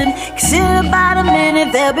coming, cause in about a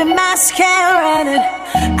minute there'll be mascara running.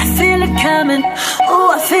 I feel it coming,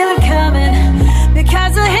 oh I feel it coming.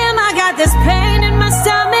 Because of him I got this pain in my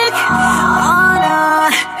stomach. Oh no,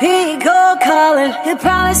 he ain't cold calling. He'll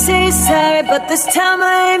probably say he's sorry, but this time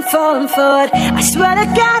I ain't falling for it. I swear to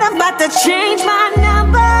God I'm about to change my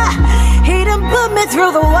number. He done put me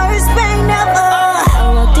through the worst pain ever.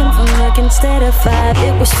 Instead of 5,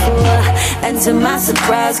 it was 4. And to my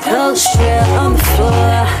surprise, clothes straight on the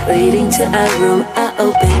floor. Leading to our room, I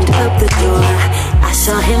opened up the door. I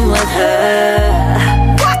saw him with her.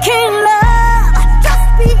 Why can't love just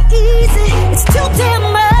be easy? It's too damn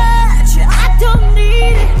much, I don't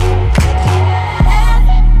need it.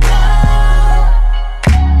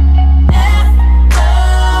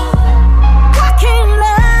 Why can't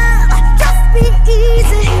love just be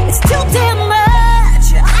easy? It's too damn much.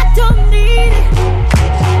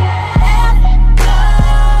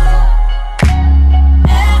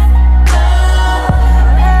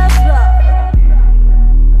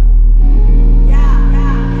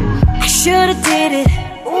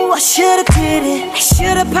 Should've did it. I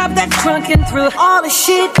should've popped that trunk and threw all the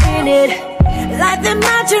shit in it. Light the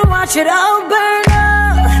match and watch it all burn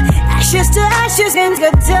up. Ashes to ashes and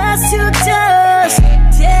dust to dust.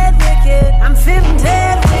 Dead wicked, I'm feeling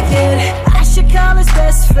dead wicked. I should call his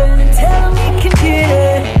best friend and tell him he can get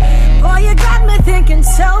it. Boy, you got me thinking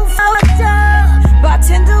so fucked up.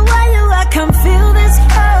 Bartender, where you at? Come feel this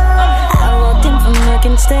love. I walked in from work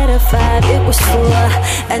instead of 5, it was 4.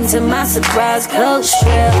 And to my surprise, cold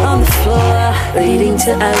strap on the floor. Leading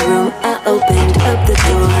to our room, I opened up the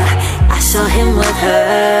door. I saw him with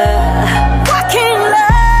her. Why can't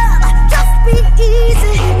love just be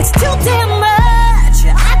easy? It's too damn much,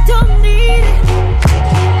 I don't need it.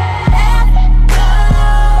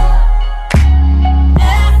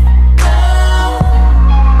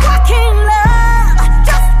 Why can't love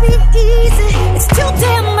just be easy? It's too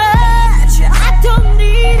damn much, I don't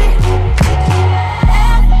need it.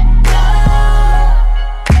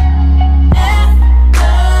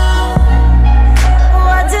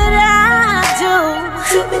 What did I do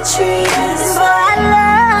to betray you? For I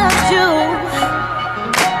loved you.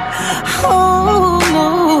 Oh no,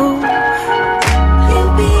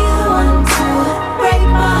 you'll be the one to break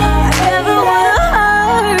my heart. I never wanna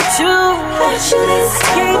hurt you. Hurt you this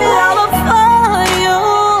time. Gave it all up for you.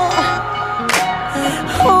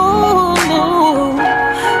 Oh no,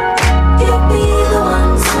 you'll be the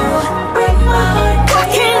one to break my heart. Why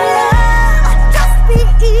can't love just be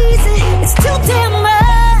easy? It's too damn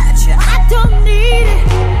much, I don't need it.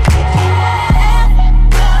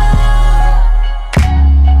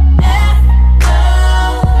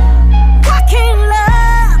 Why can't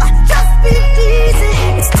love just be easy?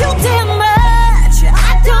 It's too damn much,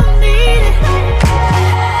 I don't need it.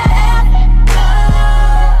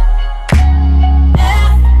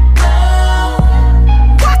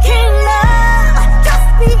 Why can't love just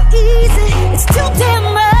be easy? It's too damn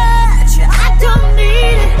much, I don't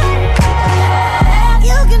need it.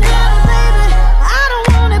 You can have it, baby, I don't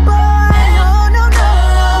want it, boy. No, no, no.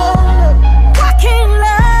 Why can't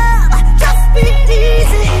love just be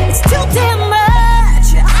easy? It's too damn much,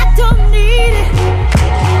 I don't need it.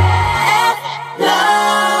 F-love,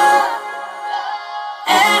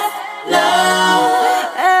 F-love,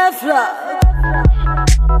 F-love.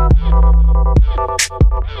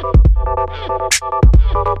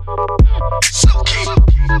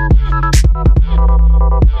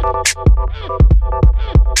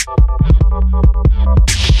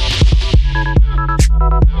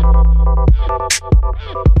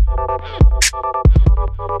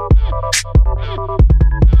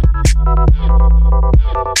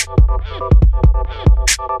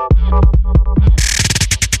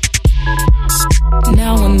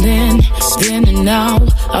 Now and then and now,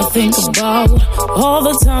 I think about all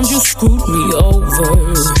the times you screwed me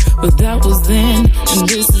over. But that was then, and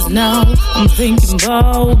this is now. I'm thinking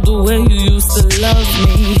about the way you used to love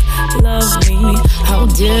me. How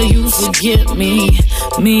dare you forget me.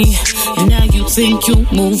 And now you think you'll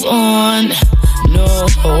move on. No,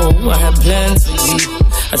 I had plans for you.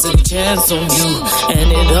 I took a chance on you,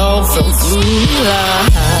 and it all fell through.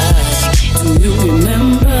 Do you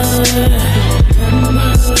remember?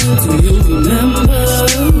 Do you remember?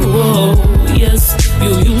 Whoa, yes,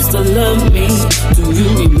 you used to love me. Do you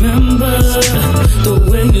remember the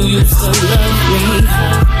way you used to love me?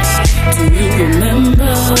 Do you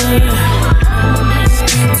remember?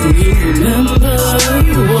 Do you remember?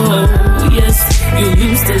 Whoa, yes, you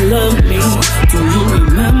used to love me. Do you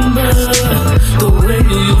remember the way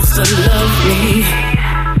you used to love me?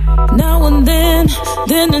 Now and then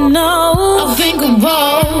and now, I think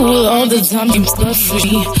about all the time you stuffed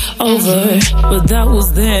me over. But that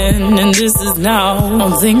was then, and this is now.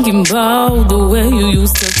 I'm thinking about the way you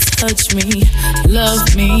used to touch me,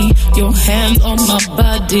 love me, your hands on my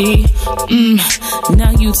body.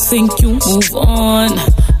 Now you think you move on.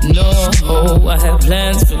 No, I had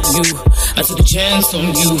plans for you. I took a chance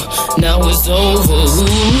on you. Now it's over.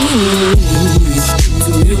 Ooh.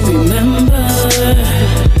 Do you remember?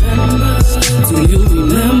 Do you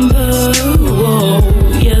remember? Whoa,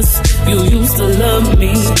 yes, you used to love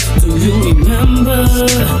me. Do you remember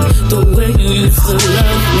the way you used to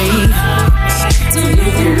love me? Do you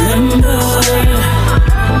remember?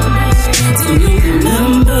 Do you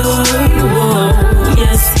remember? Whoa,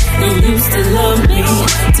 yes, you used to love me.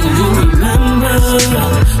 Do you remember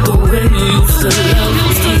the way you used to love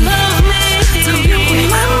me? Do you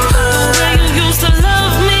remember the way you used to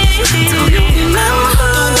love me? Do you remember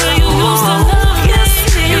the way you used to love me? Yes,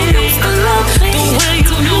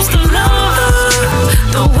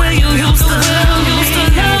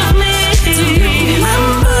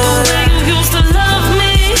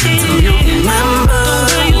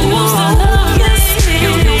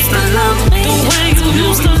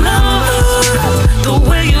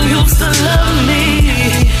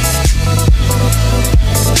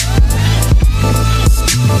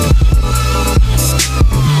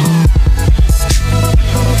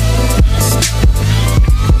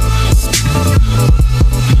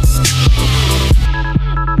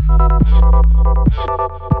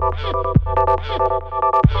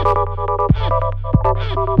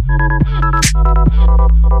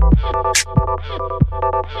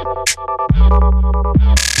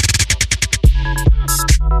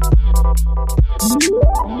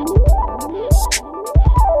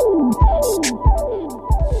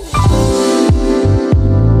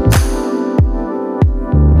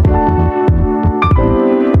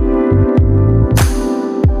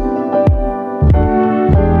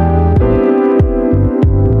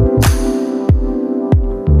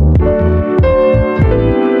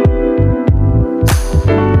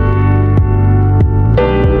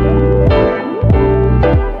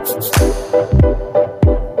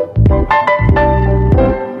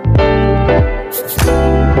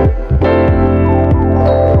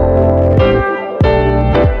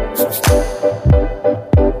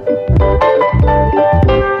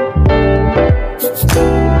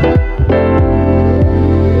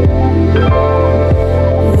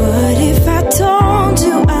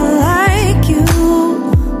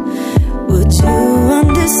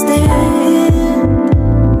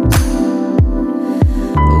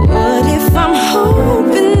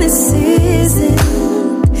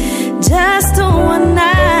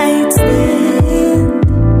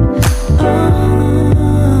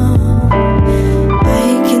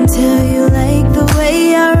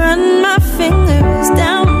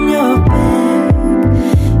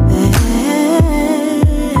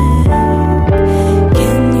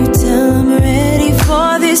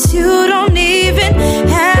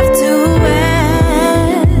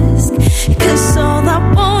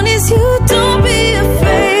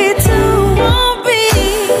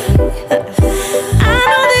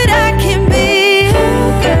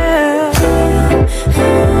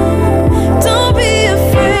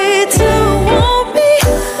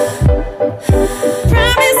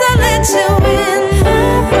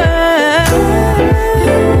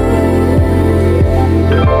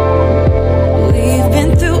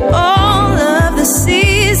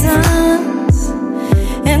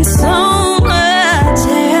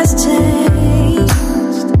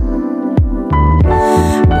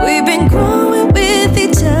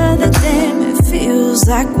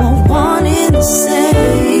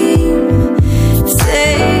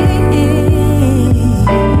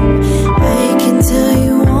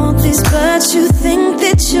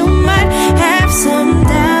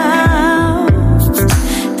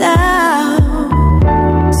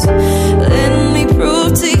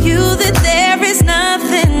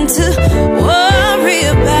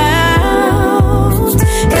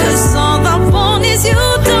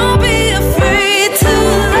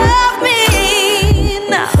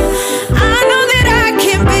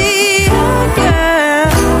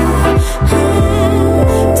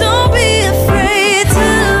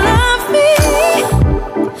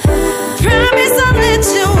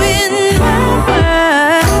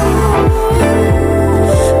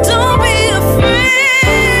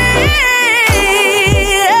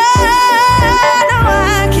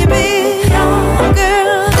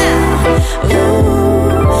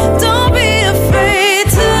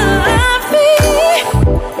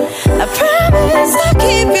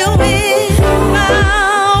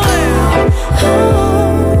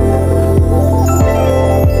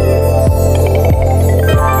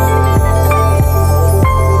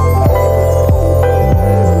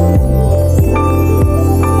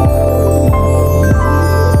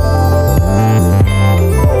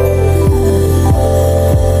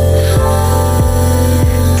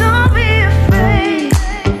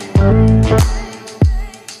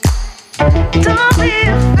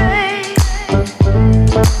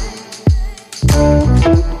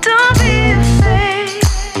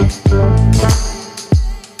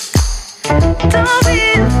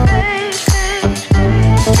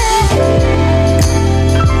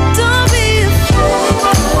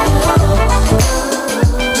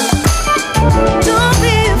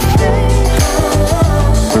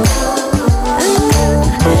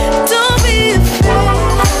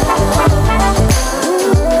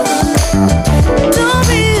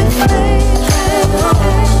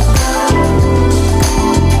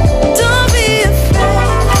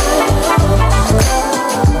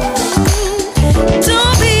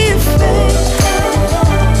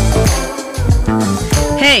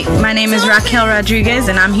 Raquel Rodriguez,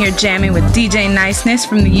 and I'm here jamming with DJ Niceness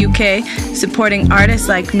from the UK, supporting artists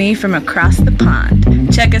like me from across the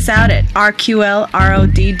pond. Check us out at rqlrod.com.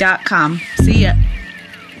 See ya.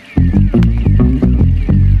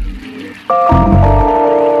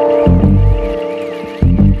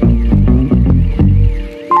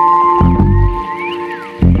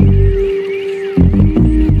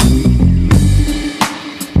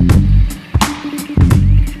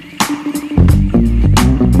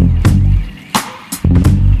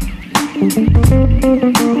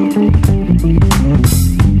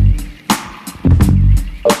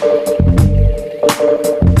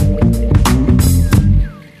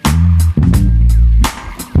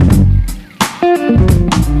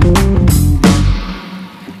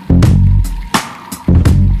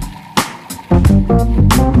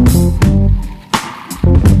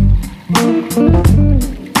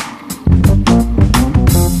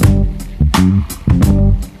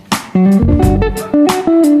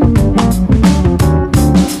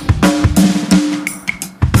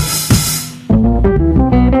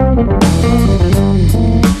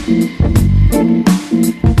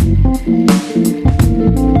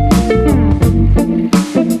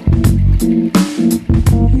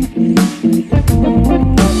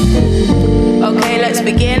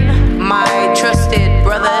 let's begin, my trusted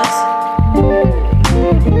brothers.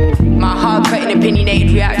 My hard-cutting,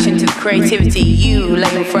 opinionated reaction to the creativity you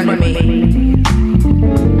lay in front of me.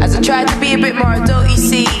 As I try to be a bit more adult, you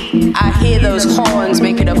see, I hear those horns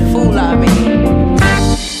making a fool out of me.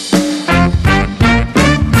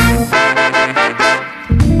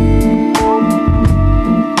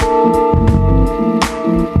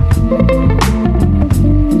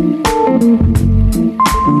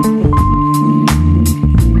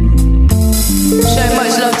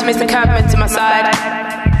 Mr. Cabman to my side,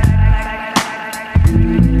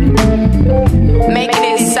 making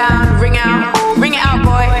his sound ring it out,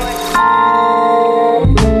 boy.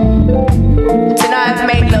 Tonight I've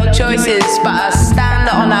made little choices, but I stand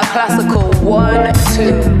on our classical 1,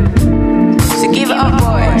 2. So give it up,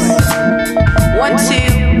 boys. 1,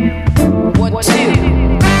 2, 1, 2.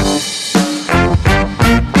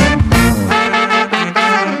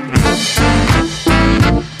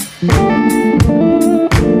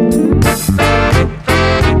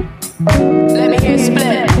 Let me hear a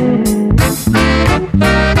split.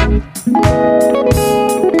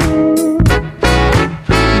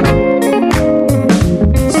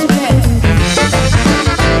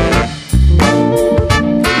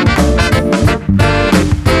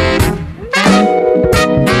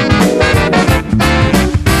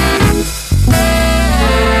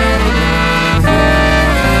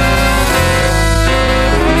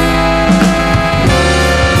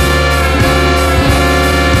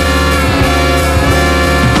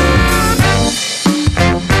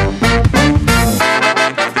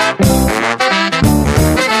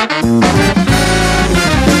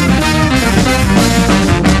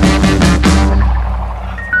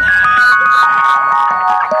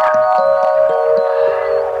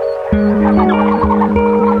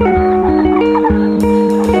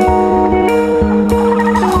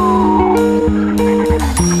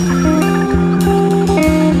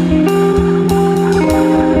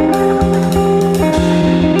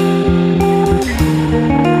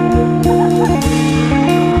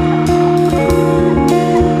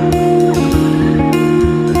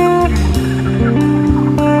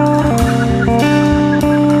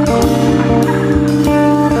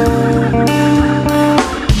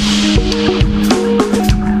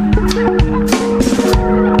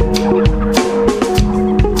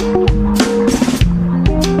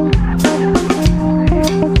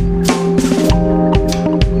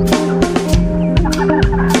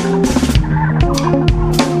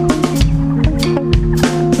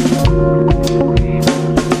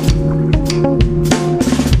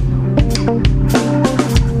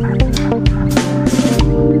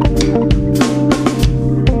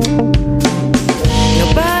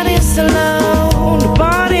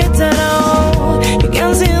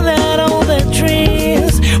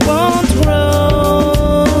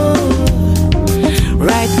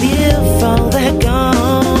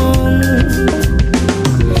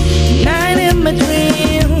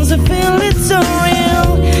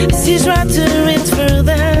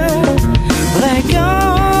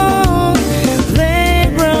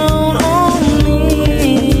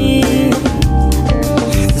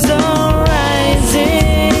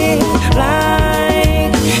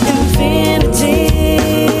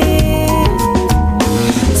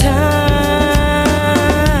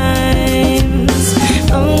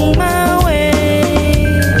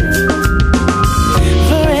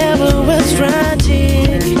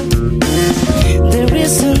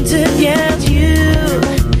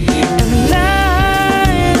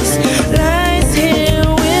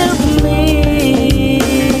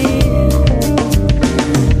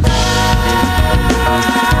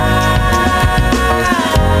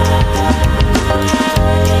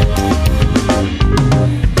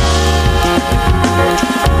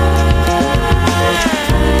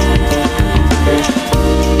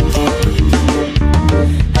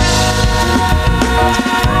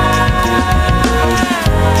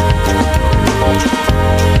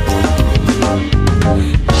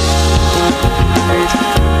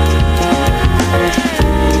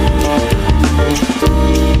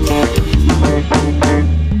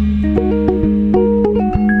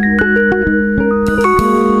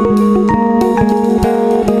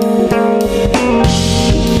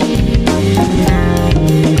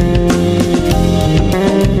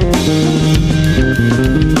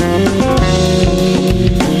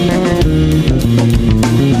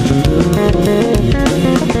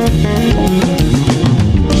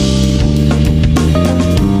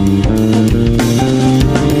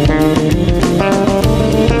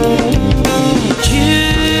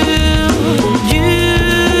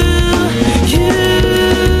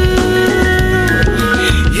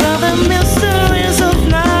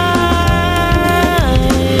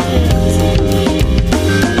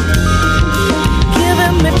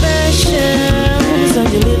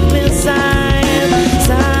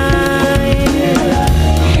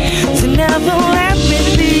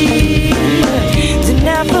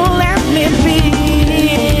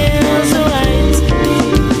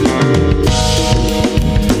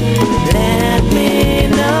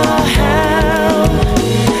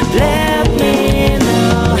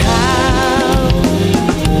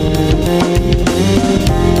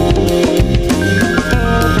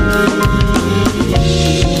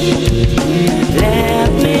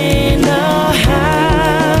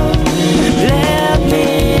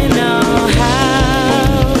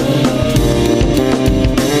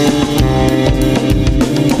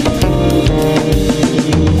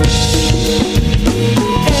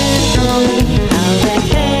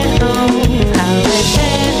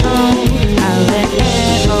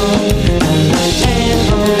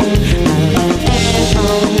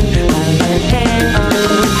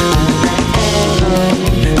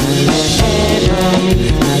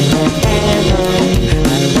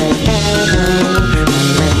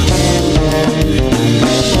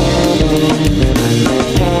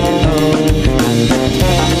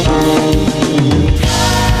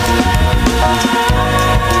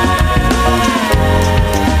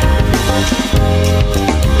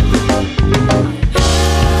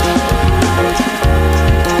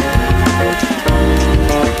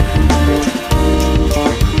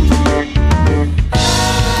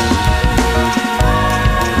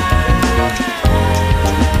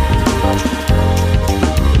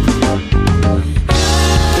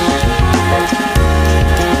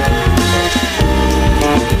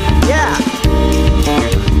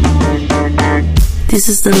 This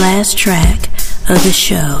is the last track of the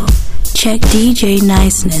show. Check DJ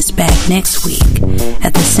Niceness back next week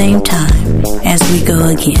at the same time as we go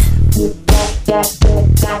again.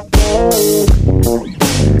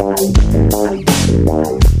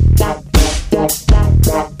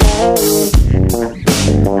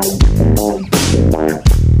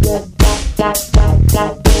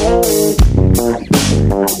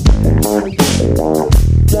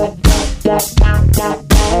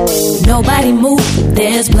 Nobody move,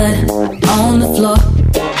 there's blood on the floor,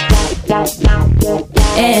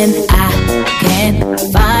 and I can't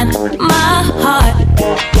find my heart.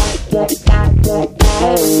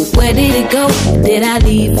 Where did it go? Did I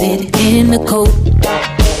leave it in the coat?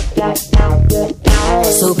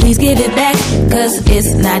 So please give it back, 'cause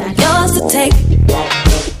it's not yours to take.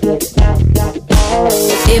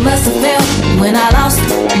 It must have felt when I lost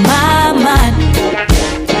my mind,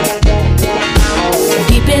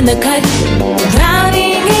 deep in the cut,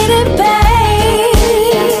 drowning in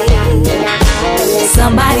pain.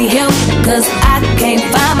 Somebody help, 'cause I can't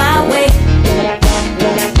find my way.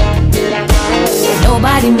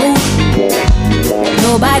 Nobody move,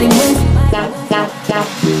 nobody move.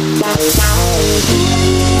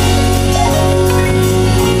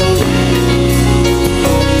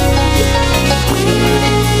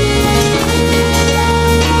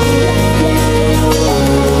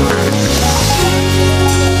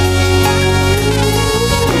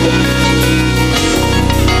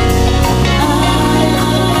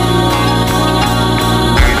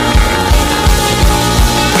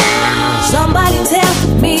 Somebody tell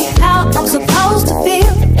me how I'm supposed to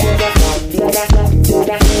feel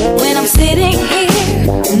when I'm sitting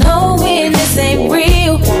here knowing this ain't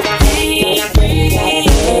real.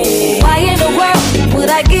 Why in the world would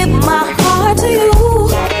I give my heart to you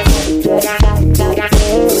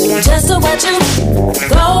just to watch you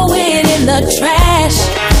throw it in the trash?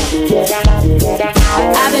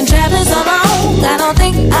 I've been traveling so long, I don't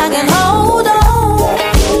think I can hold on.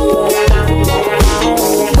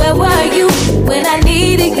 Where were you when I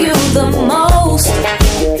needed you the most?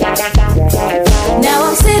 Now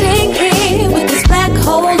I'm sitting here with this black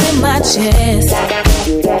hole in my chest,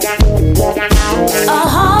 a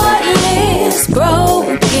heartless,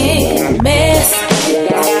 broken mess.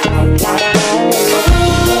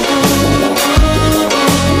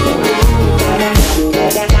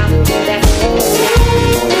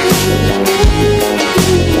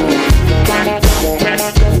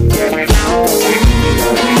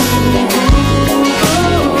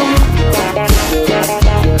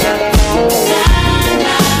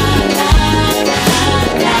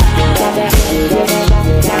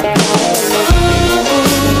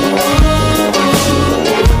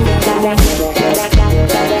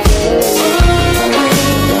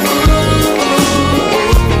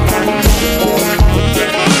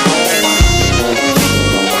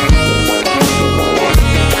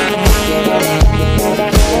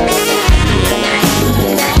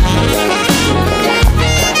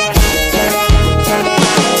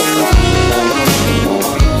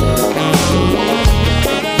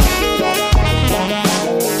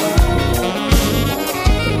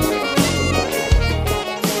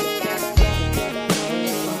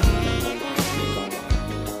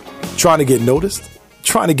 Trying to get noticed?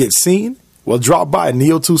 Trying to get seen? Well, drop by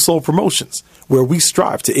Neo2 Soul Promotions, where we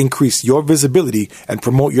strive to increase your visibility and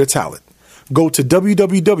promote your talent. Go to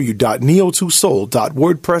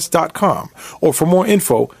www.neo2soul.wordpress.com, or for more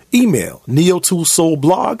info, email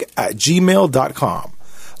neo2soulblog@gmail.com.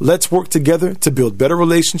 Let's work together to build better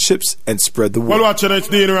relationships and spread the word. Well, watching it's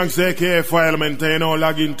the ranks AKA for element, you know,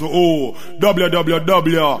 log into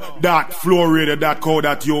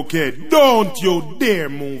www.flowradio.co.uk. Don't you dare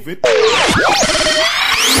move it.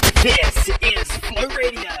 This is Flow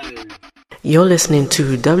Radio. You're listening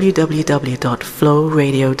to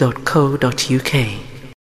www.flowradio.co.uk.